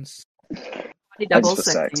stand-ins. Double for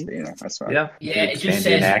sex sex, scene. you know, that's right. Yeah, Yeah, it just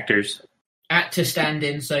stand-in says actors. actor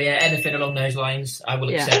stand-in. So yeah, anything along those lines, I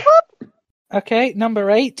will Yeah. accept. Okay, number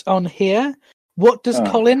 8 on here. What does Oh.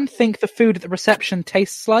 Colin think the food at the reception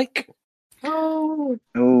tastes like? Oh,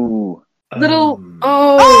 Ooh. little.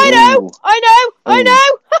 Oh, Oh, I know.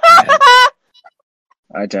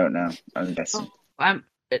 I don't know. I'm guessing.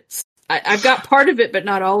 I've got part of it, but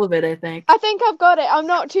not all of it. I think. I think I've got it. I'm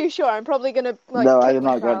not too sure. I'm probably gonna like. No, kick I've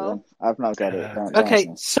not got myself. it. I've not got it. Don't Okay, ask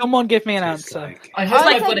me. someone give me an answer. I hope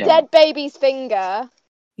I I've got said it. dead baby's finger.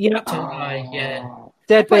 Yeah, Yeah.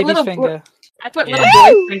 dead put baby's little finger. I put Yeah.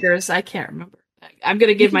 little boy fingers. I can't remember. I'm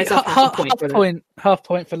gonna give myself half a point for that. Half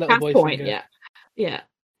point for little Half boy point. finger. Yeah.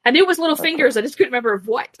 I knew it was little fingers. I just couldn't remember of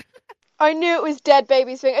what. I knew it was dead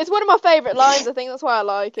baby's finger. It's one of my favourite lines. I think that's why I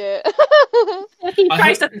like it. He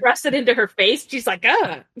tries to thrust it into her face. She's like,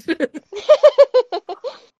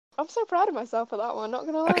 I'm so proud of myself for that one. Not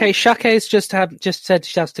gonna lie. Okay, Shake's just said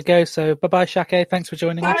she has to go, so bye-bye, Shake. Thanks for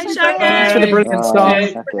joining us. Bye, Shake. Thanks for the brilliant Oh, song.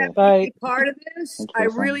 Shake. Bye. Part of this. Thank you I for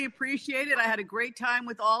the fun. really appreciate it. I had a great time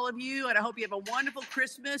with all of you, and I hope you have a wonderful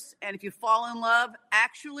Christmas. And if you fall in love,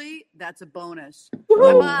 actually, that's a bonus.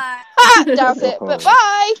 Bye-bye. Doubt it, but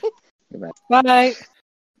bye. Bye.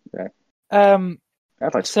 Okay.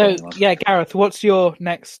 I'd like to So, fall in love. yeah, Gareth, what's your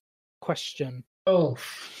next question? Oh,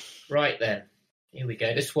 right then. Here we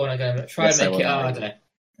go. This one I'm going to try Yes, I and make it will. harder,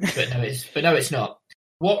 but no, it's not.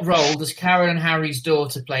 What role does Karen and Harry's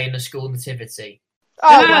daughter play in the school nativity?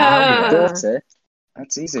 Oh wow. Daughter.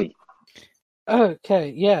 That's easy. Okay,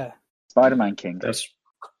 yeah. Spider-Man King.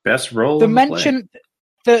 Best role. The in mention,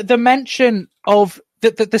 the mention of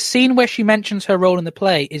the scene where she mentions her role in the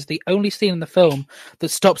play is the only scene in the film that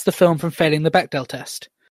stops the film from failing the Bechdel test.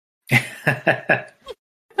 play.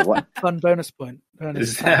 What? Fun bonus point.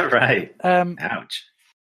 Is that right? Ouch.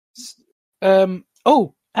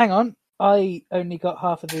 Oh, hang on. I only got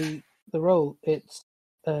half of the role. It's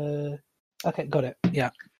okay, got it. Yeah.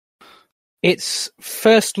 It's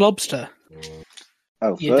First Lobster.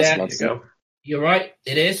 Oh, You're first there. lobster. There you go. You're right.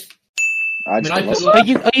 It is. I just I mean, I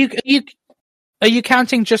got put Are you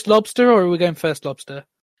counting just lobster, or are we going First Lobster?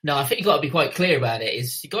 No, I think you've got to be quite clear about it.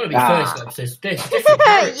 It's got to be Ah. First Lobster. It's different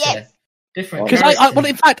character. Yes. Different Because character. well,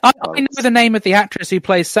 in fact, I know the name of the actress who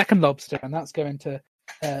plays Second Lobster, and that's going to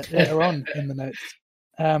later on in the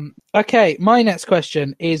notes. Okay, my next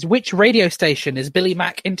question is: which radio station is Billy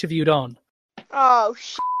Mack interviewed on? Oh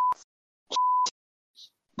shit.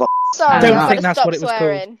 But- Sorry, I don't I've think gotta that's stop what it was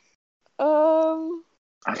swearing.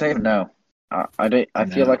 I don't even know. I don't. I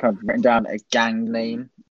feel like I've written down a gang name,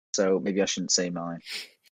 so maybe I shouldn't say mine.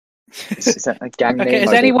 Is that a gang name? Okay, has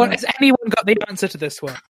I don't know. anyone got the answer to this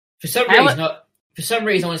one? For some reason,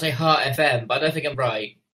 I want to say Heart FM, but I don't think I'm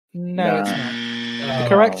right. No, it's No. not. The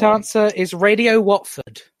correct answer is Radio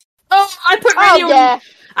Watford. Oh, I put Oh radio. yeah.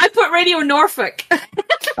 I put Radio Norfolk.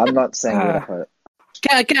 I'm not saying Ah. it. But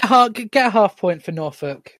Get a half point for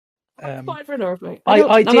Norfolk. Point for Norfolk. I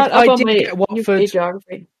I'm did- not up I on did my get Watford. UK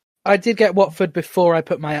geography. I did get Watford before I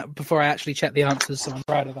actually checked the answers, so I'm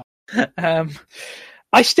proud of that.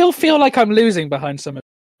 I still feel like I'm losing behind some of it,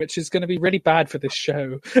 which is going to be really bad for this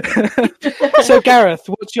show. So, Gareth,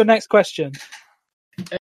 what's your next question?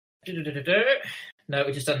 No,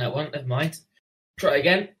 we just done that one. Never mind. Try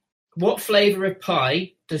again. What flavour of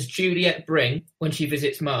pie does Juliet bring when she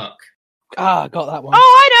visits Mark? Ah, got that one. Oh,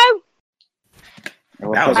 I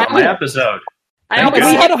know. That was on my episode. I Thank always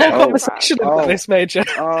We you. had a whole Oh. conversation about Oh. this, Major.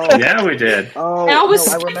 oh, Yeah, we did. oh, I always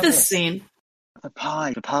no, skip remember this scene. The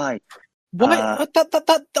pie. Why?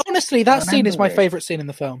 Honestly, that scene is my remember it. favourite scene in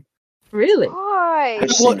the film. Really? Why?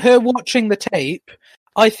 I've seen Her watching the tape,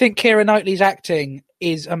 I think Keira Knightley's acting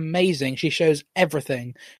is amazing. She shows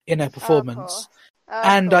everything in her performance,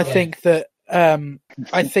 and I think that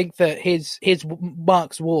his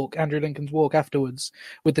Mark's walk, Andrew Lincoln's walk afterwards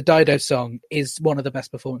with the Dido song, is one of the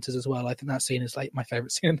best performances as well. I think that scene is like my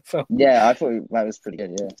favourite scene in the film. Yeah, I thought that was pretty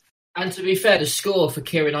good. Yeah. And to be fair, the score for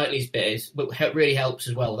Keira Knightley's bit really helps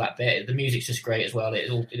as well. That bit, the music's just great as well. It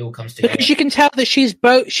all comes together. Because you can tell that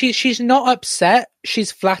she's not upset,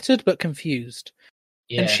 she's flattered but confused.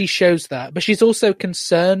 and she shows that, but she's also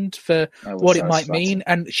concerned for what it might satisfaction. mean,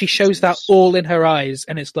 and she shows that all in her eyes,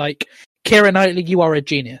 and it's like, Keira Knightley, you are a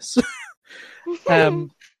genius.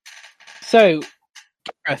 So,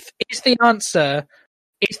 Gareth, is the answer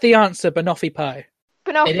banoffee pie?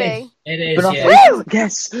 Banoffee. It is.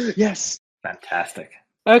 Yes, yes. Fantastic.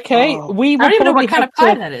 Okay, we I will don't even know probably what kind have of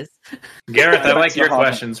pie to. that is. Gareth, I like your Hard.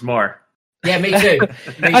 questions more. Yeah, me too.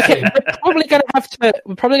 Me Okay, too. we're probably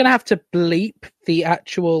gonna have to bleep the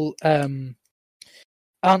actual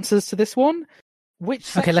answers to this one.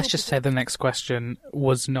 Okay, let's just say the next question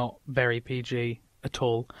was not very PG at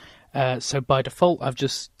all. So by default, I've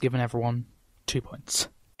just given everyone 2 points.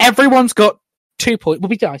 Everyone's got 2 points. We'll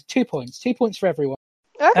be nice. 2 points. 2 points for everyone.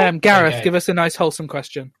 Okay. Gareth, Okay. give us a nice wholesome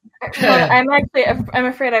question. Well, I'm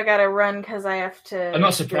afraid I've got to run because I have to. I'm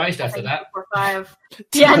not surprised after that. 5.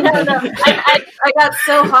 Yeah, no. I got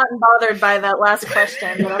so hot and bothered by that last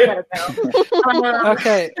question that I've got to go.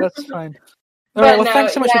 Okay, that's fine. But All right. Well, no,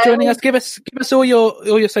 thanks so much yeah, for joining it us. Give us all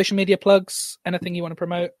your social media plugs. Anything you want to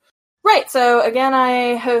promote? Right. So again,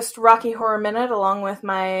 I host Rocky Horror Minute along with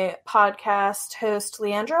my podcast host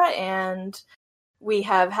Leandra, and we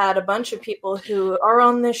have had a bunch of people who are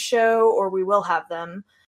on this show, or we will have them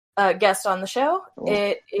guest on the show. Cool.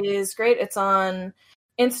 It is great. It's on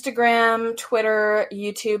Instagram, Twitter,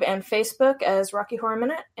 YouTube, and Facebook as Rocky Horror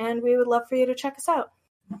Minute, and we would love for you to check us out.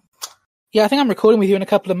 Yeah, I think I'm recording with you in a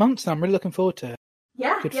couple of months, and I'm really looking forward to it.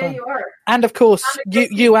 Yeah, Good yeah, fun. you are. And of course,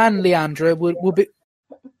 you and Leandra will be.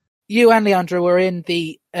 You and Leandra were in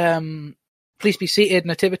the Please Be Seated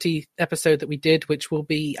Nativity episode that we did, which will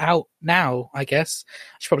be out now, I guess.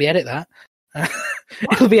 I should probably edit that.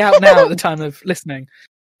 It'll be out now at the time of listening.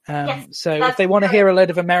 So if they want to hear a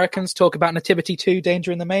load of Americans talk about Nativity 2,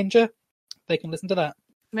 Danger in the Manger, they can listen to that.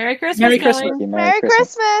 Merry Christmas, Merry Kelly. Christmas. Merry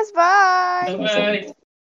Christmas. Bye.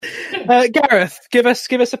 Gareth, give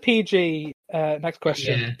us a PG next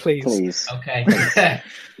question, please. Please. Okay.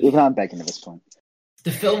 Even I'm begging at this point. The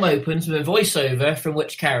film opens with a voiceover from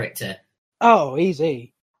which character? Oh,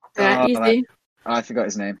 easy. Easy. I forgot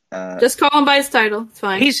his name. Just call him by his title. It's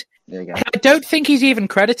fine. There you go. I don't think he's even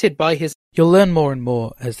credited by his... You'll learn more and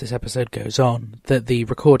more as this episode goes on that the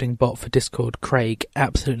recording bot for Discord, Craig,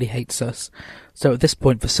 absolutely hates us. So at this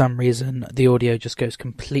point, for some reason, the audio just goes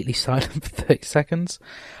completely silent for 30 seconds.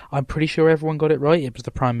 I'm pretty sure everyone got it right. It was the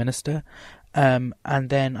Prime Minister. And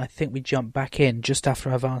then I think we jump back in just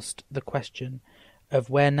after I've asked the question of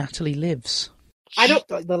where Natalie lives. I don't...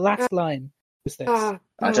 The last line was this. I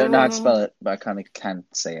don't know how to spell it, but I kind of can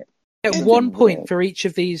say it. Get 1 point for each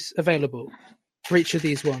of these available. For each of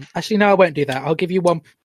these one. Actually, no, I won't do that. I'll give you one.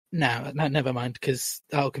 No, never mind, because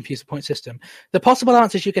that'll confuse the point system. The possible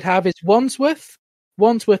answers you could have is Wandsworth,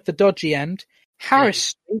 the dodgy end,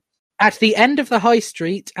 Harris Street, at the end of the high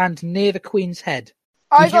street, and near the Queen's Head.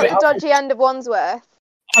 I got the dodgy end of Wandsworth.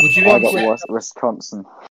 I got Wisconsin.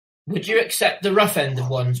 Would you accept the rough end of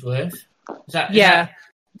Wandsworth? Is that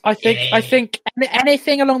I think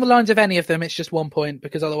anything along the lines of any of them, it's just 1 point,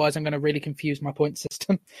 because otherwise I'm going to really confuse my point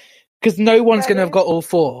system. Because no one's going to have got all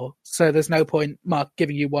four, so there's no point, Mark,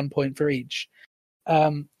 giving you 1 point for each.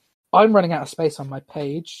 I'm running out of space on my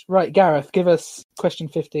page. Right, Gareth, give us question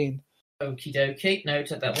 15. Okie dokie. No,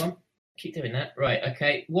 take that one. Keep doing that. Right,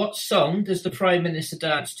 okay. What song does the Prime Minister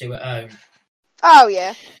dance to at home? Oh,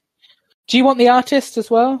 yeah. Do you want the artist as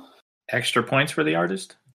well? Extra points for the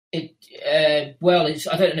artist? Well,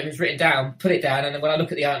 I don't know if it's written down. Put it down, and then when I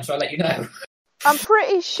look at the answer, I'll let you know. I'm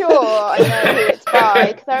pretty sure I know who it's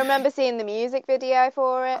by, because I remember seeing the music video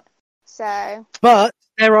for it. So. But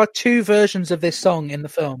there are two versions of this song in the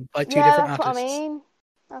film by two different artists.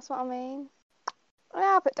 That's what I mean. Well,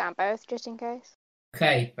 I'll put down both, just in case.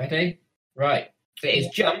 Okay, ready? Right. It is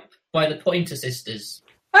Jump by the Pointer Sisters.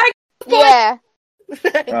 Yeah.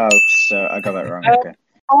 Oh, so I got that wrong. Okay.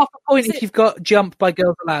 Half a point if you've got Jump by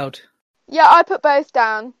Girls Aloud. Yeah, I put both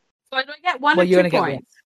down. So do I get one Well, or you 2 only get points? one.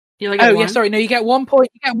 You only get Oh, one? yeah, sorry. No, you get 1 point.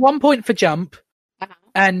 You get 1 point for Jump,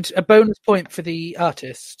 and a bonus point for the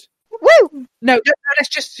artist. Woo! No, let's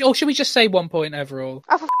just. Or should we just say 1 point overall?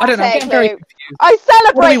 Oh, for I don't know. I'm fuck's getting very sake, confused. I What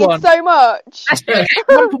do we celebrated want? so much.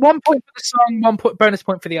 one point for the song, 1 point bonus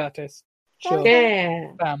point for the artist. Sure.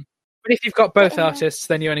 Yeah. Bam. But if you've got both artists,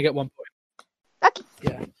 then you only get 1 point.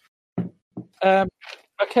 Okay. Yeah.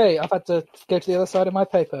 Okay, I've had to go to the other side of my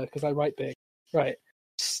paper because I write big. Right.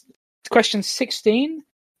 Question 16.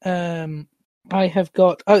 I have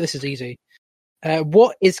got... Oh, this is easy.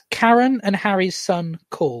 What is Karen and Harry's son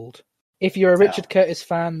called? If you're a Richard Curtis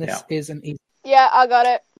fan, this is an easy... Yeah, I got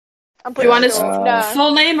it. I'm Do pretty you want his sure. No.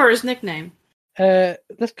 full name or his nickname?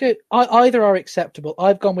 Let's go... Either are acceptable.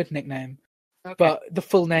 I've gone with nickname. But the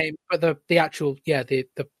full name, but the actual, the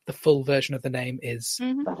full version of the name is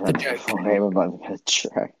the joke. Full name about the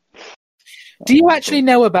Shrek. Do you actually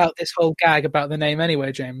know about this whole gag about the name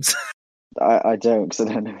anyway, James? I don't, because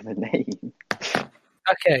I don't know the name.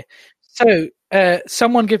 Okay, so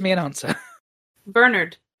someone give me an answer.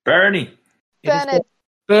 Bernard. Bernie.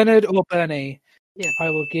 Bernard or Bernie. Yeah. I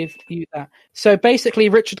will give you that. So basically,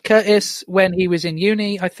 Richard Curtis, when he was in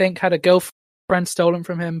uni, I think, had a girlfriend stolen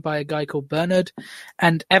from him by a guy called Bernard.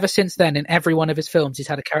 And ever since then, in every one of his films, he's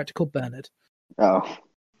had a character called Bernard. Oh.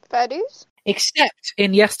 Fair dues? Except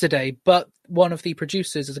in Yesterday, but one of the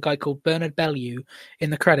producers is a guy called Bernard Bellew in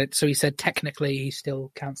the credits, so he said technically he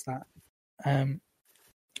still counts that.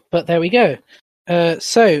 But there we go.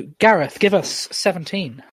 So, Gareth, give us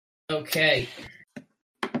 17. Okay.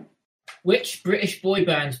 Which British boy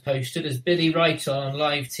band posted as Billy Wright on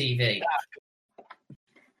live TV?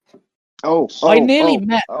 I nearly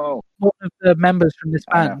met one of the members from this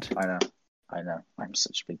band. I know. I'm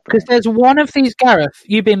such a big Because there's one of these, Gareth,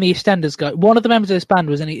 you being the EastEnders guy, one of the members of this band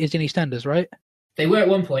is in EastEnders, right? They were at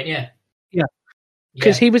one point, yeah. Yeah.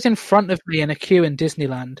 Because he was in front of me in a queue in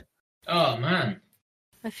Disneyland. Oh, man.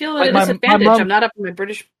 I feel at a disadvantage. I'm not up in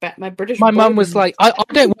my British. My mum was like, I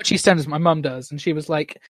don't watch EastEnders, my mum does. And she was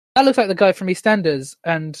like, that looks like the guy from EastEnders.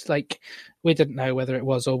 And like, we didn't know whether it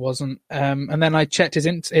was or wasn't. And then I checked I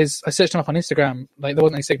searched him up on Instagram. Like, there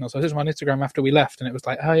wasn't any signal. So I searched him on Instagram after we left. And it was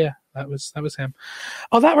like, oh yeah, that was him.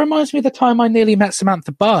 Oh, that reminds me of the time I nearly met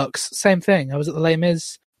Samantha Barks. Same thing. I was at the Les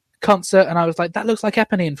Mis concert and I was like, that looks like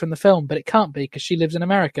Eponine from the film, but it can't be because she lives in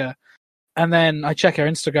America. And then I check her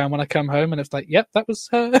Instagram when I come home and it's like, yep, that was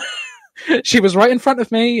her. She was right in front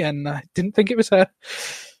of me and I didn't think it was her.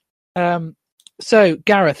 So,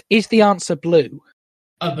 Gareth, is the answer blue?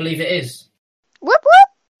 I believe it is. Whoop whoop!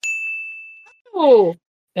 Oh.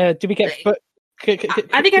 Did we get...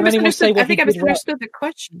 I think I misunderstood. I misunderstood the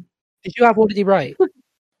question. Did you have what did you write?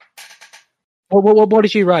 What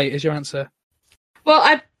did you write as your answer?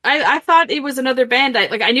 Well, I thought it was another band.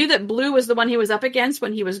 I knew that Blue was the one he was up against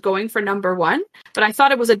when he was going for number one, but I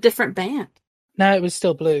thought it was a different band. No, it was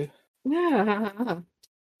still Blue. Yeah. Oh,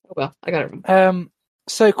 well, I got it wrong.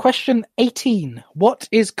 So, question 18. What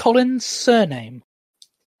is Colin's surname?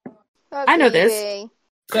 I know this.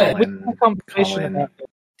 We had a conversation about it,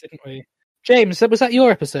 didn't we? James, was that your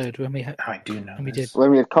episode when we had? I do know. When we did. When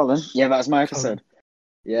we had Colin? Yeah, that was my episode.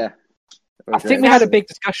 Yeah. I think we had a big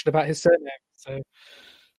discussion about his surname. So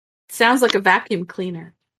sounds like a vacuum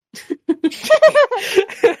cleaner.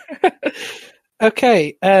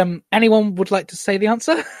 Okay. Anyone would like to say the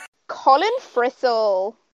answer? Colin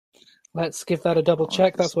Frissell. Let's give that a double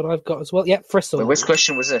check. That's what I've got as well. Yep, Frissell. Wait, which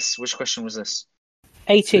question was this?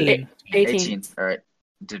 18. 18. All right.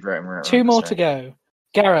 Did right. Two more to go.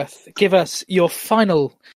 Gareth, give us your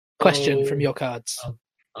final question from your cards.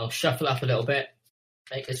 I'll shuffle up a little bit.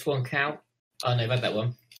 Make this one count. Oh, no, I've had that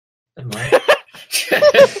one. Never mind.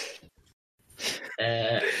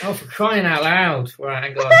 For crying out loud. Right,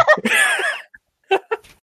 hang on.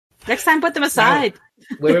 Next time, put them aside.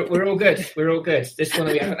 No, we're all good. We're all good. This one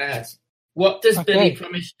we haven't had. What does Billy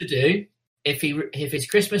promise to do if his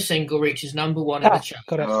Christmas single reaches number one in the chart?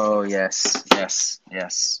 Oh, yes.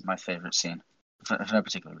 My favourite scene. For no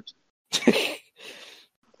particular reason.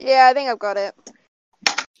 Yeah, I think I've got it.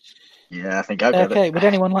 Yeah, I think I've got it. Okay, would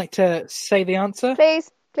anyone like to say the answer? Please,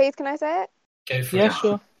 can I say it? Go for it. Yeah,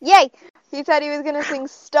 sure. Yay! He said he was going to sing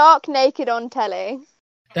Stark Naked on telly.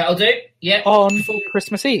 That'll do. Yeah. On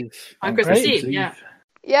Christmas Eve. On Christmas Eve, yeah.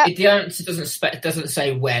 Yeah. The answer doesn't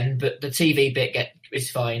say when, but the TV bit is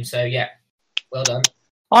fine. So yeah, well done.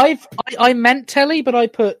 I meant telly, but I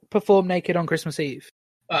put perform naked on Christmas Eve.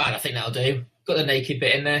 I think that'll do. Got the naked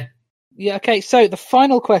bit in there. Yeah. Okay. So the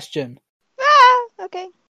final question. Okay.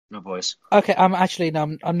 No boys. Okay.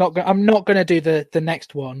 I'm not going to do the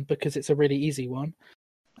next one because it's a really easy one.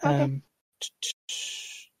 Okay.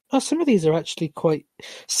 Some of these are actually quite.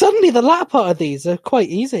 Suddenly, the latter part of these are quite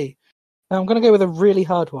easy. I'm going to go with a really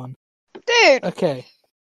hard one. Dude! Okay.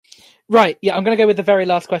 Right, yeah, I'm going to go with the very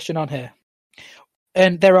last question on here.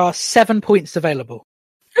 And there are 7 points available.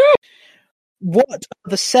 What are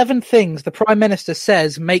the 7 things the Prime Minister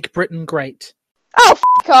says make Britain great? Oh,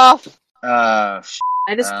 f*** off!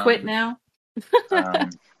 I just quit now. I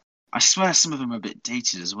swear some of them are a bit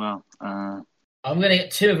dated as well. I'm going to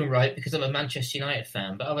get 2 of them right because I'm a Manchester United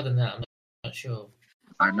fan, but other than that, I'm not sure.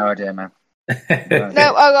 I have no idea, man.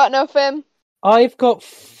 No, I got nothing. I've got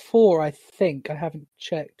 4, I think. I haven't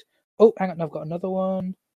checked. Oh, hang on, I've got another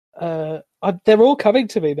one. They're all coming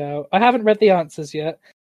to me now. I haven't read the answers yet.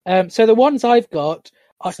 So the ones I've got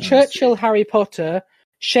are Churchill, Harry Potter,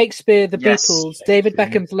 Shakespeare, The Yes. Beatles, David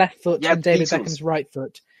Beckham's left foot, Yeah, and David Beatles. Beckham's right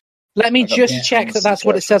foot. Let me I got just Beatles check that that's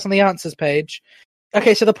what it first. says on the answers page.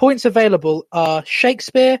 Okay, so the points available are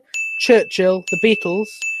Shakespeare, Churchill, The Beatles,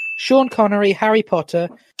 Sean Connery, Harry Potter,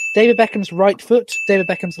 David Beckham's right foot, David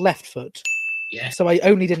Beckham's left foot. Yeah. So I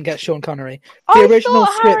only didn't get Sean Connery. I The original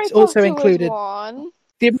thought Harry script also Potter was included one.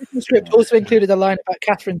 the original script also included a line about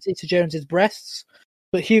Catherine Zeta-Jones's breasts,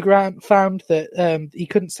 but Hugh Grant found that he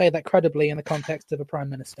couldn't say that credibly in the context of a prime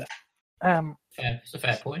minister. Yeah, it's a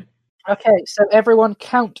fair point. Okay, so everyone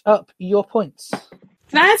count up your points.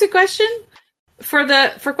 Can I ask a question?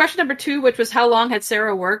 For question number 2, which was how long had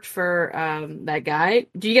Sarah worked for that guy,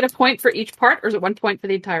 do you get a point for each part, or is it 1 point for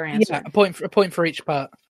the entire answer? Yeah, a point for each part.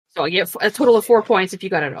 So you get a total of 4 points if you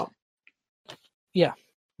got it all. Yeah.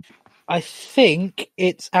 I think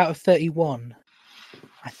it's out of 31.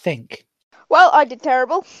 I think. Well, I did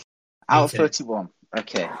terrible. Out of 31.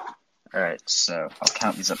 Okay. Alright, so I'll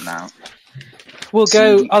count these up now. We'll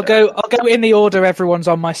go. I'll go in the order everyone's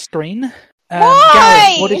on my screen.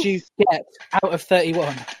 Why? Gareth, what did you get out of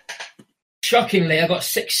 31? Shockingly, I got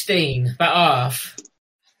 16, about half.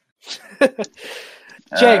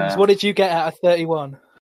 James, what did you get out of 31?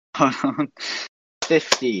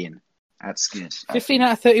 15. That's good. 15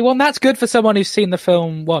 out of 31. That's good for someone who's seen the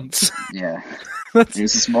film once. Yeah. It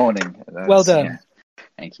was this morning. Well done. Yeah.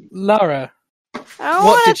 Thank you. Lara, I what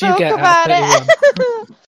want did to you talk get about out of 31? it.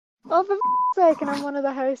 Oh, for sake, and I'm one of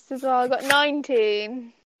the hosts as well. I got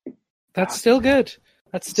 19. That's still good.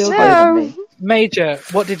 That's still No. good. Major,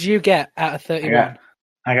 what did you get out of 31?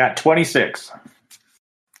 I got 26.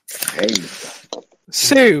 Hey.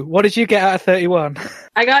 Sue, what did you get out of 31?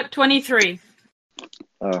 I got 23.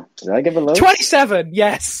 Oh, did I give a low? 27,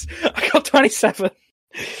 yes. I got 27.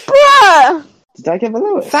 Bruh! Did I give a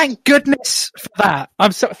lowest? Thank goodness for that.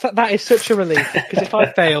 That is such a relief, because if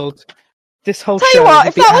I failed, this whole Tell show you what, would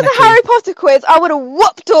if be that was anarchy. a Harry Potter quiz, I would have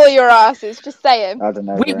whooped all your asses. Just saying. I don't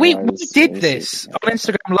know. We did this on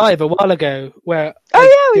Instagram Live a while ago, where Oh,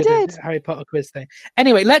 I yeah, we a did. Harry Potter quiz thing.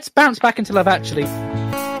 Anyway, let's bounce back into Love Actually.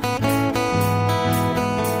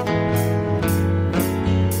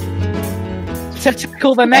 To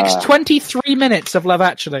tackle the next 23 minutes of Love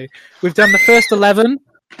Actually, we've done the first 11.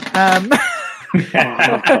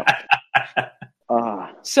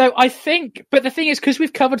 So I think, but the thing is, because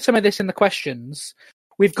we've covered some of this in the questions,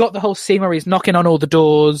 we've got the whole scene where he's knocking on all the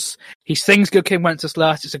doors. He sings "Good King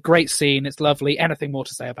Wenceslas." It's a great scene. It's lovely. Anything more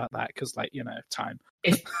to say about that? Because, time.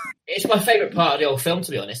 It's my favourite part of the whole film,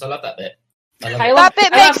 to be honest. I love that bit. That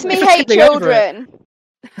bit makes me hate children.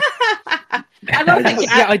 I love that.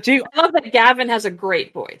 Yeah, I do. I love that Gavin has a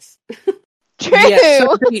great voice. True. Yeah,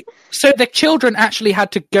 so the children actually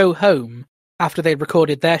had to go home after they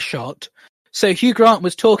recorded their shot. So Hugh Grant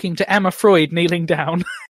was talking to Emma Freud kneeling down.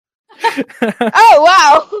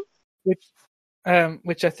 Oh wow!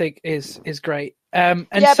 Which I think is great. And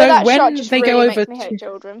yeah, so but that shot when just they really go makes over me hate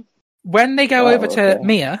children. when they go over to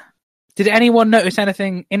Mia, did anyone notice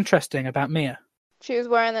anything interesting about Mia? She was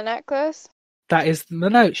wearing the necklace. That is the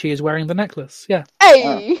note. She is wearing the necklace. Yeah.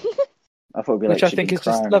 Hey! I thought it'd be Which like I think she'd is been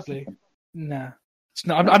just crying. lovely. No, it's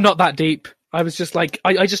not. I'm not that deep. I was just like,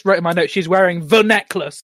 I just wrote in my note, she's wearing the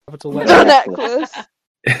necklace. The necklace.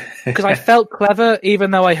 Because I felt clever,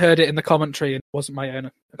 even though I heard it in the commentary and it wasn't my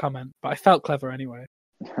own comment. But I felt clever anyway.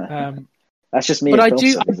 That's just me. But as I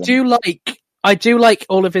film citizen. do like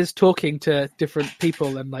all of his talking to different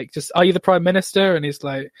people and like, just, are you the Prime Minister? And he's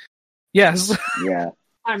like, yes. Yeah.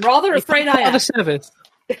 I'm rather afraid I am. The service.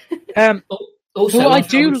 Also, well, I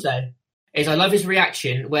do say is I love his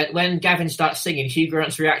reaction when Gavin starts singing. Hugh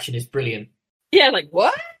Grant's reaction is brilliant. Yeah, like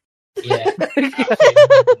what? Yeah.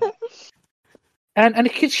 And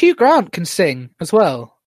because Hugh Grant can sing as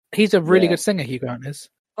well. He's a really good singer, Hugh Grant is.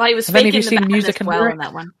 Well, he was Have any of faking you the seen Music badness and well Lyrics? in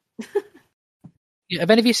that one. Yeah,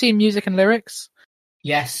 have any of you seen Music and Lyrics?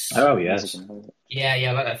 Yes. Oh, yes. Yeah,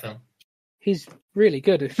 I like that film. He's really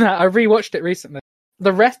good. I rewatched it recently.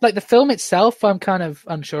 The rest, like the film itself, I'm kind of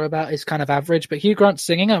unsure about. Is kind of average, but Hugh Grant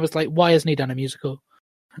singing, I was like, why hasn't he done a musical?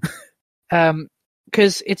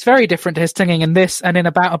 Because it's very different to his singing in this and in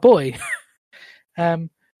About a Boy,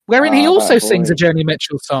 wherein he also sings a Joni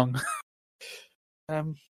Mitchell song.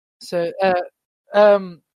 I've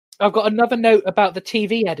got another note about the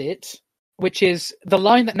TV edit, which is the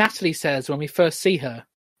line that Natalie says when we first see her.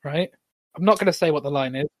 Right. I'm not going to say what the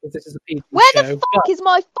line is because this is a PG Where show. the fuck is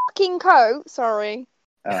my fucking coat? Sorry.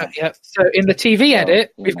 Yeah. So in the TV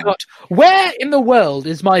edit, we've got, where in the world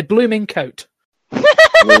is my blooming coat?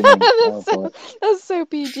 That's so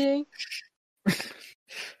PG.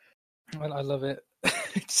 Well, I love it.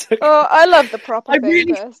 Oh, I love the proper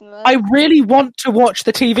thing, personally. I really want to watch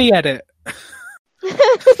the TV edit.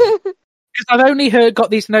 Because I've only got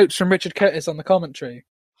these notes from Richard Curtis on the commentary.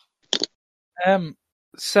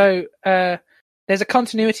 So there's a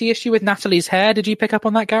continuity issue with Natalie's hair. Did you pick up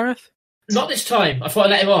on that, Gareth? Not this time. I thought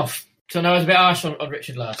I'd let him off. So I know I was a bit harsh on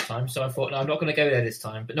Richard last time, so I thought, no, I'm not going to go there this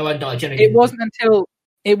time. But no, I genuinely It wasn't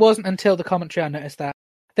until the commentary I noticed that.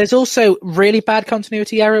 There's also really bad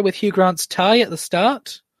continuity error with Hugh Grant's tie at the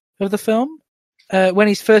start of the film. When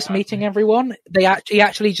he's first meeting everyone, he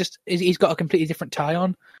actually he's got a completely different tie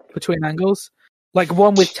on between angles. Like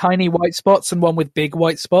one with tiny white spots and one with big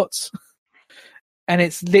white spots. And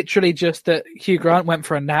it's literally just that Hugh Grant went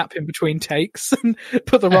for a nap in between takes and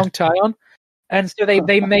put the wrong tie on. And so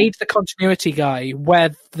they made the continuity guy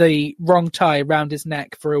wear the wrong tie around his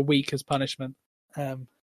neck for a week as punishment.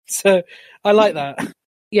 So I like that.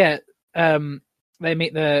 Yeah,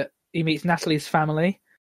 he meets Natalie's family.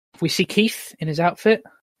 We see Keith in his outfit.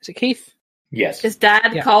 Is it Keith? Yes. His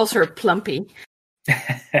dad calls her Plumpy.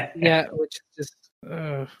 Yeah, which is just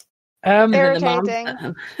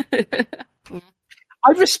irritating.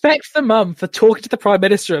 I respect the mum for talking to the Prime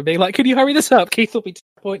Minister and being like, "Can you hurry this up?" Keith will be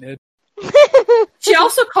disappointed. She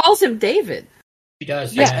also calls him David. She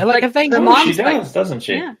does. Yeah, like have they? The mom's she does, doesn't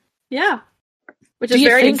she? Yeah. Which Do is you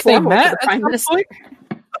very think they informal for met the Prime Minister.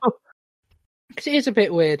 Because it is a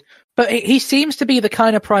bit weird, but he seems to be the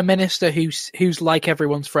kind of Prime Minister who's like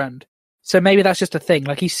everyone's friend. So maybe that's just a thing.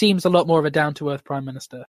 Like he seems a lot more of a down to earth Prime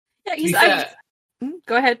Minister. Yeah,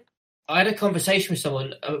 go ahead. I had a conversation with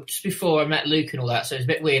someone just before I met Luke and all that, so it's a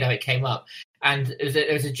bit weird how it came up. And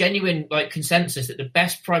there was a genuine consensus that the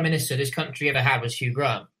best Prime Minister this country ever had was Hugh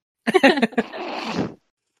Grant.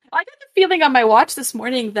 I got the feeling on my watch this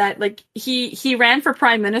morning that he ran for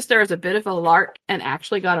Prime Minister as a bit of a lark and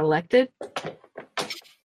actually got elected.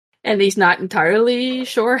 And he's not entirely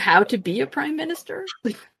sure how to be a Prime Minister.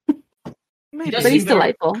 But he's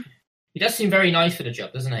delightful. He does seem very nice for the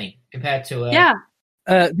job, doesn't he? Compared to... Yeah.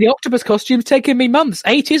 The octopus costume's taken me months.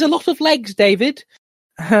 8 is a lot of legs, David.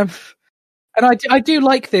 And I do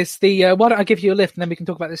like this. Why don't I give you a lift and then we can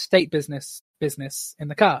talk about this state business in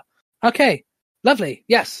the car. Okay. Lovely.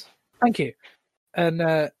 Yes. Thank you.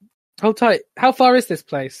 And hold tight. How far is this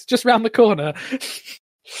place? Just round the corner.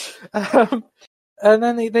 And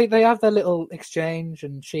then they have their little exchange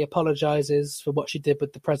and she apologizes for what she did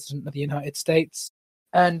with the President of the United States.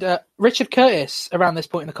 And Richard Curtis, around this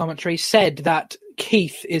point in the commentary, said that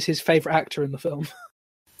Keith is his favourite actor in the film.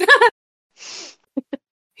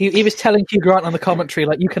 He was telling Hugh Grant on the commentary,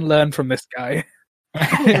 like, you can learn from this guy.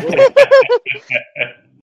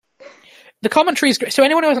 The commentary is great. So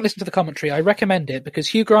anyone who hasn't listened to the commentary, I recommend it because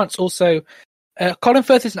Hugh Grant's also... Colin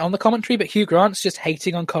Firth isn't on the commentary, but Hugh Grant's just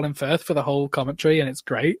hating on Colin Firth for the whole commentary, and it's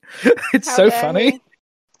great. It's How so dare funny. he?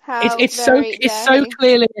 How It's very so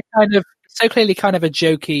clearly kind of a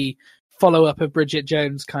jokey follow-up of Bridget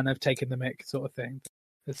Jones kind of taking the mick sort of thing.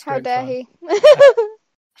 It's How great dare fun. he?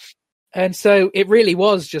 And so it really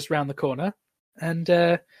was just round the corner. And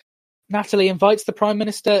Natalie invites the Prime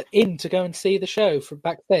Minister in to go and see the show from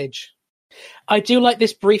backstage. I do like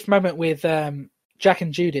this brief moment with Jack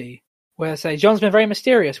and Judy, where I say, John's been very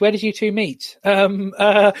mysterious. Where did you two meet? Good.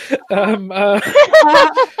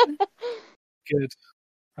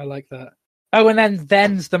 I like that. Oh, and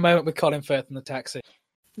then's the moment with Colin Firth and the taxi.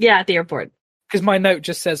 Yeah, at the airport. Because my note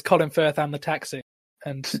just says Colin Firth and the taxi.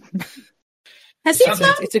 And does he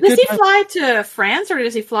fly to France or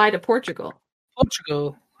does he fly to Portugal?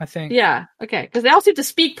 Portugal, I think. Yeah, okay. Because they all seem to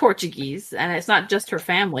speak Portuguese, and it's not just her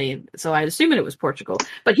family, so I'd assume it was Portugal.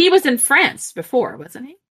 But he was in France before, wasn't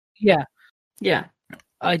he? Yeah. Yeah.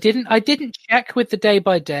 I didn't check with the day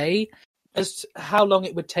by day as to how long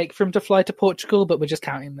it would take for him to fly to Portugal, but we're just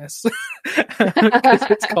counting this because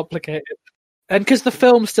it's complicated, and because the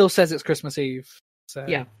film still says it's Christmas Eve. So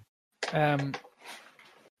yeah,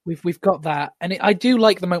 we've got that, and I do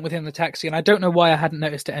like the moment with him in the taxi, and I don't know why I hadn't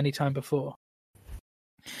noticed it any time before,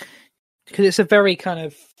 because it's a very kind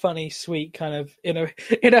of funny, sweet kind of in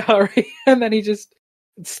a hurry, and then he just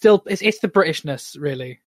still it's the Britishness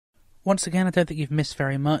really. Once again, I don't think you've missed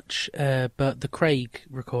very much, but the Craig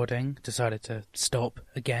recording decided to stop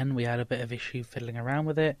again. We had a bit of issue fiddling around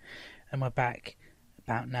with it, and we're back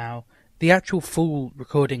about now. The actual full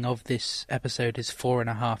recording of this episode is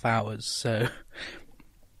 4.5 hours, so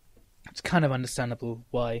it's kind of understandable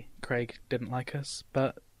why Craig didn't like us.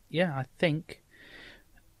 But yeah, I think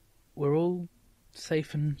we're all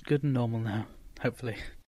safe and good and normal now, hopefully.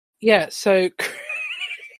 Yeah, so...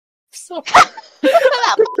 Sorry.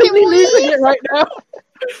 That completely losing it right now.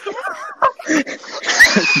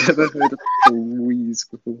 I've never heard a wheeze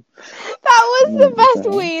before. That was the best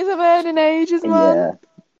wheeze I've heard in ages, man. Yeah.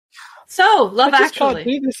 So, Love I just Actually.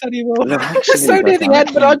 can't do this anymore. Love Actually, It's so near the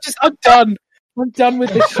end, but I'm done. I'm done with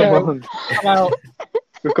this Come show. on. I'm out.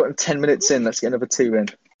 We've gotten 10 minutes in. Let's get another 2 in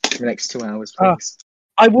the next 2 hours, Oh. please.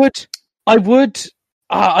 I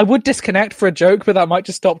would disconnect for a joke, but that might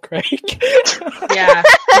just stop Craig. Yeah,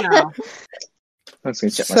 no. I'm just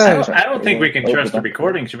going to check my So- soundtrack. I don't think we can Over trust the that.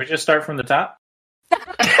 recording. Should we just start from the top?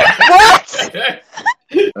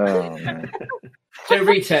 Oh, man. So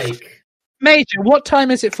retake. Major, what time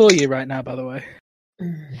is it for you right now, by the way?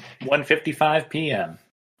 1:55 p.m.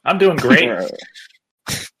 I'm doing great. Bro.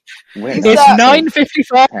 When It's that-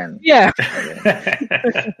 9:55. 10. Yeah,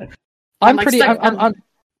 I'm like pretty. stuck- I'm I'm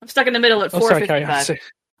stuck in the middle at oh, sorry, Carrie.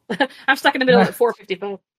 4:55. I'm stuck in the middle at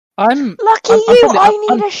 4:55. I'm Lucky I'm you! probably- I I'm-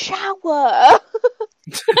 need a shower.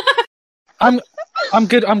 I'm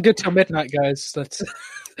good. I'm good till midnight, guys. That's.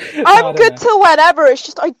 I'm good till whenever. It's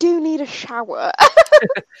just I do need a shower.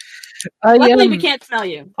 Luckily, we can't smell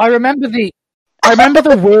you. I remember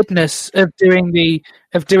the weirdness of doing the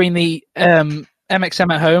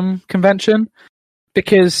MXM at Home convention,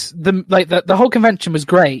 because the whole convention was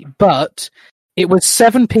great, but it was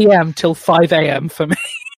 7 p.m. till 5 a.m. for me,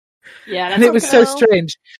 Yeah, that's and it was so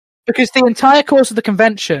strange because the entire course of the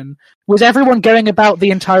convention was everyone going about the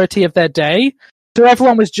entirety of their day. So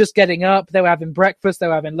everyone was just getting up, they were having breakfast, they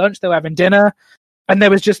were having lunch, they were having dinner, and there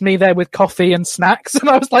was just me there with coffee and snacks, and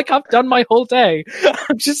I was like, I've done my whole day.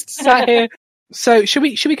 I'm just sat here. So should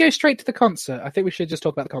we go straight to the concert? I think we should just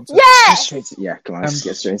talk about the concert. Yeah. Come on, let's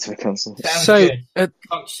get straight into the console. Sounds So, good.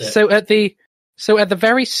 Concert. so at the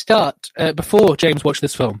very start, before James watched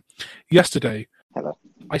this film, yesterday, Hello.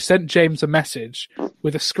 I sent James a message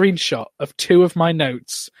with a screenshot of 2 of my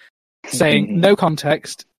notes saying, no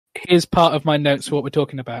context, here's part of my notes for what we're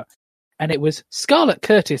talking about. And it was, Scarlett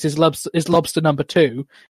Curtis is lobster number 2,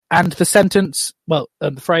 and the sentence, the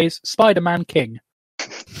phrase, Spider-Man King.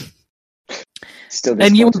 Still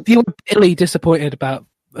And you disappointed. were really disappointed about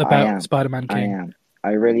am. Spider-Man I King. am.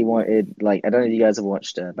 I really wanted, I don't know if you guys have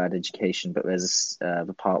watched Bad Education, but there's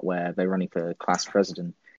the part where they're running for class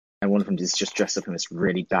president, and one of them is just dressed up in this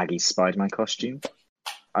really baggy Spider-Man costume.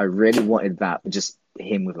 I really wanted that, but just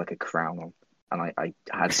him with a crown on, and I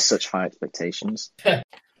had such high expectations.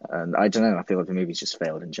 And I don't know, I feel like the movie's just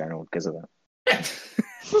failed in general because of that.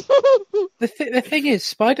 The thing is,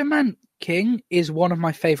 Spider-Man King is one of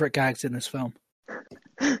my favourite gags in this film.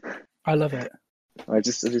 I love it. I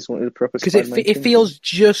just wanted a proper Because Spider-Man it King. feels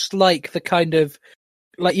just like the kind of,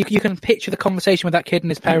 you can picture the conversation with that kid and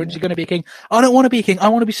his parents. You're going to be a king. I don't want to be a king. I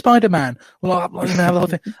want to be Spider-Man. Well,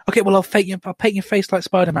 okay, well I'll paint your face like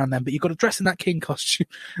Spider-Man then, but you've got to dress in that king costume.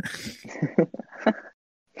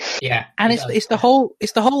 Yeah, And it's the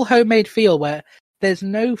whole homemade feel where there's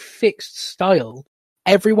no fixed style.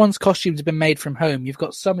 Everyone's costumes have been made from home. You've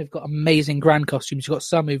got some who've got amazing grand costumes. You've got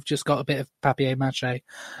some who've just got a bit of papier-mâché.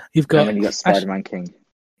 You've got And then you got Spider-Man King.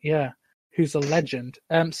 Yeah, who's a legend.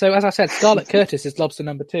 So as I said, Scarlett Curtis is lobster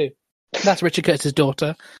number 2. That's Richard Curtis's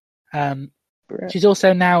daughter. She's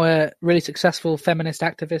also now a really successful feminist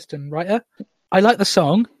activist and writer. I like the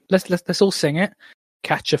song. Let's all sing it.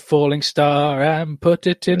 Catch a falling star and put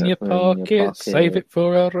it in your pocket. Save it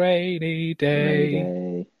for a rainy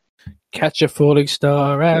day. Catch a falling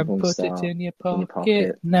star and put it in your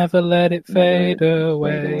pocket. Never let it fade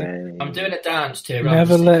away. I'm doing a dance to it.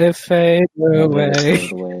 Never let it fade away.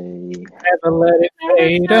 Never let it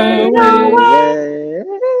fade away.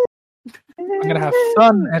 I'm going to have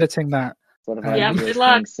fun editing that. Yeah, good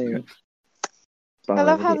luck. I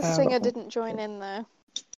love how the singer didn't join in though.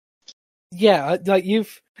 Yeah,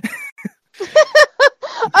 you've...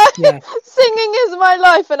 Singing is my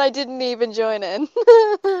life, and I didn't even join in.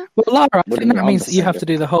 Well, Lara, I think that means that you have to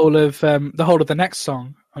do the whole of the next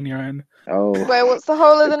song on your own. Oh. Wait, what's the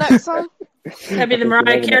whole of the next song? That'd be the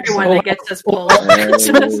Mariah Carey one that gets us pulled.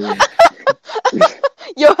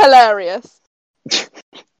 You're hilarious.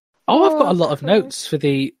 Oh, I've got a lot of notes for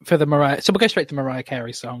the Mariah. So we'll go straight to Mariah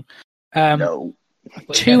Carey song. No.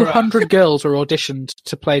 200 girls were auditioned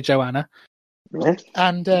to play Joanna.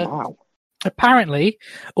 And apparently,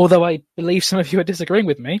 although I believe some of you are disagreeing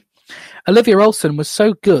with me, Olivia Olson was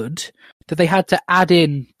so good that they had to add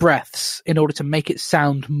in breaths in order to make it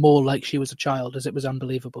sound more like she was a child, as it was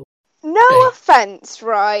unbelievable. No offense,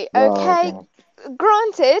 right? Oh, Okay.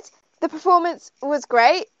 Granted, the performance was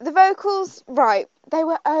great. The vocals, right, they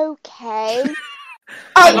were okay.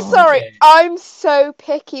 I'm sorry, I'm so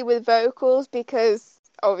picky with vocals because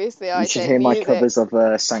obviously I You should take hear my music. covers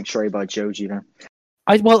of Sanctuary by Joji then.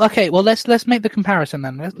 Let's make the comparison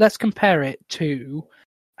then. Let's compare it to.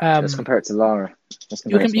 Let's compare it to Lara.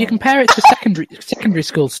 You compare it to secondary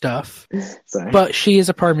school stuff, Sorry. but she is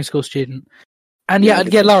a primary school student. And yeah,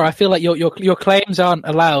 Laura, I feel like your claims aren't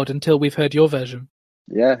allowed until we've heard your version.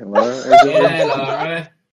 Yeah, Laura. Yeah, Laura.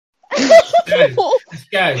 Let's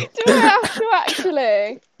go. Do I have to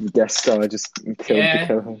actually? Guest star just killed the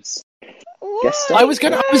co-host. Guest star. I was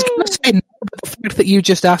gonna say no, but the fact that you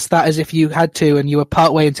just asked that as if you had to and you were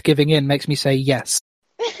part way into giving in makes me say yes.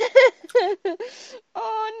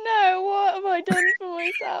 Oh no, what have I done for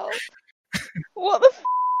myself? What the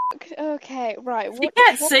fuck? Okay, right. She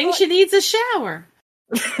can't sing, she needs a shower.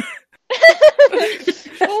 Well,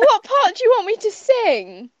 what part do you want me to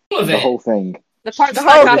sing? The whole thing. The part that's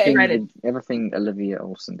whole not thing. copyrighted. Everything Olivia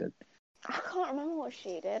Olsen did. I can't remember what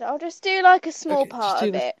she did. I'll just do like a small part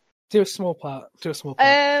of it. Do a small part.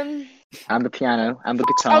 And the piano, and the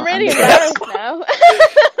guitar. I'm really and the embarrassed now.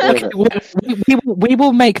 Okay, we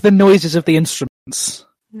will make the noises of the instruments.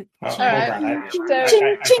 Alright. So,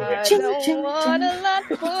 I don't want a lot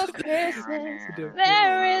for Christmas.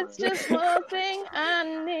 There is just one thing I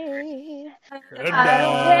need. I don't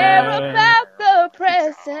care about the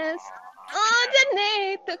presents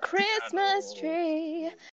underneath the Christmas tree.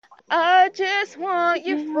 I just want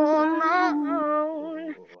you for my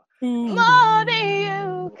own, more than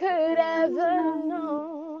you could ever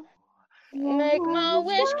know. Make my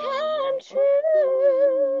wish come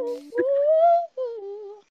true.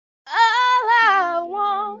 All I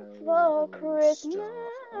want for Christmas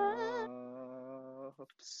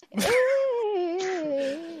is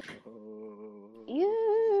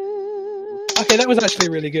you. Okay, that was actually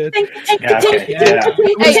really good.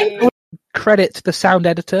 Yeah. Credit to the sound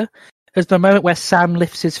editor as the moment where Sam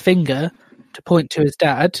lifts his finger to point to his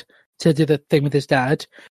dad, to do the thing with his dad.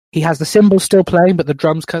 He has the cymbals still playing, but the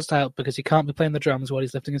drums cut out because he can't be playing the drums while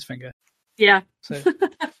he's lifting his finger. Yeah. So, to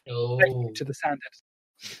the sound editor.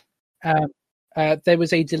 There was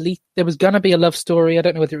going to be a love story. I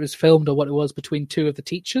don't know whether it was filmed or what it was between two of the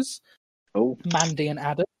teachers. Oh, Mandy and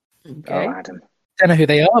Adam. Okay. Oh, Adam. Don't know who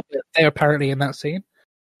they are, but they're apparently in that scene.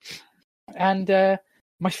 And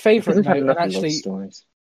my favourite note, and actually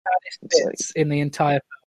bits in the entire film,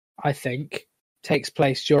 I think, takes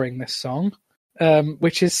place during this song,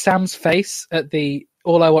 which is Sam's face at the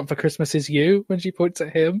 "All I Want for Christmas Is You" when she points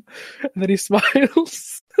at him, and then he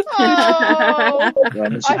smiles. Oh,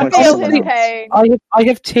 I feel his pain. I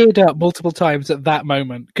have teared up multiple times at that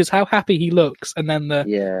moment because how happy he looks, and then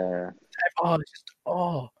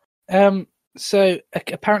So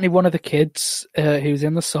apparently one of the kids who's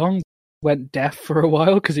in the song went deaf for a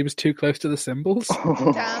while because he was too close to the cymbals.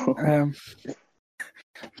 Damn.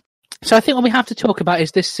 So I think what we have to talk about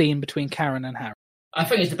is this scene between Karen and Harry. I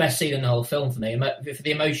think it's the best scene in the whole film for me. For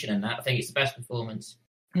the emotion in that, I think it's the best performance.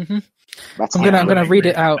 Mm-hmm. I'm gonna read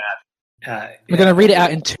it out. I'm gonna read it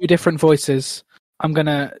out in two different voices.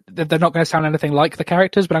 They're not gonna sound anything like the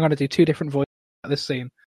characters, but I'm gonna do two different voices at this scene.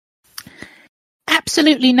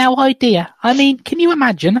 Absolutely no idea. I mean, can you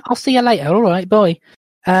imagine? I'll see you later. All right, bye.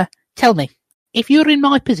 Tell me, if you were in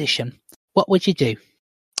my position, what would you do?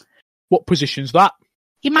 What position's that?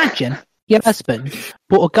 Imagine your husband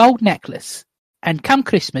bought a gold necklace and come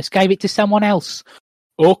Christmas gave it to someone else.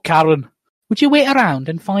 Oh, Karen. Would you wait around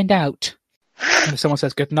and find out? And if someone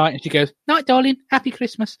says good night and she goes, night, darling, happy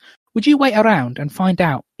Christmas. Would you wait around and find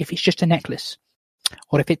out if it's just a necklace?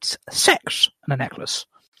 Or if it's sex and a necklace?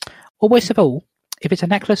 Or worst of all, if it's a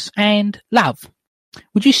necklace and love?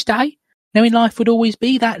 Would you stay, knowing life would always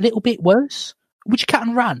be that little bit worse? Or would you cut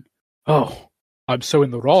and run? Oh, I'm so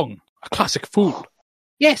in the wrong. A classic fool.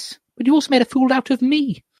 Yes, but you also made a fool out of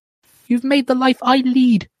me. You've made the life I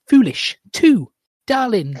lead foolish, too.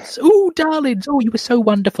 Darlings. Oh, darlings. Oh, you were so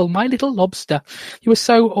wonderful. My little lobster. You were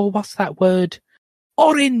so, what's that word?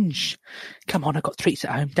 Orange. Come on, I've got treats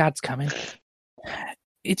at home. Dad's coming.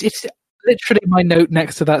 It's literally my note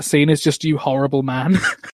next to that scene is just you horrible man.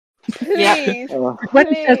 Please,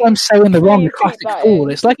 when he says I'm so in the wrong, the classic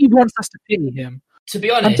fool, it's like he wants us to pity him. To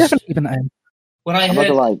be honest, I'm definitely giving that him. When I heard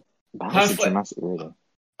really.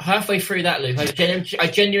 halfway through that, Luke, I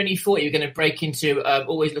genuinely thought you were going to break into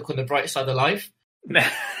always look on the bright side of life.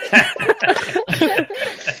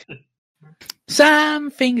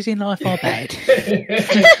 Some things in life are bad.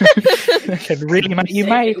 Can really make you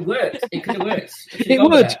mad. It worked. It could have worked. It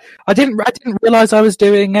would. I didn't realise I was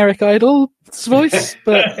doing Eric Idle's voice,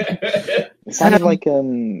 but it sounded like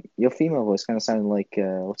your female voice kind of sounded like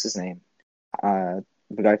what's his name? The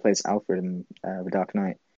guy who plays Alfred in The Dark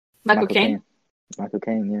Knight. Michael Caine. Michael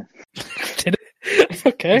Caine, yeah. Did it?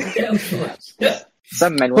 Okay.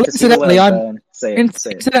 Some men Well, want to see the world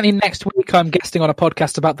incidentally, next week I'm guesting on a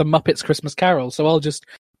podcast about the Muppets Christmas Carol, so I'll just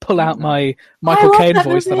pull out my Michael Caine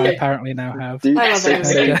voice that I apparently now have. Dude,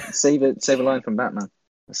 save a line from Batman.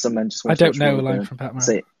 Some men just want I don't know a line from Batman.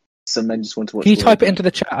 Say some men just want to watch. Can you Will type it burn. into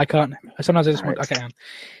the chat? I can't. Sometimes I just want. Alright.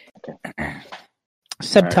 Okay.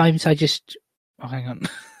 Sometimes I just. Oh, hang on.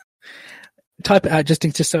 Type it out just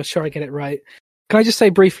to so sure I get it right. Can I just say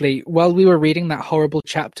briefly, while we were reading that horrible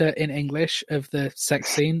chapter in English of the sex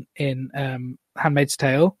scene in Handmaid's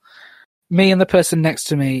Tale, me and the person next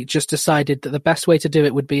to me just decided that the best way to do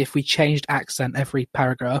it would be if we changed accent every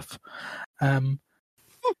paragraph. Let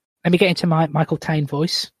me get into my Michael Caine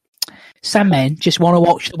voice. Some men just want to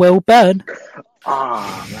watch the world burn.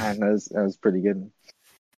 Ah, man, that was pretty good.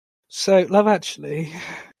 So, Love Actually,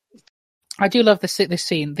 I do love this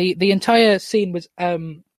scene. The entire scene was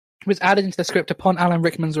added into the script upon Alan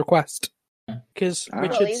Rickman's request because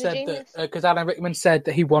Richard he's a said genius. that because Alan Rickman said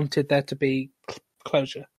that he wanted there to be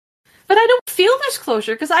closure. But I don't feel there's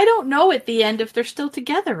closure because I don't know at the end if they're still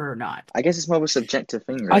together or not. I guess it's more of a subjective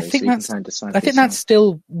thing, really. I think so you that's. can kind of decide I for think that yourself.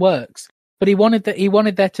 still works. But he wanted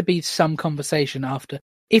there to be some conversation after.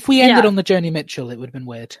 If we ended Yeah. on the Joni Mitchell, it would have been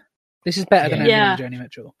weird. This is better than Yeah. ending on Joni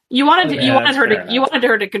Mitchell. You wanted Yeah, that's fair enough. you wanted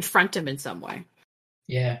her to confront him in some way.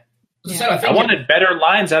 Yeah. Yeah. So I I think wanted better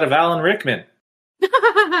lines out of Alan Rickman.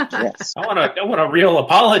 Yes. I want a real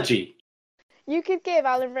apology. You could give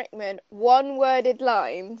Alan Rickman one-worded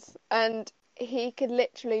lines, and he could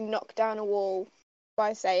literally knock down a wall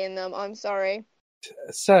by saying them. I'm sorry.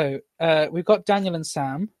 So we've got Daniel and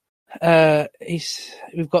Sam.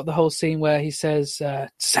 We've got the whole scene where he says,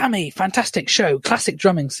 "Sammy, fantastic show, classic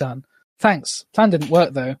drumming, son. Thanks. Plan didn't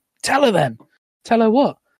work though. Tell her then. Tell her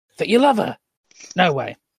what? That you love her. No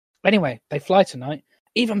way. Anyway, they fly tonight.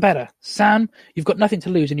 Even better, Sam. You've got nothing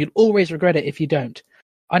to lose, and you'll always regret it if you don't.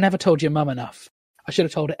 I never told your mum enough. I should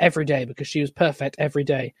have told her every day because she was perfect every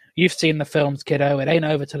day. You've seen the films, kiddo. It ain't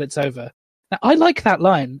over till it's over." Now, I like that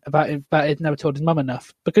line about it never told his mum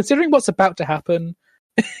enough, but considering what's about to happen,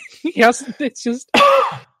 yes, it's just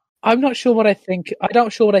I'm not sure what I think. I'm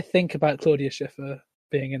not sure what I think about Claudia Schiffer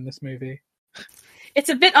being in this movie. It's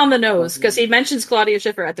a bit on the nose because he mentions Claudia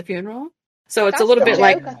Schiffer at the funeral, so it's That's a little the bit joke,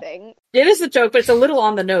 like I think. it is a joke, but it's a little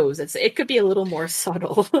on the nose. It could be a little more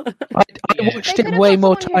subtle. I Yeah. watched They it could have way got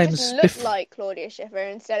more someone who times just looked before. like Claudia Schiffer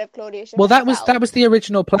instead of Claudia Schiffer. Well, that herself. was the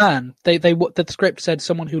original plan. The script said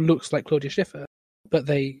someone who looks like Claudia Schiffer, but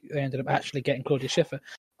they ended up actually getting Claudia Schiffer.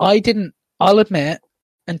 I'll admit,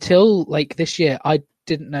 until like this year, I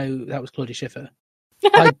didn't know that was Claudia Schiffer.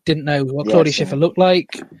 I didn't know what Yes, Claudia yeah. Schiffer looked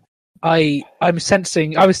like. I was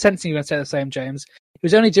sensing you were going to say the same, James. It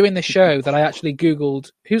was only doing this show that I actually Googled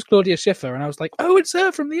who's Claudia Schiffer, and I was like, oh, it's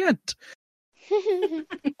her from the end.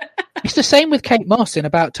 It's the same with Kate Moss in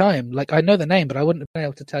About Time. Like, I know the name, but I wouldn't have been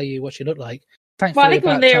able to tell you what she looked like. Thankfully, Well, I think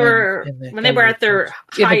when About they Time were in the when they were gallery at their in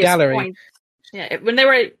the highest gallery. point, when they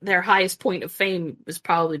were at their highest point of fame was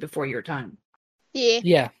probably before your time. Yeah.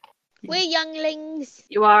 Yeah. We're younglings.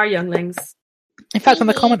 You are younglings. In fact, on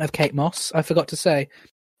the comment of Kate Moss, I forgot to say,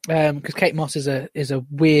 because Kate Moss is a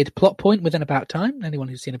weird plot point within About Time. Anyone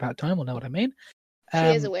who's seen About Time will know what I mean. She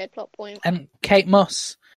is a weird plot point. And Kate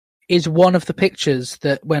Moss is one of the pictures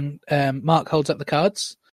that when Mark holds up the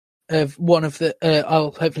cards of one of the,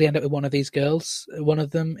 I'll hopefully end up with one of these girls. One of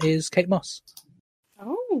them is Kate Moss.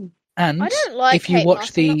 Oh. And I don't like if you Kate watch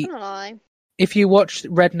Moss, I'm the not gonna lie. if you watch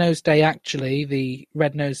Red Nose Day, actually, the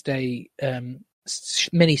Red Nose Day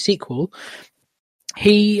mini sequel,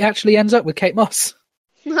 he actually ends up with Kate Moss.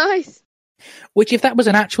 Nice. Which, if that was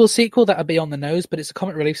an actual sequel, that would be on the nose, but it's a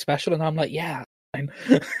comic relief special, and I'm like, yeah, fine.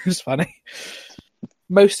 It's funny.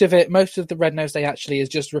 Most of the Red Nose Day actually is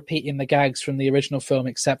just repeating the gags from the original film,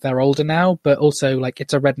 except they're older now, but also, like,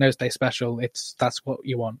 it's a Red Nose Day special. That's what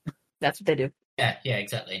you want. That's what they do. Yeah,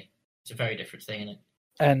 exactly. It's a very different thing, isn't it?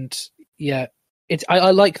 And, yeah,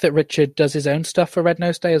 I like that Richard does his own stuff for Red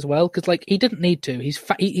Nose Day as well, because, like, he didn't need to.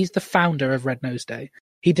 He's the founder of Red Nose Day.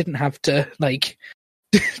 He didn't have to, like,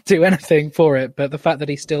 do anything for it, but the fact that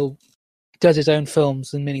he still does his own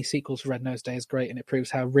films and mini sequels for Red Nose Day is great, and it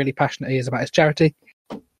proves how really passionate he is about his charity.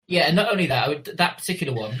 Yeah, and not only that, that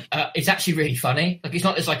particular one, it's actually really funny. Like, it's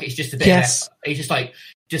not just like it's just a bit. Yes. He's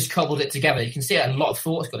just cobbled it together. You can see a lot of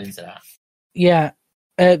thought's gone into that. Yeah,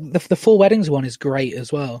 the Four Weddings one is great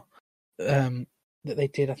as well. That they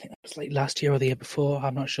did, I think that was like last year or the year before.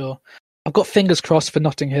 I'm not sure. I've got fingers crossed for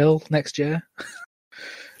Notting Hill next year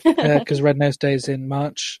because Red Nose Day is in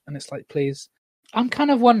March, and it's like, please. I'm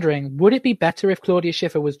kind of wondering, would it be better if Claudia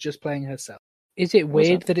Schiffer was just playing herself? Is it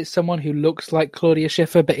weird that it's someone who looks like Claudia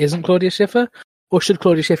Schiffer but isn't Claudia Schiffer, or should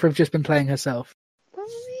Claudia Schiffer have just been playing herself? Well,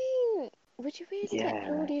 I mean, would you really get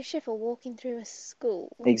Claudia Schiffer walking through a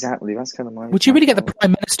school? Exactly, that's kind of my. Would you really get the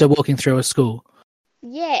Prime Minister walking through a school?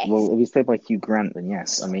 Yes. Well, if he's played by Hugh Grant, then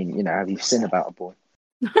yes. I mean, you know, have you seen About a Boy?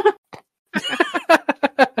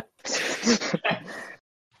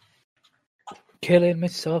 Killing me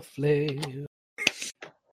softly.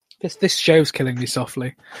 This show's killing me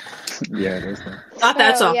softly. Yeah, it is. Not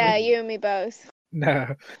that softly. Yeah, you and me both.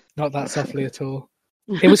 No, not that softly at all.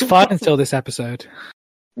 It was fine until this episode.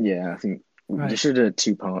 Yeah, I think Right. you should have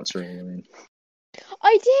 2 parts, really. I mean,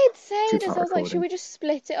 I did say Two this. I part was like, should recording. we just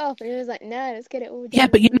split it up? And he was like, no, let's get it all done. Yeah,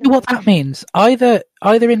 but you know what that means? Either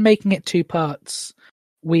in making it 2 parts,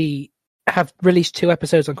 we have released 2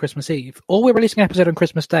 episodes on Christmas Eve, or we're releasing an episode on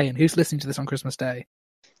Christmas Day, and who's listening to this on Christmas Day?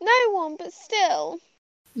 No one, but still.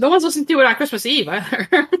 No one's listening to it on Christmas Eve either.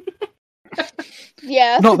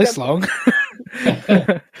 Yeah. that's Not a this good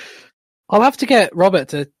long. I'll have to get Robert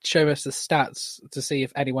to show us the stats to see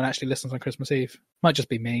if anyone actually listens on Christmas Eve. Might just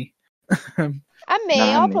be me. And me,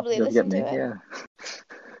 I'll probably you'll listen get to me, it. yeah.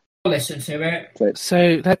 I'll listen to it.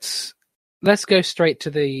 So let's go straight to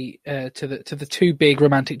the 2 big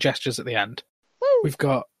romantic gestures at the end. Woo. We've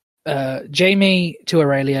got Jamie to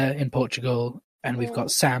Aurelia in Portugal, and we've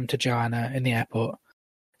got Sam to Joanna in the airport.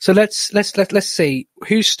 So let's see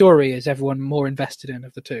whose story is everyone more invested in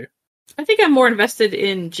of the 2. I think I'm more invested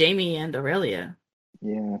in Jamie and Aurelia.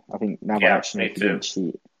 Yeah, I think now Yeah, actually me if you didn't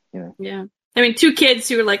cheat, Yeah. I mean, 2 kids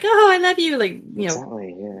who are like, "Oh, I love you," like, you know,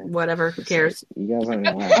 exactly, yeah. whatever. Who cares? You guys don't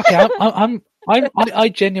know why. Okay, I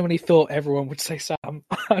genuinely thought everyone would say Sam.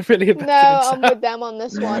 I'm really invested No, in I'm Sam. with them on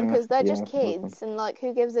this one because they're Yeah, just kids and like,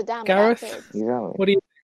 who gives a damn Gareth? about kids? Exactly. What do you?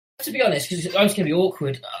 To be honest, because I was going to be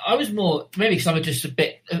awkward, I was more, maybe because I'm just a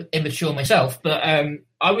bit immature myself, but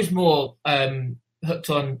I was more hooked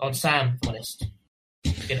on Sam, if I'm honest.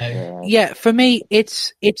 You know? Yeah, for me,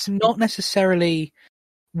 it's not necessarily.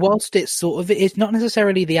 Whilst it's not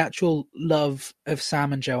necessarily the actual love of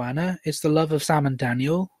Sam and Joanna. It's the love of Sam and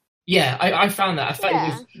Daniel. Yeah, I found that. I felt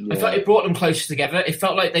I felt it brought them closer together. It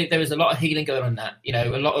felt like there was a lot of healing going on in that. You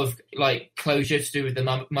know, a lot of like closure to do with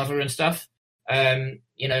the mother and stuff.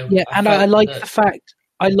 You know, Yeah, and I felt like that- the fact.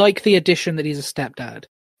 I like the addition that he's a stepdad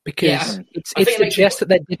because Yeah, I it think it makes suggests that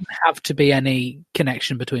there didn't have to be any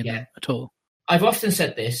connection between them at all. I've often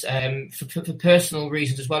said this for personal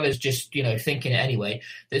reasons as well as just, you know, thinking it anyway,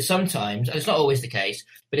 that sometimes, and it's not always the case,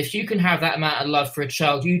 but if you can have that amount of love for a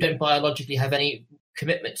child you don't biologically have any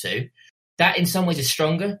commitment to, that in some ways is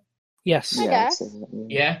stronger. Yes. I guess.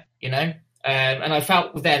 Yeah, you know? And I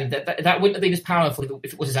felt with them that wouldn't have been as powerful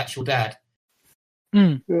if it was his actual dad.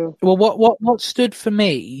 Mm. Yeah. Well, what stood for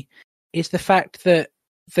me is the fact that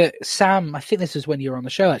Sam. I think this is when you were on the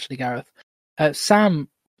show, actually, Gareth. Sam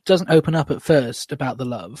doesn't open up at first about the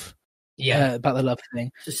love, about the love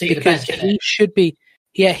thing, To see the because bench,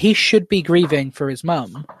 he should be grieving for his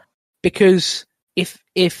mum, because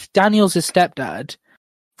if Daniel's his stepdad,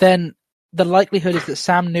 then the likelihood is that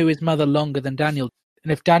Sam knew his mother longer than Daniel,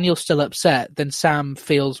 and if Daniel's still upset, then Sam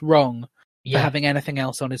feels wrong for having anything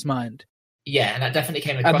else on his mind. Yeah, and that definitely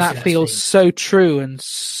came across. And in that feels scene. so true and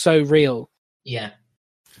so real. Yeah.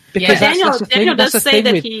 Because Daniel that's the Daniel thing, that's does the say thing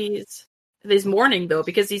that with, he's mourning though,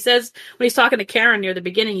 because he says when he's talking to Karen near the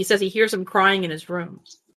beginning, he says he hears him crying in his room.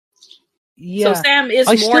 yeah. So Sam is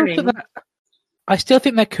I still mourning. think I still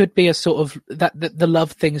think there could be a sort of that the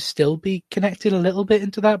love thing still be connected a little bit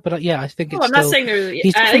into that, but I think it's I'm not still, saying there's.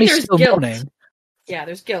 he's I definitely think there's still guilt. mourning. Yeah,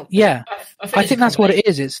 there's guilt. Yeah, I think that's what it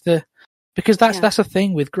is. It's because that's Yeah. the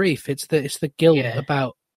thing with grief. It's the guilt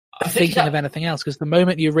about thinking of anything else. Because the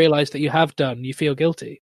moment you realise that you have done, you feel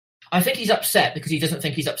guilty. I think he's upset because he doesn't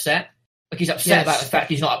think he's upset. Like he's upset Yes. about the fact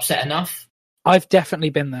he's not upset enough. I've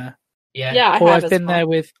definitely been there. Yeah. Yeah, I Or have I've as been well. there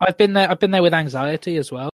with I've been there with anxiety as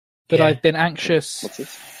well. But Yeah. I've been anxious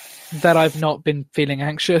that I've not been feeling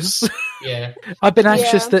anxious. Yeah. I've been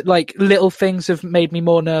anxious Yeah. that like little things have made me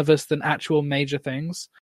more nervous than actual major things.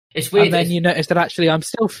 It's weird. And then you notice that actually I'm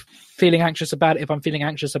still feeling anxious about it if I'm feeling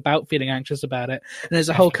anxious about feeling anxious about it. And there's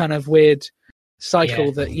a whole kind of weird cycle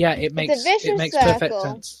Yeah. that it makes perfect circle.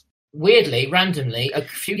 sense. Weirdly, randomly, a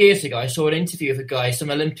few years ago, I saw an interview of a guy, some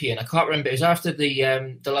Olympian. I can't remember. It was after the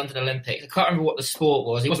London Olympics. I can't remember what the sport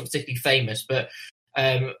was. He wasn't particularly famous, but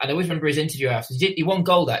and I always remember his interview after. He won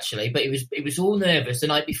gold actually, but he was all nervous the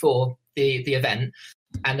night before the event,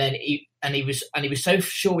 and then he was so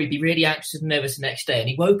sure he'd be really anxious and nervous the next day, and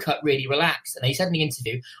he woke up really relaxed. And he said in the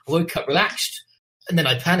interview, "I woke up relaxed, and then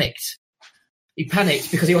I panicked." He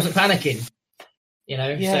panicked because he wasn't panicking. You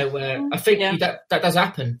know, Yeah. so I think that does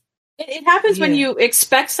happen. It happens when you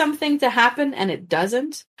expect something to happen and it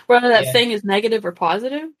doesn't, whether that Yeah. thing is negative or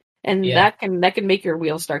positive, and Yeah. that can make your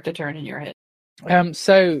wheels start to turn in your head.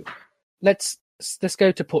 So let's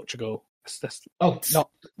go to Portugal. Let's not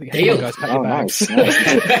deal. Guys, pack your bags.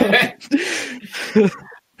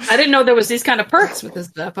 I didn't know there was these kind of perks with this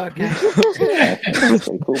podcast. That's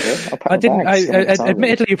pretty cool, bro. I'll pack I my didn't. bags. I'm excited.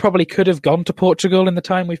 Admittedly, you probably could have gone to Portugal in the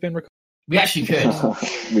time we've been recording. We actually could.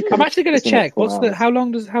 I'm actually going to It's been like check. 4 What's the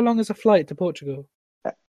hours. how long is a flight to Portugal?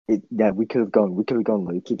 Yeah, we could have gone. We could have gone,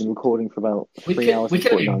 Luke. You've been recording for about We 3 could, hours we and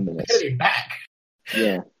could have 49 been, we minutes. could have been back.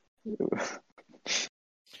 Yeah.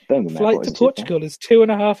 Birmingham Flight Airport to isn't too bad. Portugal is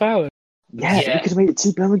 2.5 hours. Yeah, we Yeah. could have made it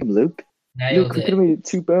to Birmingham, Luke. Nailed Luke, we it. could have made it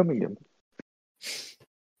to Birmingham.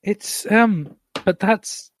 It's but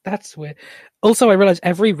that's weird. Also, I realize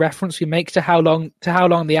every reference we make to how long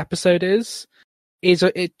the episode is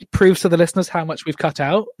it proves to the listeners how much we've cut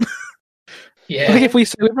out. Yeah. Like if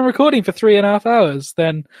we've been recording for 3.5 hours,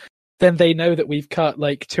 then they know that we've cut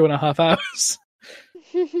like 2.5 hours.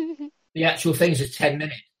 The actual thing's just 10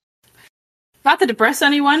 minutes. Not to depress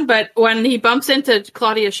anyone, but when he bumps into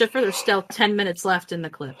Claudia Schiffer, there's still 10 minutes left in the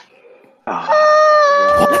clip. So,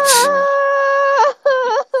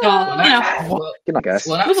 Well, you know, that's, well, Good night, guys.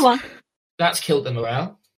 well, move that's, along. that's killed the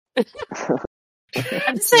morale. I'm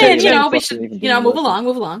just saying, Jane we Foster should, even being move working.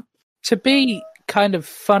 along. To be kind of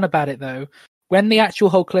fun about it, though, when the actual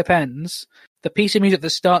whole clip ends, the piece of music that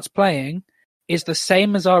starts playing is the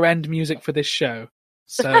same as our end music for this show.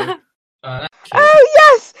 So Oh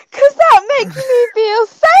yes, because that makes me feel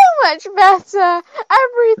so much better.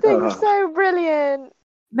 Everything's so brilliant.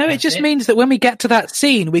 no, it That's just it. means that when we get to that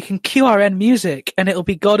scene, we can cue our end music, and it'll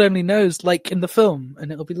be God only knows, like in the film,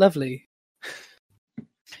 and it'll be lovely.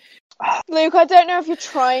 Luke, I don't know if you're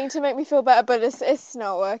trying to make me feel better, but it's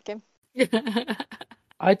not working.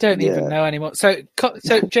 I don't even Yeah. know anymore. So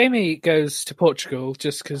Jamie goes to Portugal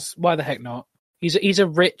just because. Why the heck not? He's a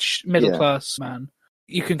rich middle class man.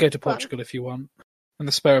 You can go to Portugal if you want, in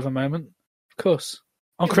the spur of a moment. Of course,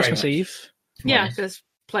 on Thank you very Christmas much. Eve. Yeah, there's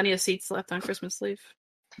plenty of seats left on Christmas leave.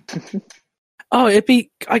 Oh, it'd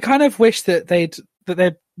be. I kind of wish that they'd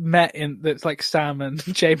met in that's like Sam and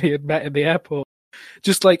Jamie had met in the airport.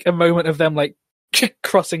 Just like a moment of them like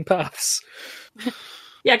crossing paths.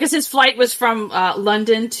 Yeah, because his flight was from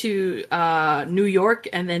London to New York,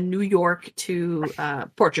 and then New York to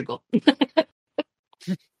Portugal.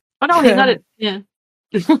 Oh no, he's not. Yeah.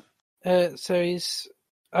 So he's.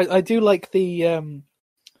 I do like the.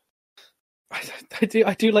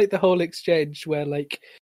 I do like the whole exchange where like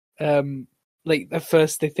at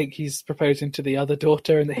first they think he's proposing to the other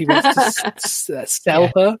daughter and that he wants to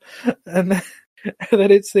sell her, and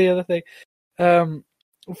then it's the other thing.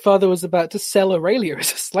 Father was about to sell Aurelia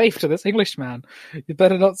as a slave to this Englishman. You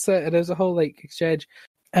better not say. And there's a whole like exchange,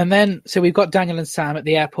 and then so we've got Daniel and Sam at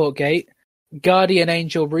the airport gate. Guardian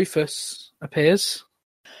Angel Rufus appears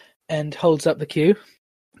and holds up the queue.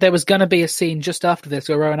 There was going to be a scene just after this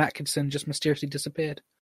where Rowan Atkinson just mysteriously disappeared.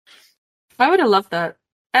 I would have loved that.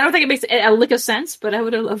 I don't think it makes a lick of sense, but I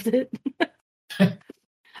would have loved it.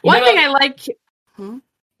 One thing I like.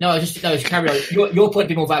 No, just carry on. Your point would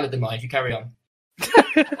be more valid than mine. You carry on.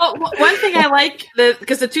 Well, one thing I like,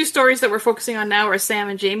 because the two stories that we're focusing on now are Sam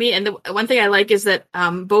and Jamie, and the one thing I like is that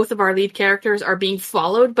both of our lead characters are being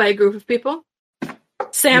followed by a group of people.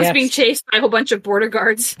 Sam's being chased by a whole bunch of border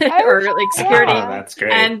guards or like security, that's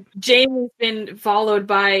great. and Jamie's been followed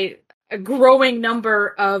by a growing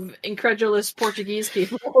number of incredulous Portuguese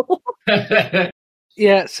people.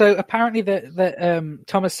 Yeah, so apparently that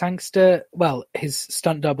Thomas Sangster, well, his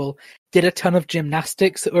stunt double, did a ton of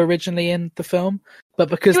gymnastics that were originally in the film, but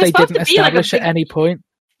because they didn't establish at any point.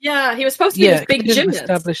 Yeah, he was supposed to be this big they didn't gymnast.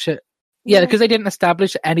 establish it. Yeah, because they didn't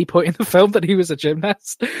establish at any point in the film that he was a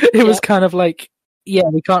gymnast. It was kind of like, yeah,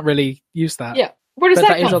 we can't really use that. Yeah, where does But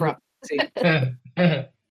that is come on from? the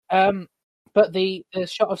scene. But the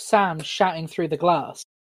shot of Sam shouting through the glass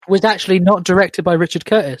was actually not directed by Richard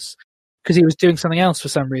Curtis because he was doing something else for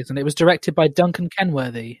some reason. It was directed by Duncan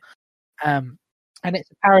Kenworthy, and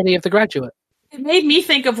it's a parody of The Graduate. It made me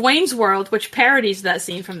think of Wayne's World, which parodies that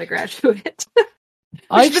scene from The Graduate.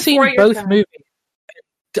 I've seen both movies.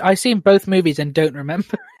 I've seen both movies and don't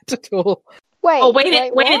remember it at all. Wayne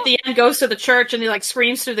at the end goes to the church and he like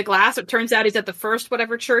screams through the glass. It turns out he's at the first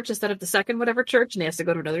whatever church instead of the second whatever church, and he has to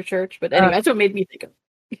go to another church. But anyway, that's what made me think of.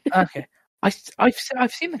 Okay, I've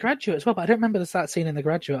seen The Graduate as well, but I don't remember that scene in The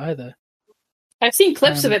Graduate either. I've seen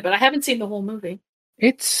clips of it, but I haven't seen the whole movie.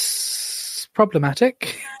 It's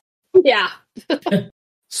problematic. Yeah.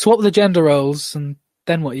 Swap the gender roles, and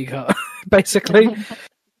then what you got, basically.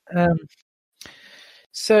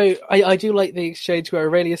 So I do like the exchange where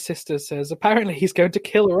Aurelia's sister says, apparently he's going to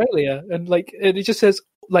kill Aurelia, and it just says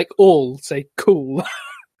all say cool.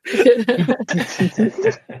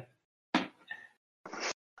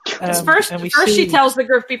 First she tells the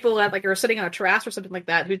group of people that are sitting on a terrace or something like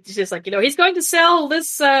that, who's just he's going to sell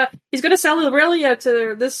this. He's going to sell Aurelia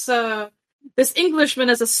to this Englishman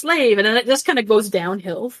as a slave, and then it just kind of goes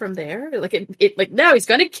downhill from there. No, he's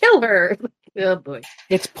going to kill her. Oh boy.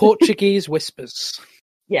 It's Portuguese Whispers.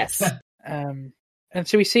 Yes. And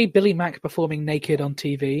so we see Billy Mack performing naked on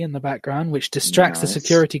TV in the background, which distracts the Nice.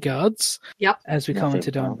 security guards, Yep. as we Nothing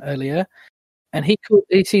commented on wrong. earlier. And he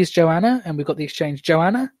sees Joanna, and we've got the exchange.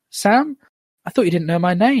 Joanna, Sam, I thought you didn't know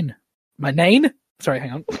my name. My name? Sorry,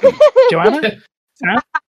 hang on. Joanna, Sam,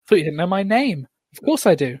 I thought you didn't know my name. Of course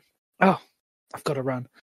I do. Oh, I've got to run.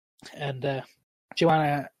 And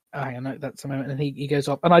Joanna, hang on, no, that's a moment. And he goes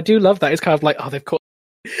off. And I do love that. It's kind of like, oh, they've caught.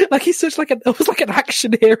 Like he's such almost like an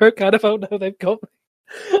action hero kind of. Oh no, they've got me.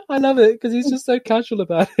 I love it because he's just so casual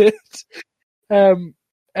about it. And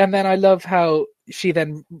then I love how she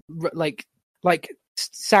then like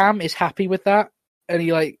Sam is happy with that, and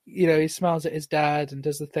he he smiles at his dad and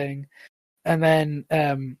does the thing, and then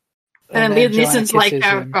and then Liam Neeson's like,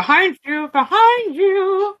 behind you.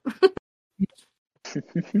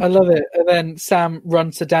 I love it. And then Sam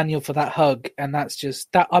runs to Daniel for that hug, and that's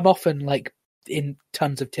just that. I'm often like in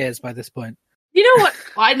tons of tears by this point. You know what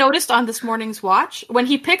I noticed on this morning's watch? When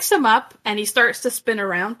he picks him up and he starts to spin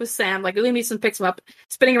around with Sam, like Liam Neeson picks him up,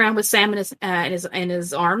 spinning around with Sam in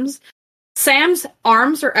his arms. Sam's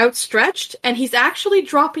arms are outstretched, and he's actually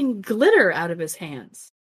dropping glitter out of his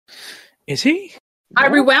hands. Is he? I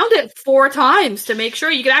rewound it 4 times to make sure.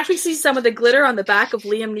 You can actually see some of the glitter on the back of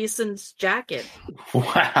Liam Neeson's jacket.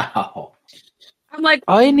 Wow. I'm like,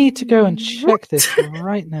 I need to go and check this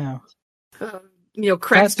right now.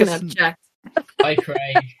 Craig's going to object. Hi,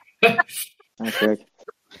 Craig. Hi, Craig.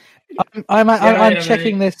 I'm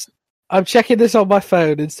checking this. I'm checking this on my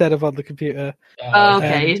phone instead of on the computer.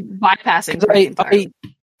 Okay, bypassing.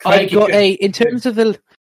 I got in terms of the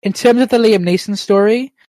Liam Neeson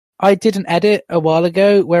story. I did an edit a while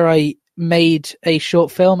ago where I made a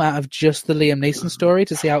short film out of just the Liam Neeson story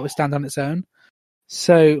to see how it would stand on its own.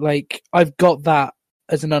 So, I've got that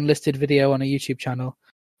as an unlisted video on a YouTube channel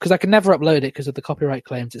because I can never upload it because of the copyright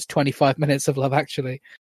claims. It's 25 minutes of Love Actually,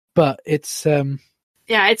 but it's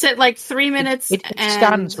it's at 3 minutes. It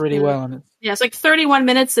stands really well on it. Yeah, it's 31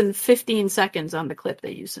 minutes and 15 seconds on the clip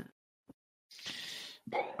they use.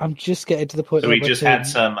 I'm just getting to the point. So we just had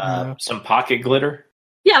some pocket glitter.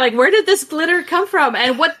 Yeah, where did this glitter come from,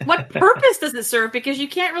 and what purpose does it serve? Because you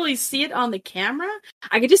can't really see it on the camera.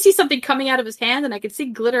 I could just see something coming out of his hand, and I could see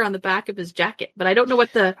glitter on the back of his jacket, but I don't know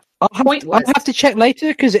what the point was. I'll have to check later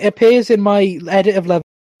because it appears in my edit of Love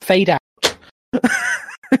fade out.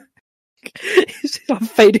 I'm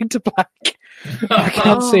fading to black. I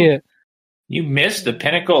can't see it. You missed the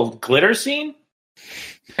pinnacle glitter scene?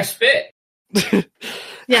 I spit.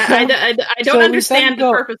 Yeah, I don't understand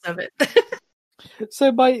the purpose of it.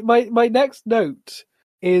 So my next note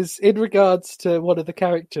is in regards to one of the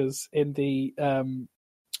characters in the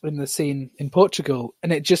scene in Portugal,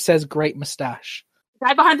 and it just says "great mustache."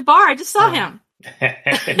 Guy behind the bar, I just saw him.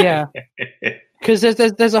 Yeah, because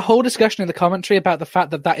there's a whole discussion in the commentary about the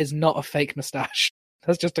fact that is not a fake mustache.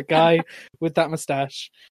 That's just a guy with that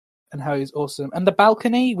mustache, and how he's awesome. And the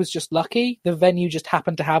balcony was just lucky. The venue just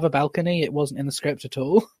happened to have a balcony. It wasn't in the script at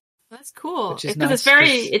all. That's cool because nice,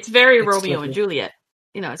 it's very it's Romeo lovely. and Juliet.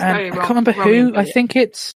 It's very. I can't remember who. I think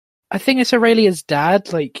it's Aurelia's dad.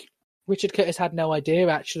 Richard Curtis had no idea.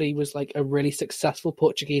 Actually, was a really successful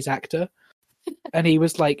Portuguese actor, and he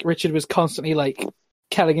was Richard was constantly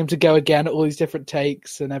telling him to go again at all these different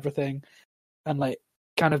takes and everything, and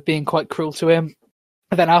kind of being quite cruel to him.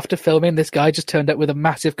 And then after filming, this guy just turned up with a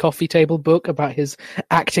massive coffee table book about his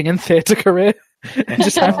acting and theatre career, and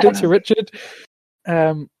just handed it to Richard.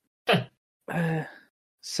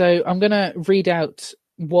 So I'm going to read out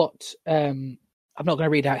what I'm not going to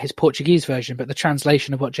read out his Portuguese version, but the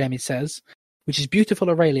translation of what Jamie says, which is "Beautiful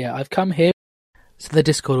Aurelia, I've come here." So the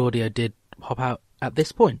Discord audio did pop out at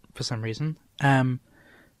this point for some reason.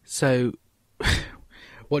 So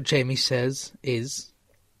what Jamie says is,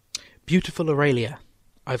 "Beautiful Aurelia,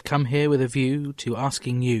 I've come here with a view to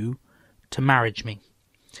asking you to marriage me.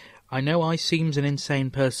 I know I seems an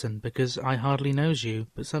insane person because I hardly knows you,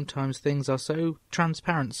 but sometimes things are so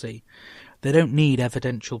transparency. They don't need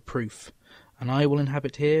evidential proof, and I will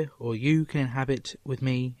inhabit here, or you can inhabit with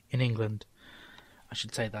me in England." I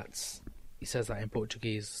should say he says that in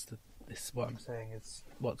Portuguese. This what I'm saying is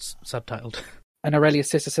what's subtitled. And Aurelia's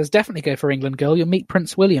sister says, "Definitely go for England, girl. You'll meet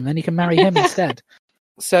Prince William, then you can marry him instead."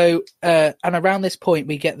 So, and around this point,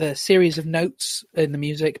 we get the series of notes in the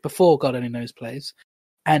music before God Only Knows plays.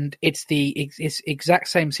 And it's the exact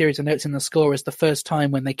same series of notes in the score as the first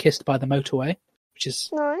time when they kissed by the motorway, which is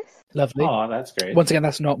nice, lovely. Oh, that's great. Once again,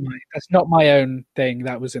 that's not my own thing.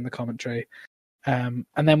 That was in the commentary. And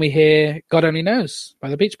then we hear "God Only Knows" by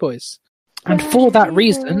the Beach Boys. And for that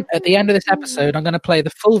reason, at the end of this episode, I'm going to play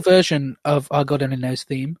the full version of our "God Only Knows"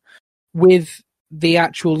 theme, with the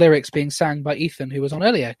actual lyrics being sang by Ethan, who was on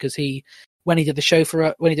earlier, because when he did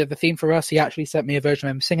the theme for us, he actually sent me a version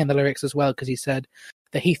of him singing the lyrics as well, because he said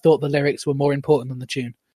that he thought the lyrics were more important than the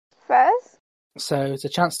tune. First? So it's a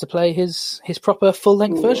chance to play his proper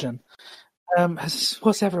full-length version.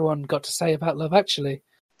 What's everyone got to say about Love Actually?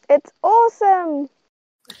 It's awesome!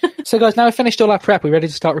 So guys, now we've finished all our prep, we're ready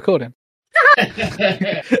to start recording.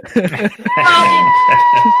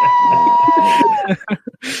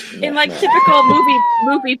 In like typical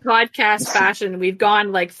movie podcast fashion, we've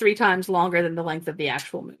gone like 3 times longer than the length of the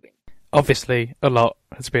actual movie. Obviously, a lot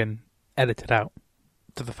has been edited out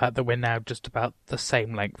to the fact that we're now just about the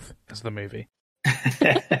same length as the movie.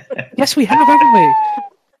 Yes, we have, haven't we?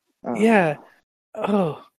 Yeah.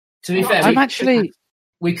 Oh. To be fair,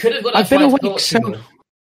 we could have got I've been a awake flight to Portugal.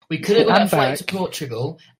 We could have got a flight to back.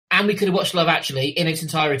 Portugal, and we could have watched Love Actually in its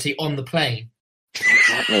entirety on the plane.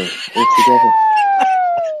 Exactly. All together.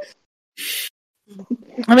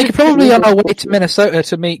 And we could probably on our way to Minnesota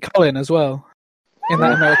to meet Colin as well in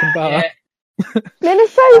that American bar. Yeah.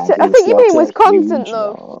 Minnesota? I think you mean Wisconsin,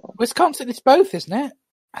 though. Wisconsin, it's both, isn't it?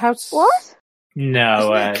 What?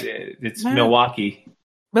 No, it's No. Milwaukee.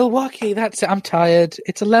 Milwaukee, that's it. I'm tired.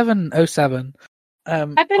 It's 11:07. I've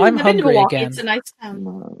I'm been to hungry Milwaukee. again. It's a nice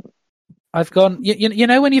town. I've gone. You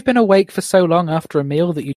know when you've been awake for so long after a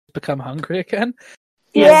meal that you become hungry again.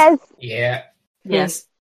 Yes. Yeah. Yes.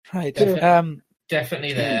 Right.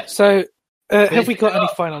 Definitely there. So, have we got any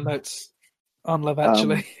final notes on Love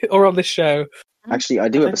Actually or on this show? Actually, I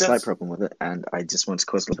do have a think slight problem with it, and I just want to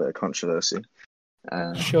cause a little bit of controversy.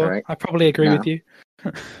 Sure, all right? I probably agree Now- with you.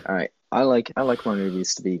 All right, I like my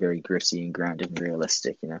movies to be very gritty and grounded and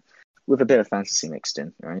realistic, with a bit of fantasy mixed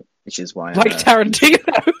in, right? Which is why Like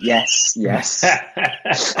Tarantino, Yes.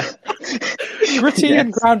 gritty Yes.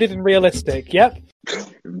 and grounded and realistic. Yep.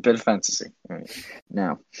 A bit of fantasy. Right.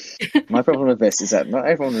 Now, my problem with this is that not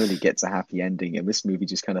everyone really gets a happy ending, and this movie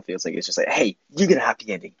just kind of feels like it's just like, hey, you get a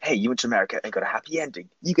happy ending. Hey, you went to America and got a happy ending.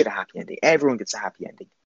 You get a happy ending. Everyone gets a happy ending.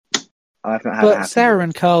 I've not had a But happy Sarah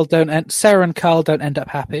and Carl don't end up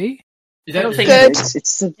happy. I don't think It's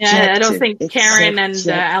subjective. Yeah, I don't think It's Karen and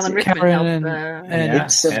subjective. Alan Rickman Karen help. and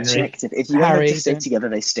It's subjective. If you want Harry, them to stay yeah. together,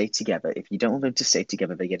 they stay together. If you don't want them to stay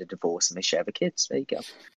together, they get a divorce and they share the kids. There you go.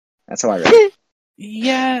 That's how I read it.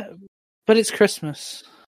 Yeah, but it's Christmas.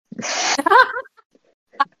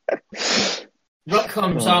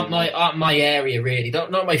 Rom-coms aren't my area really.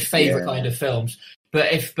 Not my favourite Yeah. kind of films.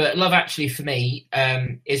 But Love Actually for me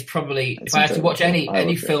is probably It's if I have to watch any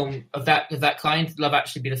enjoyable. film of that kind, Love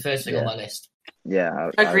Actually be the first thing on my list.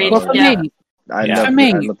 Yeah. Agreed. Well, for Yeah. me, I for love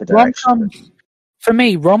me, the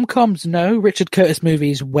direction. rom-coms, no. Richard Curtis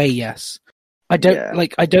movies, way yes. I don't know.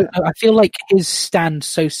 I feel like his stand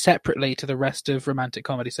so separately to the rest of romantic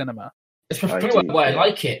comedy cinema. That's probably why I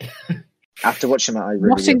like it. After watching that, I really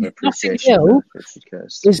Notting have appreciation Hill of Richard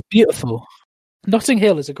Curtis. is beautiful. Notting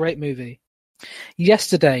Hill is a great movie.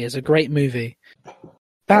 Yesterday is a great movie.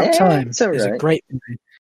 About Yeah, Time it's is a alright. great movie.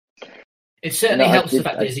 It certainly No, I helps the did-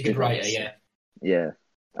 fact I that he's a good did writer. like Yeah. Yeah.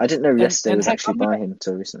 I didn't know Yesterday and was heck, actually I'm by gonna- him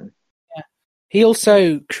until recently. He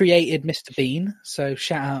also created Mr. Bean, so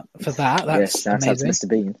shout out for that. That's Yes, that's amazing. Mr.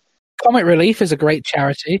 Bean. Comic Relief is a great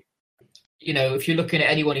charity. You know, if you're looking at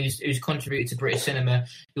anyone who's contributed to British cinema,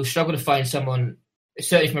 you'll struggle to find someone,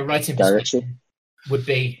 certainly from a writing Guy perspective, Ritchie. would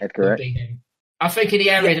be Edgar him. I think in the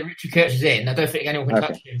area that Richard Curtis is in, I don't think anyone can Okay.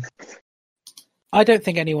 touch him. I don't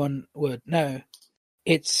think anyone would. No,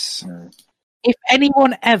 it's No. if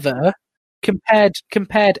anyone ever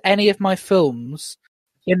compared any of my films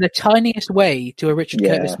in the tiniest way to a Richard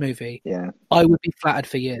Yeah. Curtis movie, Yeah. I would be flattered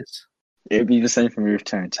for years. It would be the same for me with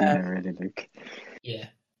Tarantino, really, Luke. Yeah.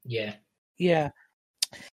 Yeah.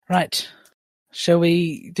 Right. Shall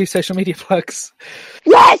we do social media plugs?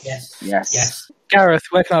 Yes! Yes. Gareth,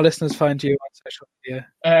 where can our listeners find you on social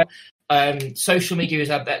media? Social media is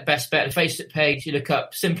our best bet. The Facebook page, you look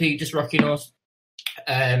up simply just Rocking Horse.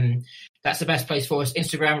 That's the best place for us.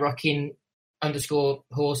 Instagram,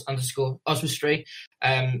 Rocking_Horse_Oswestry.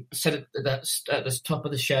 Said at the top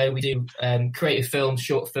of the show, we do creative films,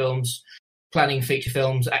 short films, planning feature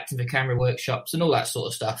films, acting for camera workshops, and all that sort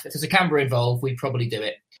of stuff. If there's a camera involved, we probably do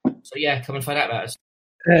it. So yeah, come and find out about us.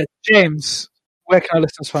 James, where can our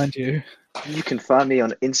listeners find you? You can find me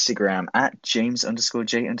on Instagram at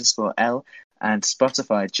James_J_L and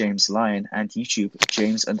Spotify James Lyon and YouTube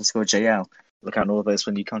James_JL. Look out on all those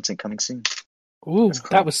for new content coming soon. Ooh,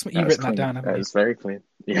 that was That you was written that clean. down, haven't That you? was very clean.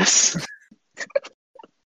 Yes.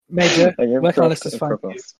 Major, I am where can our proper- listeners find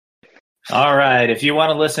proper. you? All right. If you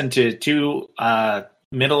want to listen to two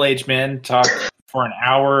middle-aged men talk for an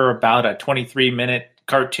hour about a 23-minute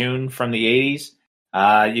cartoon from the 80s,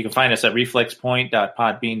 You can find us at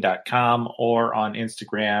reflexpoint.podbean.com or on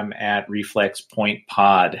Instagram at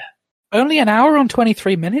reflexpointpod. Only an hour on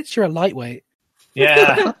 23 minutes? You're a lightweight.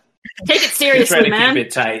 Yeah. Take it seriously, try to man. keep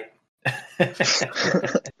it tight.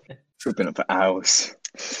 We've been up for hours.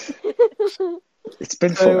 It's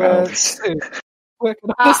been 4 hours. Where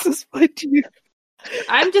can I find you?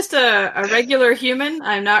 I'm just a regular human.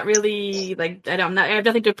 I'm not really I have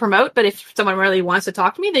nothing to promote. But if someone really wants to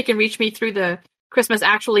talk to me, they can reach me through the Christmas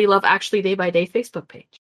Actually Love Actually Day by Day Facebook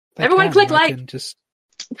page. Everyone, click like.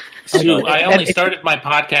 Sue, I only started my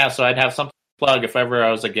podcast, so I'd have something to plug if ever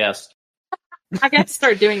I was a guest. I got to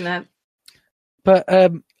start doing that. But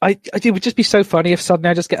it would just be so funny if suddenly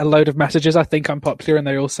I just get a load of messages. I think I'm popular, and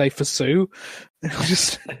they all say for Sue.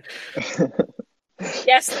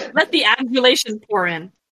 Yes, let the adulation pour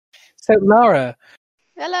in. So, Lara,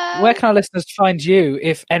 Hello. where can our listeners find you,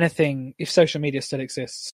 if anything, if social media still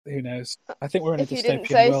exists? Who knows? I think we're in a If you dystopian didn't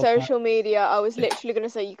say world social media, I was literally going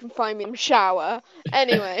to say you can find me in the shower.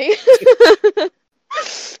 Anyway.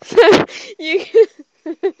 So, you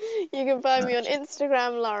can find me on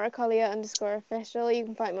Instagram, LaraCollier_official. You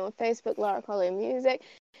can find me on Facebook, Lara Collier Music.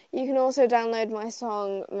 You can also download my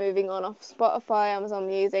song Moving On off Spotify, Amazon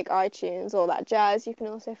Music, iTunes, all that jazz. You can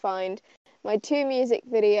also find my 2 music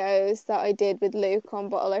videos that I did with Luke on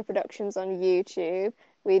Bottle Productions on YouTube.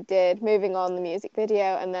 We did Moving On, the music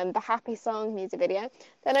video, and then the Happy Song music video.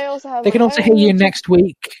 Then I also have. They can also hear you next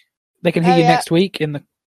week. They can hear you next week in the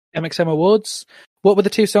MXM Awards. What were the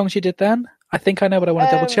 2 songs you did then? I think I know, but I want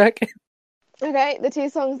to double check. Okay, the 2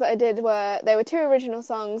 songs that I did were 2 original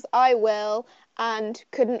songs, I Will and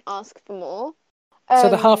Couldn't Ask for More. So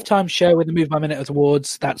the halftime show with the Move by Minute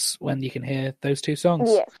Awards, that's when you can hear those 2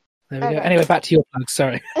 songs. Yeah. There we go. Anyway, back to your plug,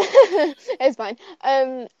 sorry. It's fine.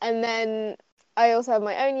 And then I also have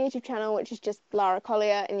my own YouTube channel, which is just Lara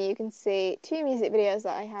Collier, and you can see 2 music videos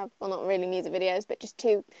that I have. Well, not really music videos, but just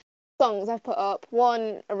 2 songs I've put up.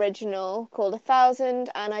 One original called 1000,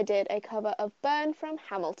 and I did a cover of Burn from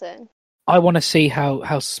Hamilton. I want to see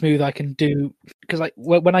how smooth I can do, because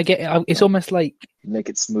when I get it, it's almost like make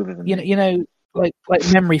it smoother than you know like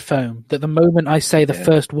memory foam, that the moment I say the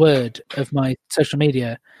first word of my social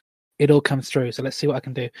media, it all comes through. So let's see what I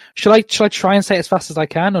can do. Shall I try and say it as fast as I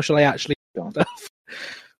can, or shall I actually do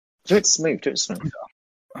it smooth? Do it smooth.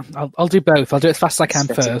 I'll do both. I'll do it as fast as I can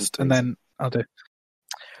first, and then I'll do.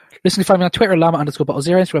 Listen to find me on Twitter,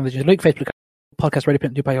 llama_bottle0, Instagram, Luke, Facebook, podcast, Radio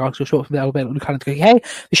Print, Dubai, Arsenal, short from the Alabama, Luke Calendar, hey.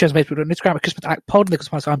 The show's on Facebook and Instagram at Christmas Act Pod, the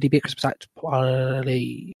Christmas IMDb at Christmas Act.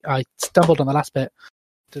 I stumbled on the last bit.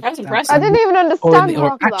 That was impressive. I didn't even understand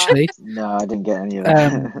half of actually, that. No, I didn't get any of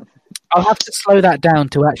that. I'll have to slow that down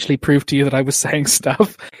to actually prove to you that I was saying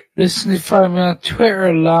stuff. Listen to find me on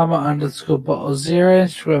Twitter, llama_bottle0,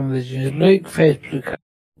 Instagram, Luke, Facebook,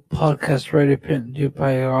 podcast, Radio Print,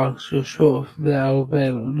 Dubai, Arsenal, short from the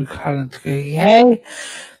Alabama, Luke Calendar, hey.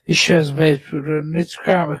 The show's on Facebook and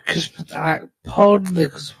Instagram at Christmas Act Pod, the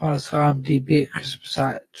Christmas IMDb at Christmas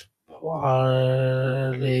Act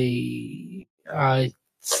Parley. I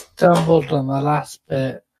stumbled on the last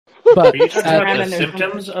bit. But are you talking about the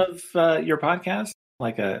symptoms of your podcast?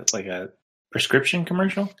 Like a prescription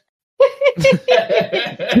commercial?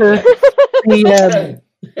 The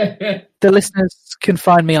listeners can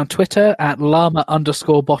find me on Twitter at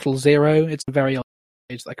llama_bottle0. It's a very old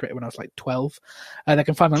page that I created when I was like 12. They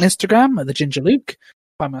can find me on Instagram at the Ginger Luke.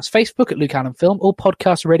 Find me on Facebook at Luke Allen Film. All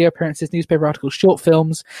podcasts, radio appearances, newspaper articles, short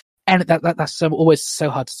films, and that's always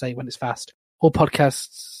so hard to say when it's fast. All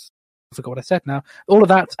podcasts. I forgot what I said now. All of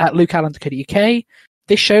that at lukeallen.co.uk.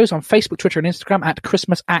 This show's on Facebook, Twitter, and Instagram at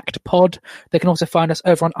Christmas Act Pod. They can also find us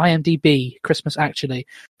over on IMDb, Christmas Actually.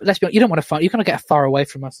 But let's be honest, you don't want to find. You're going to get as far away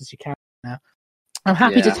from us as you can now. I'm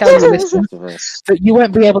happy to tell you, listeners, that you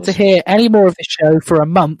won't be able to hear any more of this show for a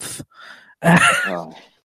month.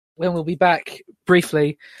 When we'll be back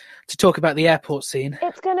briefly to talk about the airport scene.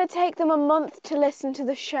 It's going to take them a month to listen to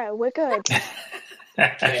the show. We're good.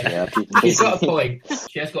 She's got a point.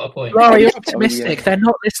 She has got a point. Laura, you're optimistic. They're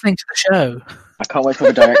not listening to the show. I can't wait for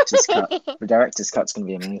the director's cut. The director's cut's going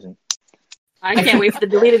to be amazing. I can't wait for the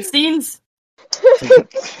deleted scenes.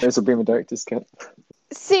 This will be my director's cut.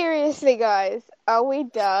 Seriously, guys, are we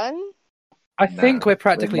done? I think we're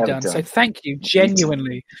practically done. So thank you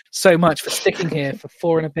genuinely so much for sticking here for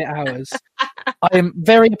 4 and a bit hours. I am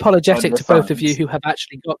very apologetic to both of you who have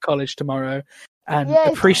actually got college tomorrow, and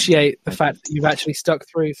appreciate the fact that you've actually stuck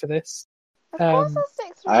through for this. Of course I'll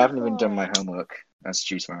stick through. I haven't even done my homework. That's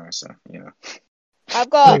due tomorrow, so yeah. I've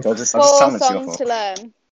got I'll just 4 songs songs to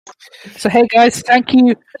learn. So hey guys, thank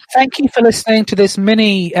you for listening to this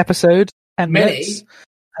mini episode and minutes.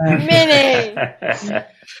 Mini.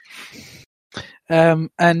 We'll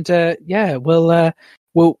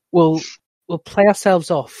play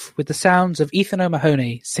ourselves off with the sounds of Ethan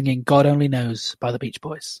O'Mahony singing "God Only Knows" by the Beach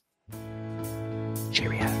Boys.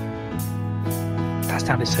 Cheerio. That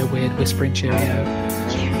sounded so weird, whispering cheerio.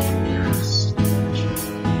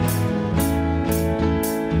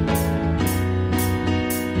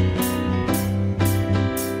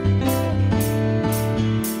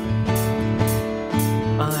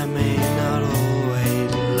 I may not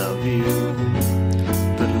always love you,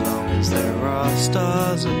 but long as there are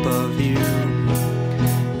stars above you,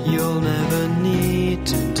 you'll never need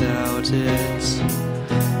to doubt it.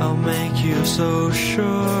 I'll make you so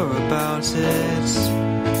sure about it.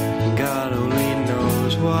 God only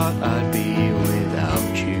knows what I'd be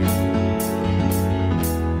without you.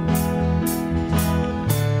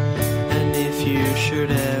 And if you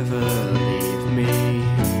should ever leave me,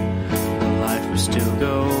 well, life will still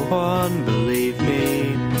go on, believe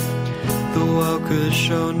me. The world could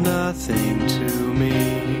show nothing to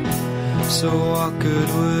me, so what good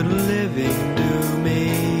would living do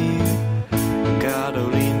me? God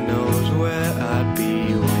only knows where I'd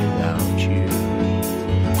be without you.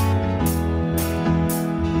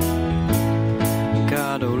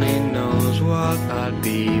 God only knows what I'd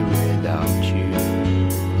be without you.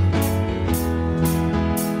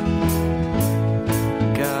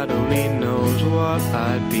 God only knows what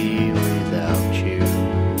I'd be without you.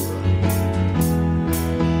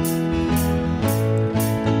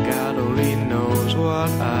 God only knows what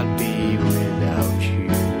I'd be without you.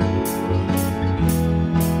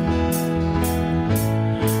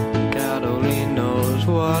 God only knows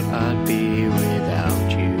what I'd be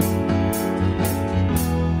without you.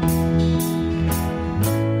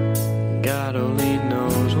 God only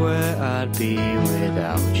knows where I'd be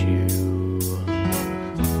without you.